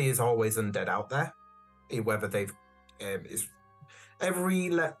generally is always undead out there, whether they've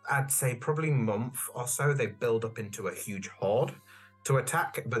I'd say probably month or so, they build up into a huge horde to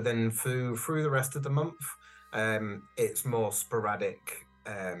attack, but then through the rest of the month, it's more sporadic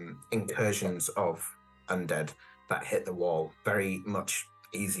incursions of undead that hit the wall. Very much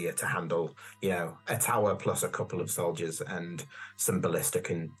easier to handle. A tower plus a couple of soldiers and some ballista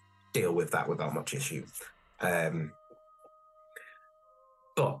can deal with that without much issue.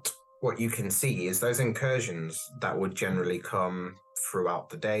 But what you can see is those incursions that would generally come throughout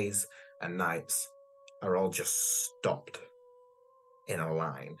the days and nights are all just stopped in a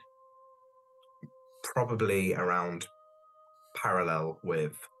line, probably around parallel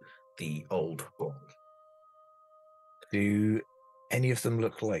with the old wall. Do any of them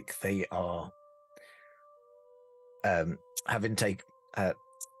look like they are have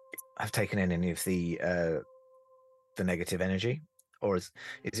taken in any of the negative energy, or is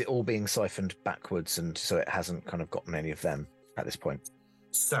it all being siphoned backwards, and so it hasn't kind of gotten any of them at this point?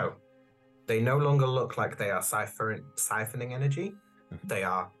 So they no longer look like they are siphoning energy. Mm-hmm. They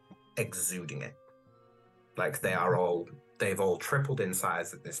are exuding it. Like they've all tripled in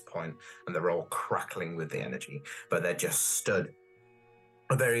size at this point, and they're all crackling with the energy, but they're just stood.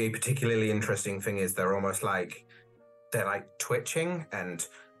 A very particularly interesting thing is they're almost like they're like twitching, and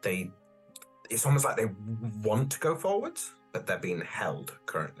it's almost like they want to go forwards, but they're being held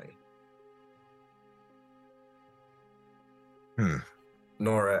currently.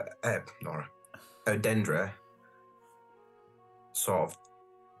 Odendra sort of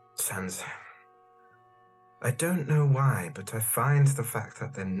stands. I don't know why, but I find the fact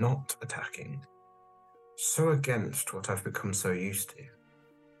that they're not attacking so against what I've become so used to.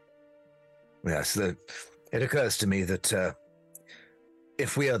 Yes, it occurs to me that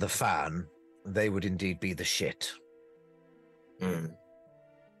if we are the fan, they would indeed be the shit.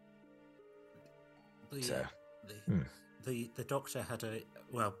 The doctor had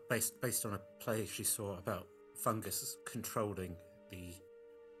based on a play she saw about fungus controlling the.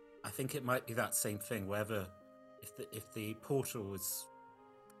 I think it might be that same thing. Whether if the portal was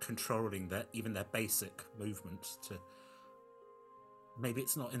controlling even their basic movements maybe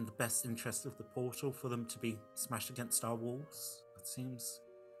it's not in the best interest of the portal for them to be smashed against our walls. That seems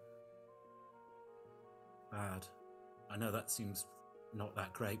bad. I know that seems not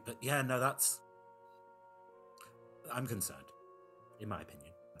that great, but yeah, no, I'm concerned. In my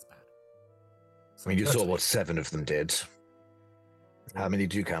opinion, that's bad. I mean, you saw what 7 of them did. How many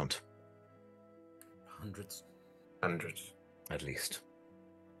do you count? Hundreds. Hundreds. At least.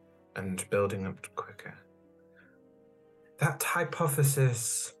 And building up quicker. That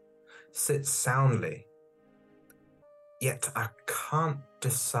hypothesis sits soundly, yet I can't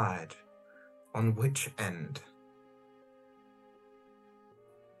decide on which end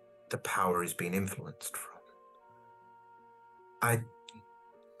the power is being influenced from. I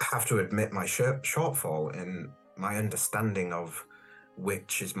have to admit my shortfall in my understanding of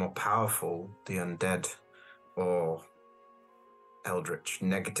which is more powerful, the undead or eldritch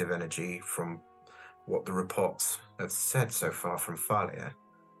negative energy, from what the reports have said so far from Thalia.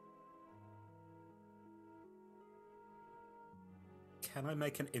 Can I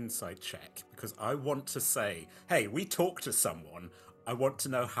make an insight check? Because I want to say, hey, we talked to someone. I want to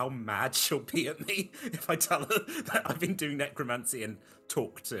know how mad she'll be at me if I tell her that I've been doing necromancy and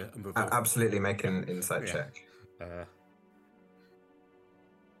talked to her before. Absolutely make an insight check.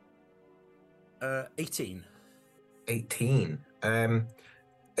 18. 18.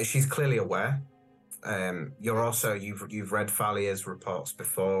 She's clearly aware. You've read Thalia's reports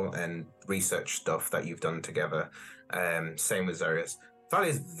before and research stuff that you've done together. Same with Zarius.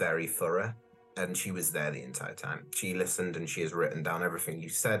 Thalia's very thorough, and she was there the entire time. She listened, and she has written down everything you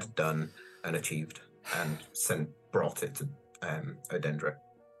said, done, and achieved, and brought it to Odendra.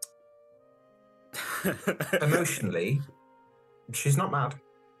 Emotionally, she's not mad.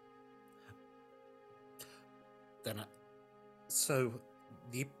 So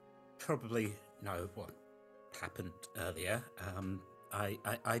you probably know what happened earlier.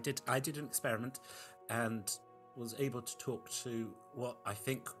 I did an experiment and was able to talk to what I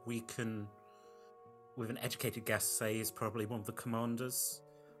think we can, with an educated guess, say is probably one of the commanders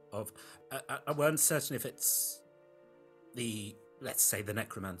of. I weren't certain if it's let's say the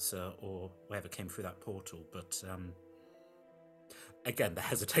necromancer or whoever came through that portal, but again, the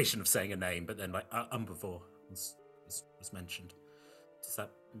hesitation of saying a name, but then like Umbivore was mentioned. Does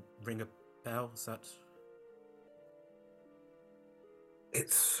that ring a bell? Is that?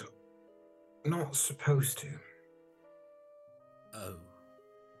 It's not supposed to. Oh.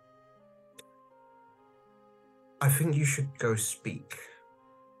 I think you should go speak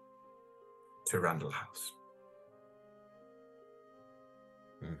to Randall House.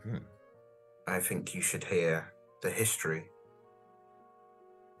 Mm-hmm. I think you should hear the history.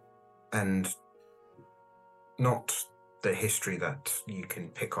 And not the history that you can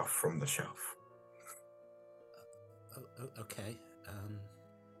pick off from the shelf. Okay.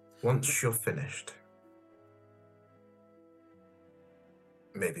 Once you're finished,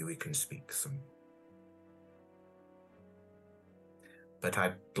 maybe we can speak some. But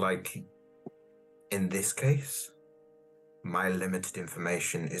I'd like, in this case, my limited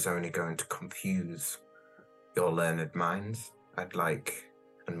information is only going to confuse your learned minds. I'd like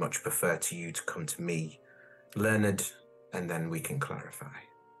and much prefer to you to come to me, learned, and then we can clarify.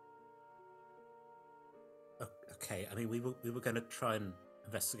 Okay, I mean, we were going to try and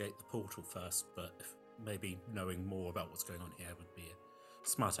investigate the portal first, but maybe knowing more about what's going on here would be a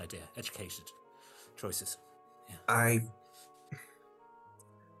smart idea. Educated choices. Yeah.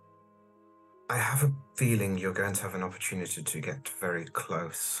 I have a feeling you're going to have an opportunity to get very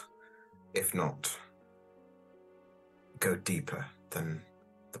close, if not go deeper than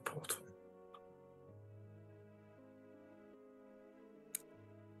the portal.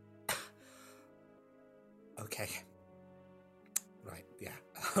 Okay. Right, yeah.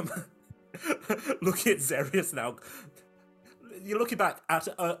 Looking at Zarius now, you're looking back at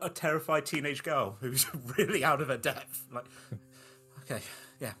a terrified teenage girl who's really out of her depth. Like, okay,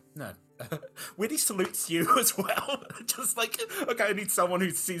 yeah, no. Winnie salutes you as well. Just like, okay, I need someone who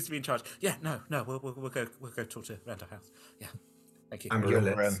seems to be in charge. Yeah, no, we'll go talk to Randall House. Yeah, thank you.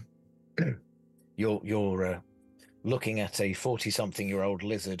 You're looking at a 40-something-year-old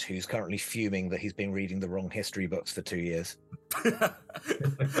lizard who's currently fuming that he's been reading the wrong history books for 2 years.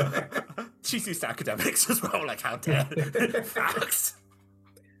 She's used to academics as well, like how dare. Facts.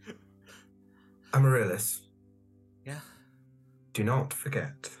 Amaryllis. Yeah? Do not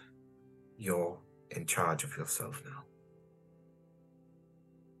forget, you're in charge of yourself now.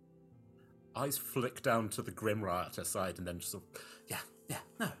 Eyes flick down to the Grimrar at her side and then just sort of,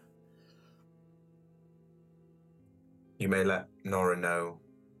 no. You may let Nora know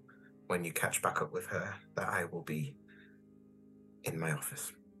when you catch back up with her that I will be in my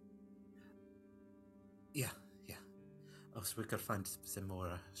office. Yeah. Oh, so we've got to find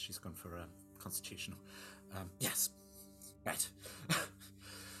Zimora. She's gone for constitutional. Yes. Right.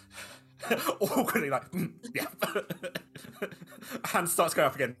 Awkwardly, like, yeah. Hand starts going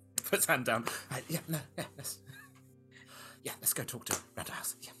up again. Puts hand down. Let's go talk to Randall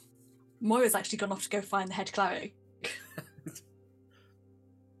House. Yeah. Moira's actually gone off to go find the head cleric.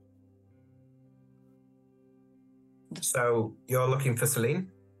 So you're looking for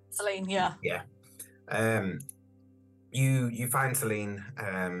Celine? Celine, yeah. Yeah. You find Celine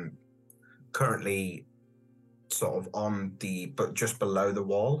currently sort of but just below the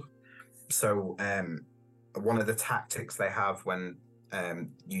wall. So one of the tactics they have when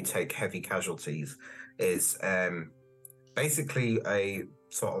you take heavy casualties is basically a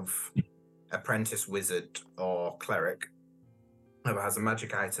sort of apprentice wizard or cleric who has a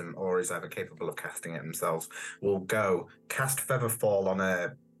magic item or is either capable of casting it themselves will go cast Feather Fall on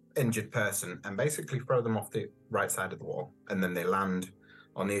a injured person and basically throw them off the right side of the wall, and then they land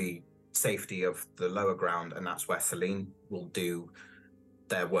on the safety of the lower ground, and that's where Celine will do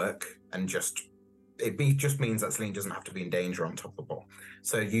their work, and just means that Celine doesn't have to be in danger on top of the wall.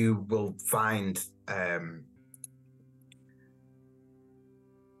 So you will find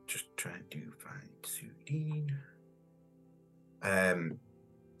just trying to find Celine.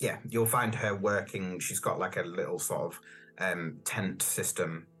 You'll find her working. She's got like a little sort of tent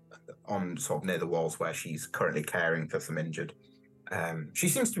system on sort of near the walls where she's currently caring for some injured. She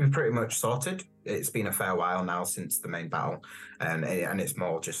seems to be pretty much sorted. It's been a fair while now since the main battle, and it's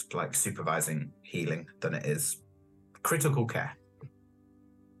more just like supervising healing than it is critical care.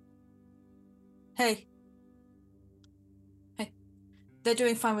 Hey. They're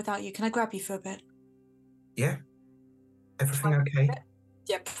doing fine without you. Can I grab you for a bit? Yeah. Everything okay?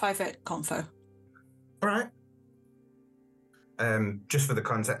 Yeah, private convo. All right. Just for the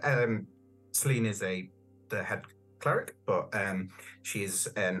context, Celine is the head cleric, but she is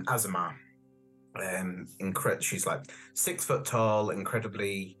an Azamar. She's like 6 foot tall,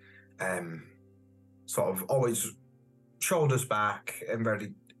 incredibly sort of always shoulders back and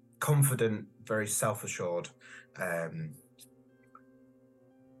very confident, very self-assured,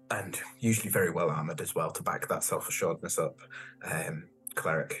 and usually very well armored as well to back that self-assuredness up.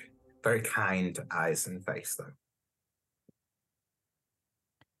 Cleric, very kind eyes and face though.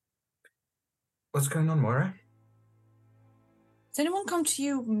 What's going on, Moira? Has anyone come to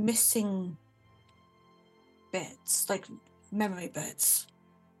you missing bits, like memory bits?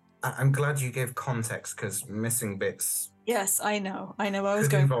 I'm glad you gave context, because missing bits. Yes, I know. I was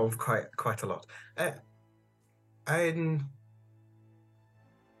could going involve quite a lot.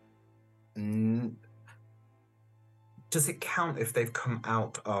 Does it count if they've come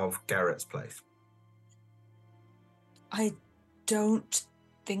out of Garrett's place? I don't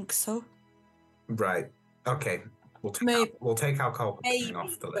think so. Right. Okay. We'll take alcohol poisoning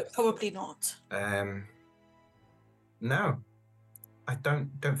off the list. But probably not. No, I don't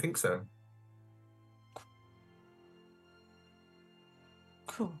think so.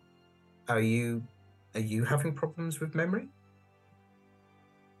 Cool. Are you having problems with memory?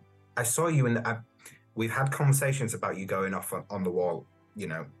 I saw you in the. We've had conversations about you going off on the wall,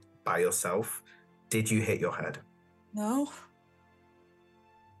 by yourself. Did you hit your head? No.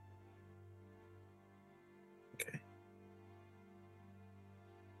 Okay.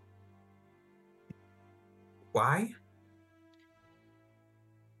 Why?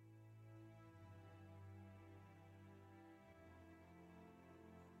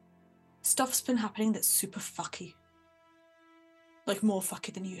 Stuff's been happening that's super fucky. Like more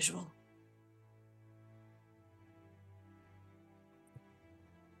fucky than usual.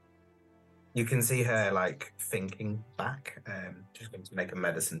 You can see her like thinking back. Just going to make a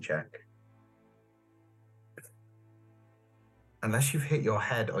medicine check. Unless you've hit your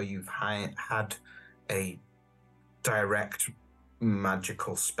head or you've had a direct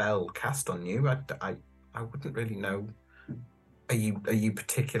magical spell cast on you, I wouldn't really know. Are you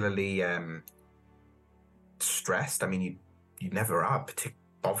particularly stressed? I mean, you never are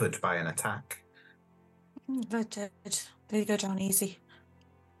bothered by an attack. They go down easy.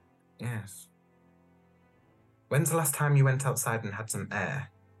 Yes. When's the last time you went outside and had some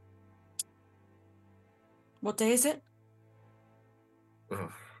air? What day is it?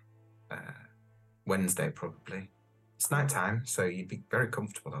 Wednesday, probably. It's night time, so you'd be very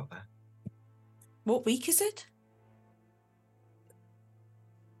comfortable out there. What week is it?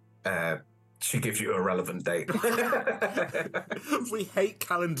 She gives you a relevant date. We hate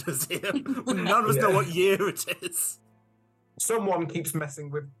calendars here. None of us know what year it is. Someone keeps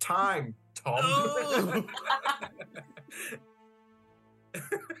messing with time, Tom. Oh.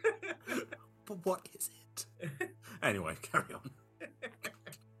 But what is it? Anyway, carry on.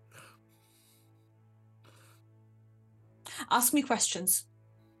 Ask me questions.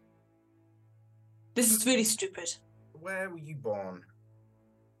 This is really stupid. Where were you born?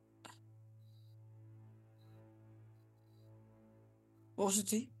 What did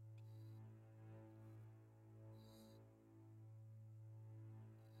he?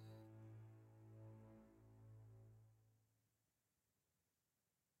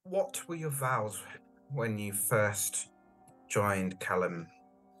 What were your vows when you first joined Kalimvor?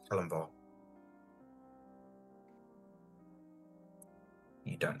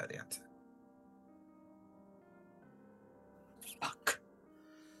 You don't know the answer. Fuck.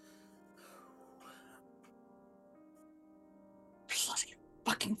 Bloody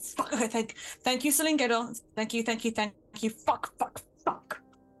fucking fuck. Okay, thank you, Celine. Get on. Thank you. Fuck.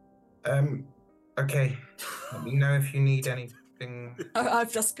 Okay. Let me know if you need anything.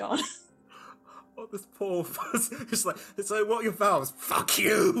 I've just gone. Oh, this poor it's like, so what are your vows? Fuck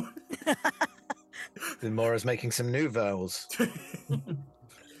you! Then Mora's making some new vows.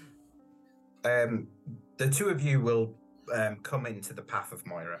 The two of you will come into the path of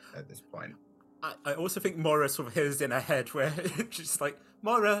Moira at this point. I also think Moira sort of hears in her head where she's like,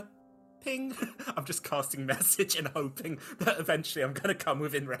 Moira, ping. I'm just casting message and hoping that eventually I'm going to come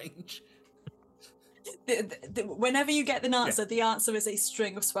within range. Whenever you get an answer, the answer is a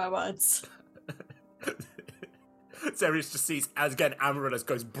string of swear words. Zerius just sees, as again, Amaryllis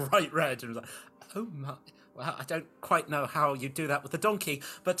goes bright red and is like, oh my, well, I don't quite know how you do that with the donkey,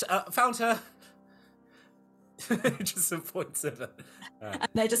 but found her. Just some points of it. And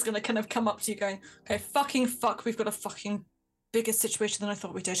they're just going to kind of come up to you going, okay, fucking fuck, we've got a fucking bigger situation than I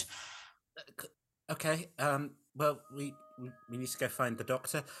thought we did. Okay, well, we need to go find the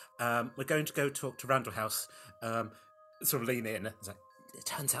doctor. We're going to go talk to Randall House. Sort of lean in. It's like, it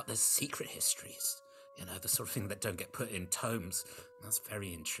turns out there's secret histories. You know, the sort of thing that don't get put in tomes. That's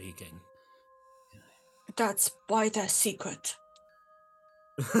very intriguing. That's why they're secret.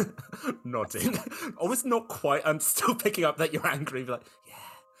 Nodding. Always not quite. I'm still picking up that you're angry. But like, yeah,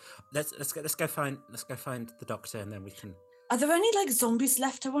 let's go find the doctor, and then we can. Are there any like zombies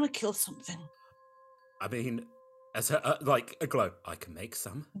left? I want to kill something. I mean, as a glow, I can make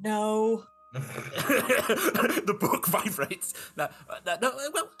some. No. The book vibrates. No,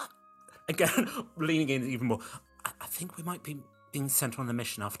 well, again, leaning in even more. I think we might be being sent on a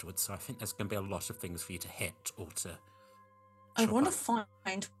mission afterwards, so I think there's going to be a lot of things for you to hit or to. I want to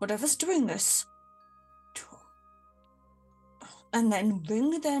find whatever's doing this, and then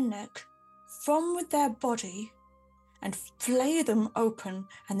wring their neck from their body, and flay them open,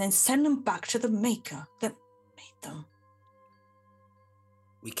 and then send them back to the maker that made them.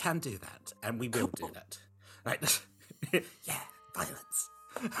 We can do that, and we will do that. Right? Yeah, violence.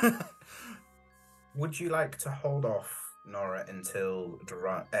 Would you like to hold off, Nora, until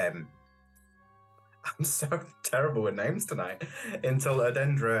Duronni? I'm so terrible with names tonight. Until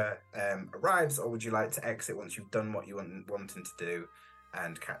Adendra arrives, or would you like to exit once you've done what you wanting to do,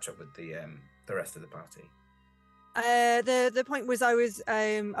 and catch up with the rest of the party? The point was I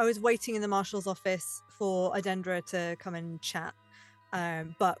was waiting in the marshal's office for Adendra to come and chat.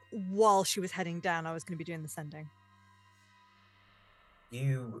 But while she was heading down, I was going to be doing the sending.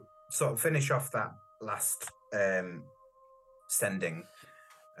 You sort of finish off that last sending.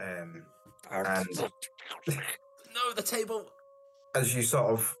 And No, the table. as you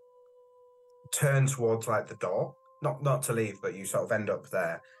sort of turn towards like the door, not to leave, but you sort of end up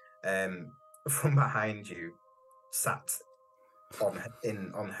there. From behind you, sat on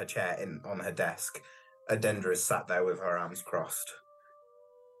her chair on her desk, Adendra is sat there with her arms crossed.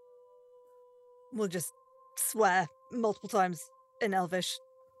 We'll just swear multiple times in Elvish.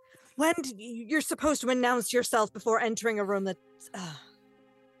 When you're supposed to announce yourself before entering a room that.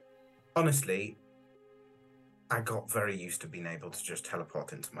 Honestly, I got very used to being able to just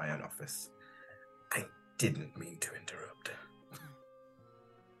teleport into my own office. I didn't mean to interrupt.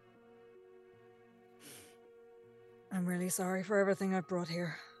 I'm really sorry for everything I brought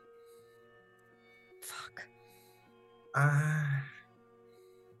here. Fuck. I'm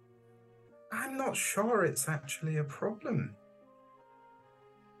not sure it's actually a problem.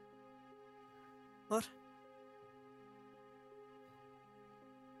 What?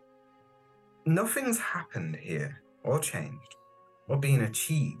 Nothing's happened here, or changed, or been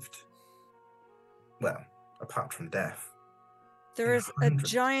achieved. Well, apart from death. There is a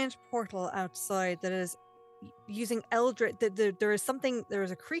giant portal outside that is using eldritch. There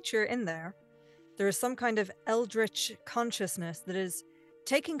is a creature in there. There is some kind of eldritch consciousness that is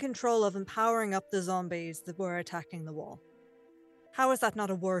taking control of and powering up the zombies that were attacking the wall. How is that not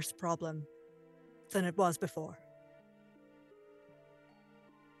a worse problem than it was before?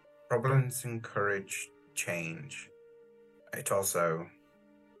 Problems encourage change. It also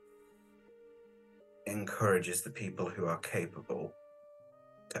encourages the people who are capable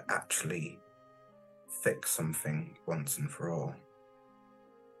to actually fix something once and for all.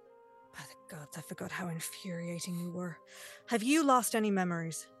 By the gods, I forgot how infuriating you were. Have you lost any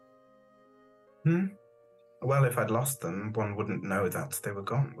memories? Well, if I'd lost them, one wouldn't know that they were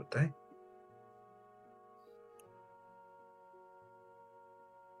gone, would they?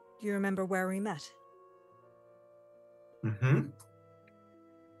 Do you remember where we met?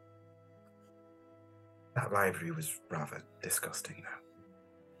 That library was rather disgusting, though.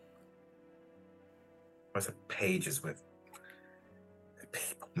 There was pages with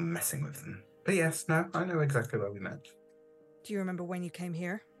people messing with them. But yes, no, I know exactly where we met. Do you remember when you came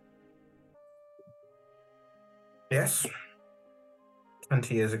here? Yes.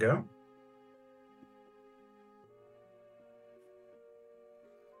 20 years ago.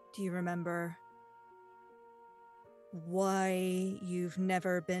 Do you remember why you've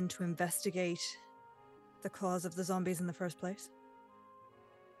never been to investigate the cause of the zombies in the first place?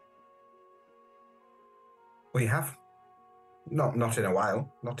 We have. Not in a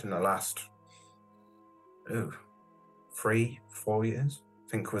while. Not in the last 3, 4 years. I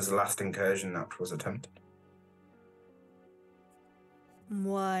think was the last incursion that was attempted.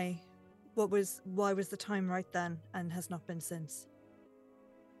 Why? Why was the time right then and has not been since?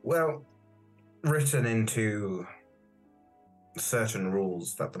 Well, written into certain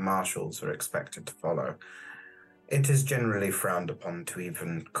rules that the marshals are expected to follow, it is generally frowned upon to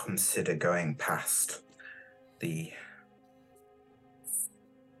even consider going past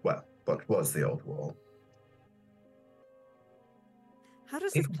what was the old wall. How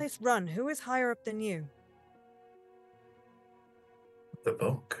does this place run? Who is higher up than you? The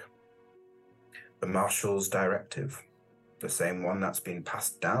book. The Marshal's directive. The same one that's been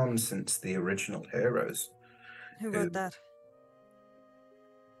passed down since the original heroes. Who wrote that?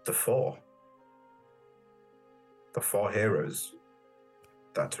 The four. The 4 heroes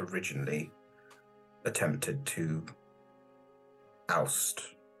that originally attempted to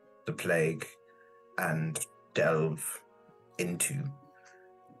oust the plague and delve into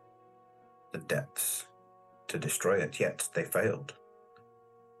the depths to destroy it, yet they failed.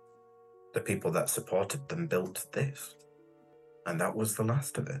 The people that supported them built this, and that was the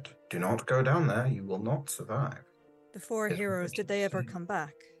last of it. Do not go down there, you will not survive. The 4 heroes, did they ever come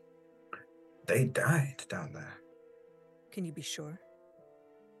back? They died down there. Can you be sure?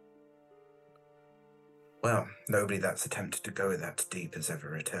 Well, nobody that's attempted to go that deep has ever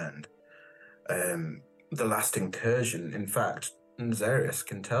returned. The last incursion, in fact, Zarius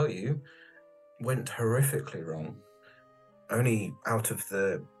can tell you, went horrifically wrong. Only out of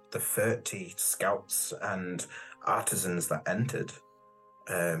the 30 scouts and artisans that entered,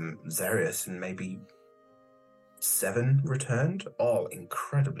 Zarius and maybe 7 returned, all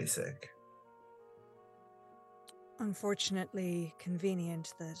incredibly sick. Unfortunately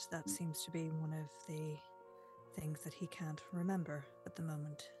convenient that seems to be one of the things that he can't remember at the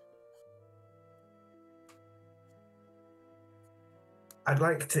moment. I'd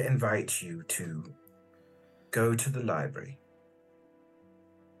like to invite you to go to the library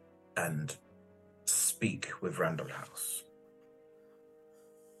and speak with Randall House.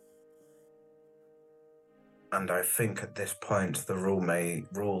 And I think at this point the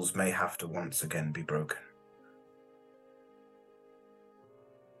rules may have to once again be broken.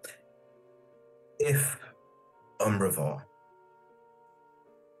 If Umravor,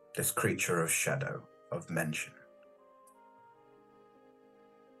 this creature of shadow, of mention,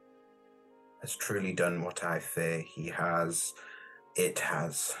 has truly done what I fear it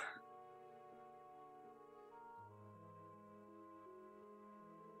has,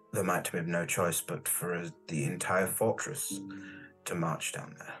 there might have been no choice but for the entire fortress to march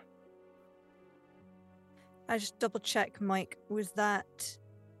down there. I just double check, Mike, was that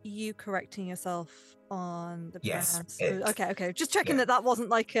you correcting yourself on the Yes, pronouns? it. Okay. Just checking Yeah. that wasn't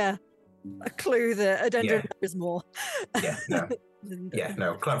like a clue that Adendra Yeah. knows more. Yeah, no. Yeah,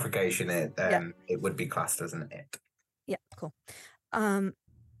 no, clarification, it would be classed as an it. Yeah, cool. Can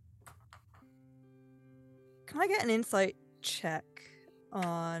I get an insight check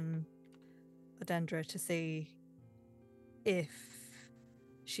on Adendra to see if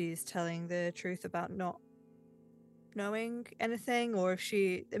she's telling the truth about not knowing anything, or if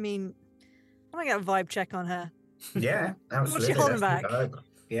I want to get a vibe check on her. Yeah, absolutely. What's she holding that's the back? vibe.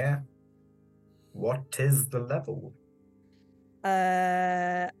 Yeah. What is the level?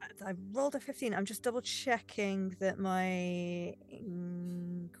 I rolled a 15. I'm just double checking that my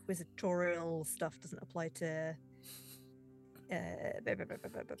inquisitorial stuff doesn't apply to.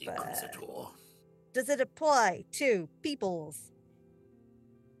 Inquisitor. Does it apply to peoples?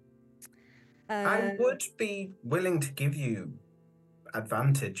 I would be willing to give you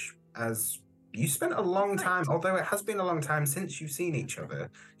advantage, as you spent a long time, although it has been a long time since you've seen each other.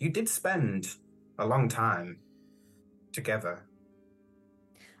 You did spend a long time together.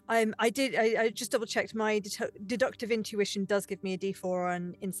 I just double checked. My deductive intuition does give me a D4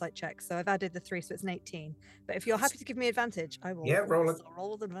 on insight check, so I've added the 3, so it's an 18. But if you're happy to give me advantage, I will. Yeah, roll it.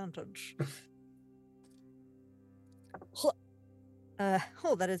 Roll with advantage.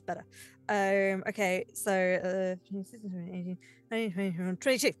 That is better. Okay, so 18, 19,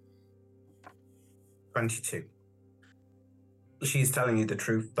 22. 22. She's telling you the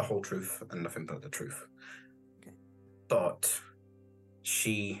truth, the whole truth, and nothing but the truth. Okay. But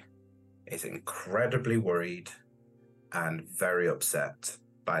she is incredibly worried and very upset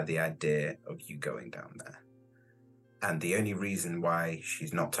by the idea of you going down there. And the only reason why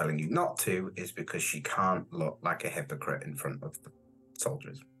she's not telling you not to is because she can't look like a hypocrite in front of the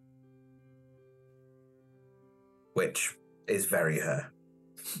soldiers. Which is very her.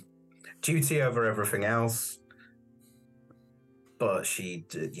 Duty over everything else. But she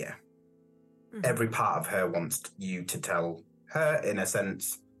did, yeah. Mm-hmm. Every part of her wants you to tell her, in a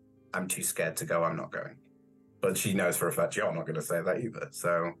sense, I'm too scared to go, I'm not going. But she knows for a fact you're not going to say that either,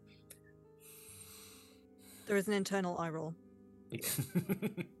 so... There is an internal eye roll. Yeah.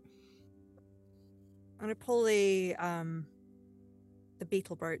 I'm going to pull the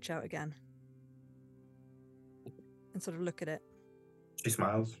beetle brooch out again. And sort of look at it. She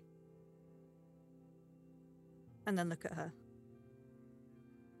smiles. And then look at her.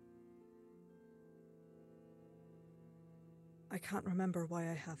 I can't remember why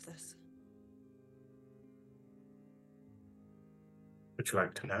I have this. Would you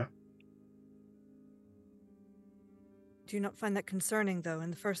like to know? Do you not find that concerning, though,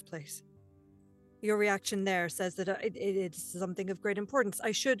 in the first place? Your reaction there says that it's something of great importance.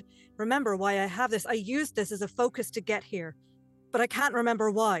 I should remember why I have this. I used this as a focus to get here, but I can't remember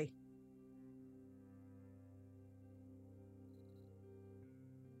why.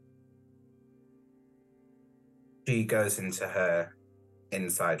 She goes into her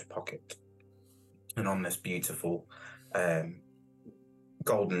inside pocket, and on this beautiful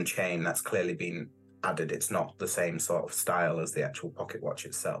golden chain that's clearly been added, it's not the same sort of style as the actual pocket watch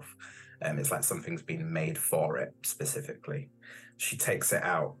itself. It's like something's been made for it specifically. She takes it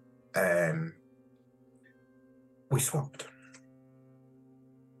out. We swapped.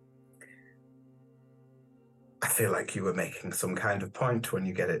 I feel like you were making some kind of point when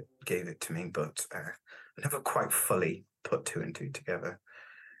you gave it to me, but I never quite fully put 2 and 2 together.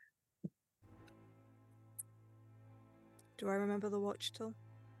 Do I remember the watch till?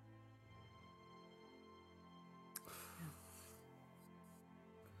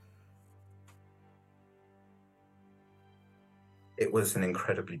 It was an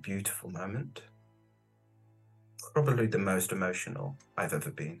incredibly beautiful moment. Probably the most emotional I've ever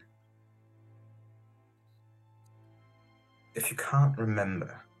been. If you can't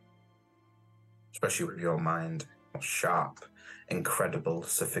remember, especially with your mind, your sharp, incredible,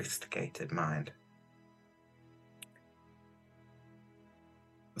 sophisticated mind,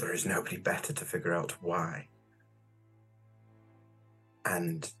 there is nobody better to figure out why.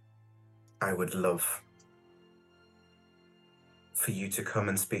 And I would love for you to come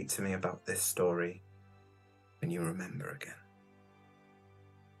and speak to me about this story when you remember again.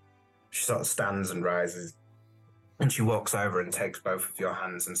 She sort of stands and rises, and she walks over and takes both of your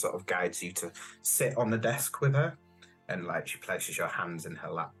hands and sort of guides you to sit on the desk with her. And like she places your hands in her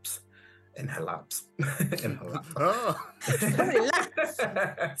laps. In her laps. In her lap. Oh.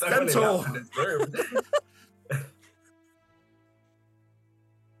 Centaur.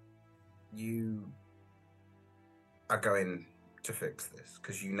 You are going to fix this,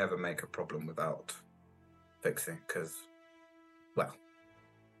 because you never make a problem without fixing, because, well,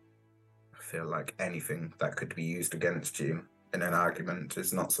 I feel like anything that could be used against you in an argument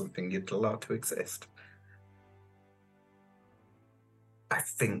is not something you'd allow to exist. I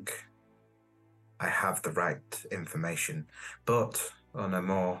think I have the right information, but on no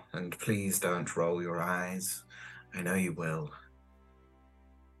more, and please don't roll your eyes. I know you will.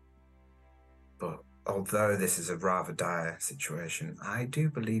 But although this is a rather dire situation, I do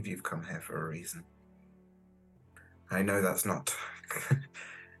believe you've come here for a reason. I know that's not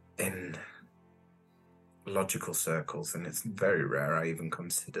in logical circles, and it's very rare I even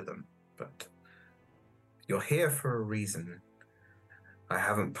consider them, but you're here for a reason, I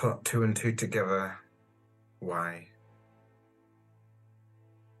haven't put 2 and 2 together. Why?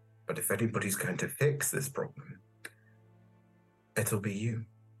 But if anybody's going to fix this problem, it'll be you.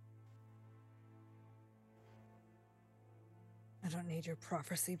 I don't need your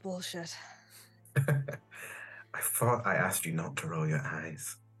prophecy bullshit. I thought I asked you not to roll your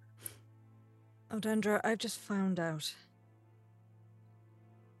eyes. Oh, Dendra, I've just found out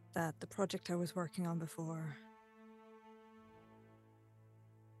that the project I was working on before...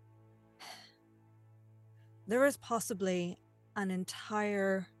 There is possibly an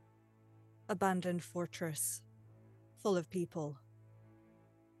entire abandoned fortress full of people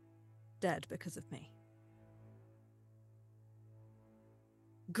dead because of me.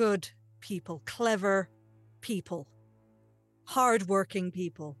 Good people, clever people, hard-working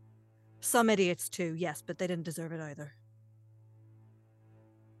people. Some idiots too, yes, but they didn't deserve it either.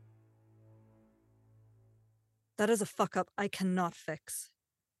 That is a fuck-up I cannot fix.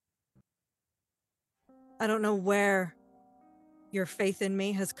 I don't know where your faith in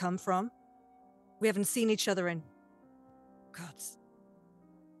me has come from. We haven't seen each other in, God's,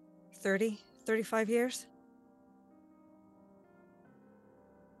 30, 35 years?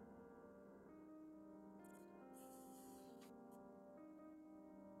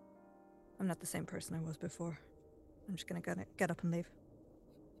 I'm not the same person I was before. I'm just gonna get up and leave.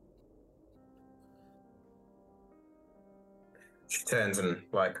 She turns and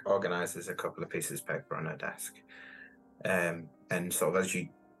organizes a couple of pieces of paper on her desk. And sort of as you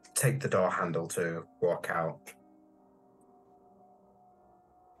take the door handle to walk out,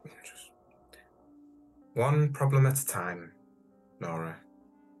 just one problem at a time, Nora.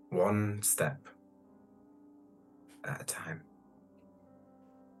 One step at a time.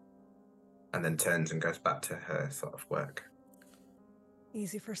 And then turns and goes back to her sort of work.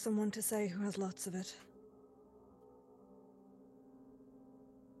 Easy for someone to say who has lots of it.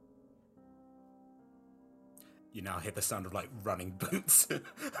 You now hear the sound of running boots.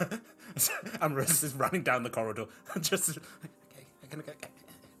 Amorous is running down the corridor. Just okay.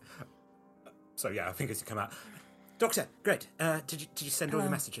 So yeah, I think as you come out, Doctor, great. Did you send all your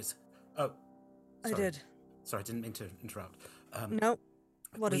messages? Oh, sorry. I did. Sorry, I didn't mean to interrupt. Nope.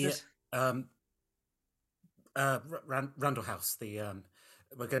 What is it? Randall House.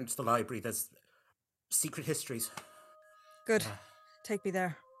 We're going to the library. There's secret histories. Good. Take me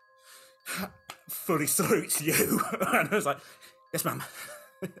there. Fully salutes you. And I was like, yes, ma'am.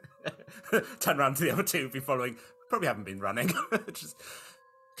 Turn around to the other two, be following. Probably haven't been running. Just,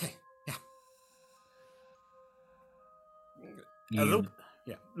 okay, yeah. A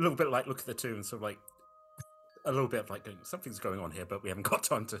little bit look at the two and sort of a little bit of going, something's going on here, but we haven't got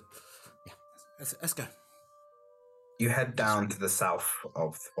time to, yeah, let's go. You head down to the south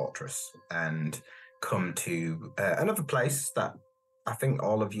of the fortress and come to another place that I think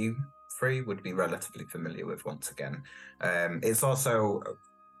all of you three would be relatively familiar with once again. It's also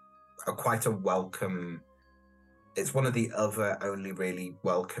quite a welcome... It's one of the other only really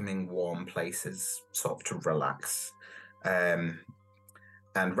welcoming, warm places sort of to relax. And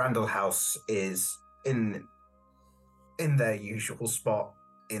Randall House is in their usual spot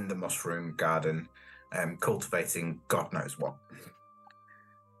in the mushroom garden, cultivating God knows what.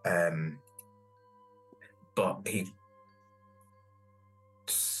 But he...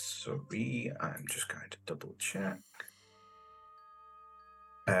 Sorry, I'm just going to double check.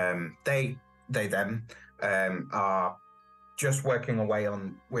 They are just working away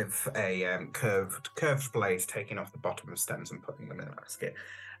with a curved blade, taking off the bottom of stems and putting them in a basket.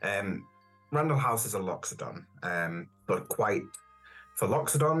 Randall House is a loxodon, but quite, for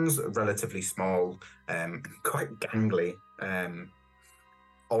loxodons, relatively small, quite gangly.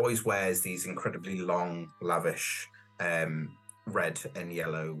 Always wears these incredibly long, lavish, red and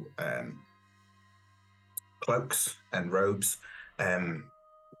yellow cloaks and robes,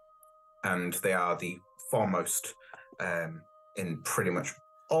 and they are the foremost in pretty much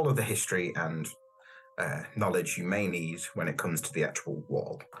all of the history and knowledge you may need when it comes to the actual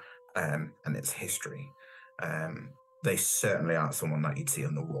wall and its history. They certainly aren't someone that you'd see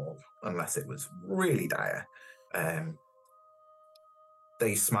on the wall unless it was really dire.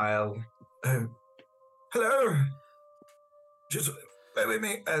 They smile. Hello. Just bear with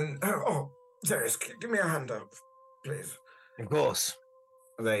me. And Darius, give me a hand up, please. Of course.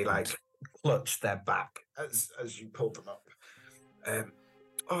 They clutch their back as you pull them up.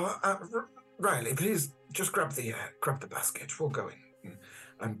 Riley, please just grab the basket. We'll go in.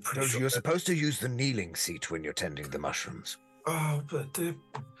 I'm pretty sure you're supposed to use the kneeling seat when you're tending the mushrooms. Oh, but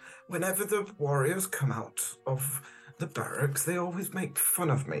whenever the warriors come out of the barracks, they always make fun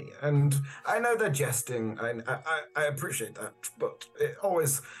of me. And I know they're jesting, and I appreciate that, but it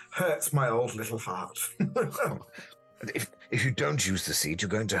always hurts my old little heart. If you don't use the seat, you're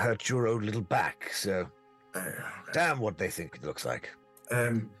going to hurt your old little back, so... damn what they think it looks like.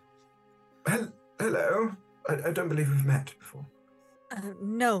 Hello? I don't believe we've met before.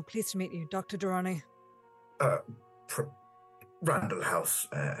 No, pleased to meet you, Dr. Duronni. Randall House,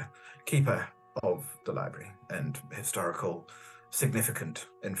 keeper of the library and historical significant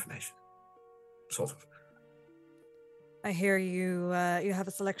information, sort of. I hear you you have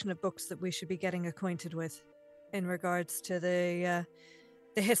a selection of books that we should be getting acquainted with in regards to the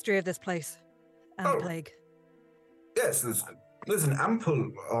history of this place and the plague. Yes, there's an ample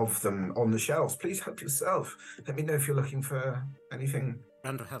of them on the shelves. Please help yourself. Let me know if you're looking for anything.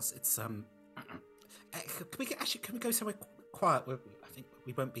 Randall House, it's can we go somewhere quiet where I think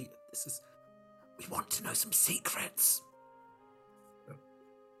we won't be. We want to know some secrets.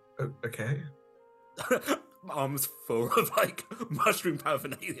 Okay. Arms full of like mushroom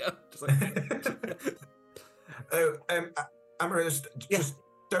paraphernalia. Just like... Amaris, just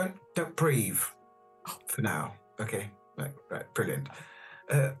don't breathe for now. Okay, right, brilliant.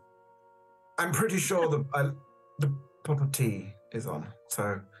 I'm pretty sure the pot of tea is on,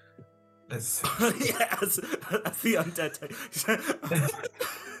 so let's. Yes, that's the undead.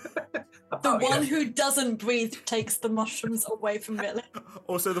 The one who doesn't breathe takes the mushrooms away from Millie.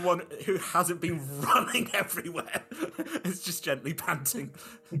 Also, the one who hasn't been running everywhere is just gently panting.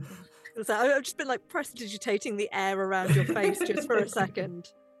 So I've just been like prestidigitating the air around your face just for a second.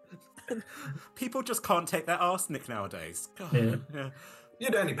 People just can't take their arsenic nowadays. God, yeah.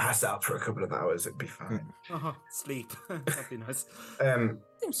 You'd only pass out for a couple of hours, it'd be fine. Sleep. That'd be nice.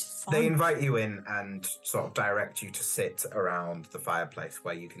 They invite you in and sort of direct you to sit around the fireplace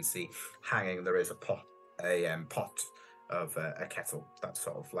where you can see hanging there is a pot of a kettle that's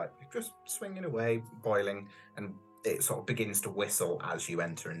sort of like just swinging away, boiling, and it sort of begins to whistle as you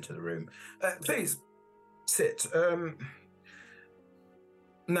enter into the room. Please, sit.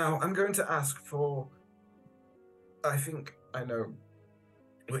 Now, I'm going to ask for... I think I know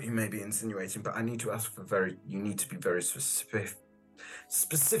what you may be insinuating, but I need to ask for you need to be very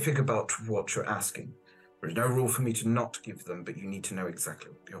specific about what you're asking. There's no rule for me to not give them, but you need to know exactly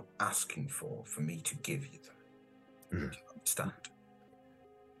what you're asking for me to give you them. Do you understand?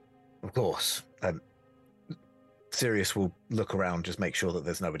 Of course. Sirius will look around, just make sure that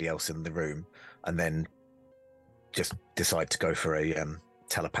there's nobody else in the room, and then just decide to go for a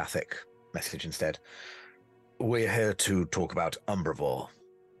telepathic message instead. We're here to talk about Umbrivore.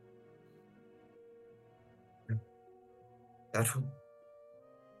 That will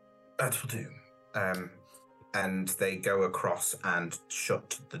do. And they go across and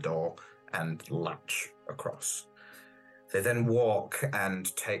shut the door and latch across. They then walk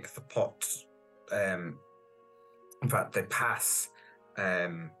and take the pot. In fact, they pass a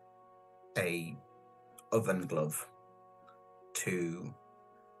oven glove to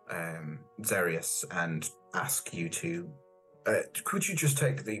Xerius and ask you to... could you just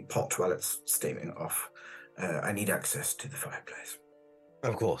take the pot while it's steaming off? I need access to the fireplace.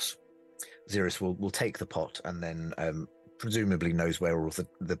 Of course. Xerius will take the pot and then presumably knows where all of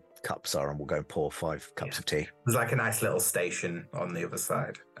the cups are and will go and pour 5 cups of tea. There's like a nice little station on the other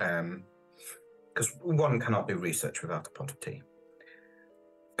side. Because one cannot do research without a pot of tea.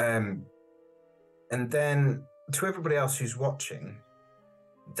 And then to everybody else who's watching,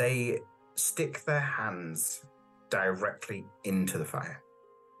 they stick their hands directly into the fire.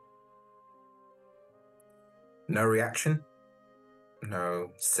 No reaction,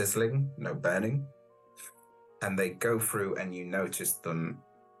 no sizzling, no burning. And they go through and you notice them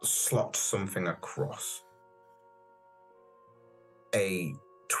slot something across. A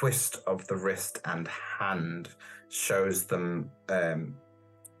twist of the wrist and hand shows them,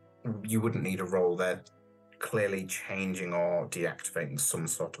 you wouldn't need a roll, they're clearly changing or deactivating some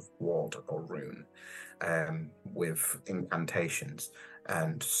sort of ward or rune with incantations,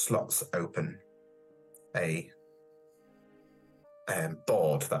 and slots open a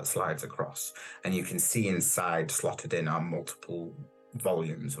board that slides across, and you can see inside, slotted in, are multiple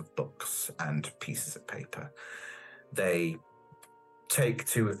volumes of books and pieces of paper. They take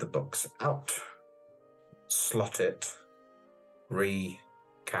 2 of the books out, slot it,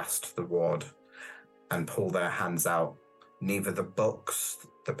 recast the ward, and pull their hands out. Neither the books,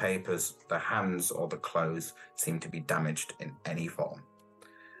 the papers, the hands, or the clothes seem to be damaged in any form.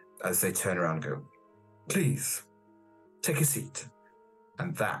 As they turn around and go, please, take a seat.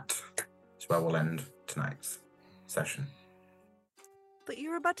 And that is where we'll end tonight's session. But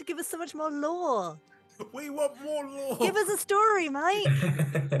you're about to give us so much more lore. We want more lore. Give us a story, mate.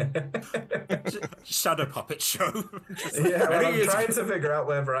 Shadow puppet show. Yeah, well, I'm Maybe trying to figure out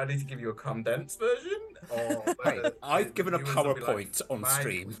whether I need to give you a condensed version or Hey, whether I've the given a viewers will be like, PowerPoint on "Mike,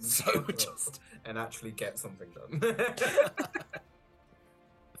 stream, will you so shut up just and actually get something done."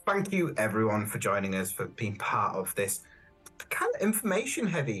 Thank you, everyone, for joining us, for being part of this kind of information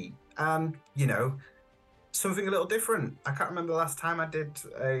heavy and, something a little different. I can't remember the last time I did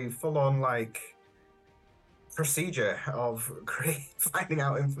a full-on, procedure of finding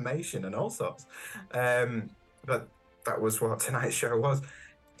out information and all sorts. But that was what tonight's show was.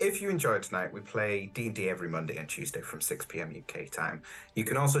 If you enjoyed tonight, we play D&D every Monday and Tuesday from 6 p.m. UK time. You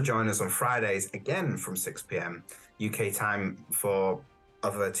can also join us on Fridays, again from 6 p.m. UK time, for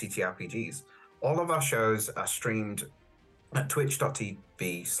other TTRPGs. All of our shows are streamed at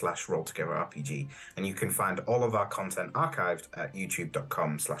twitch.tv/rolltogetherrpg, and you can find all of our content archived at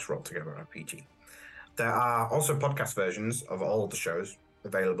youtube.com/rolltogetherrpg. There are also podcast versions of all the shows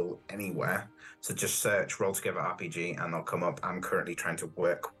available anywhere, so just search Roll Together RPG and they'll come up. I'm currently trying to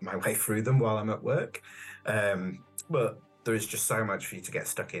work my way through them while I'm at work, but there is just so much for you to get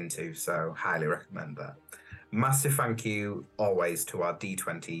stuck into, so highly recommend that. Massive thank you always to our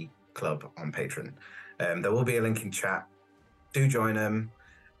D20 club on Patreon. There will be a link in chat. Do join them.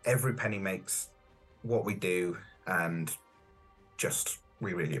 Every penny makes what we do, and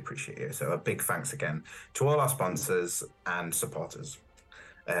we really appreciate it. So a big thanks again to all our sponsors and supporters.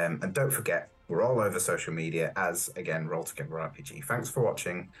 And don't forget, we're all over social media as, again, Roll Together RPG. Thanks for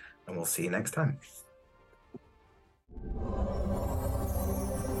watching, and we'll see you next time.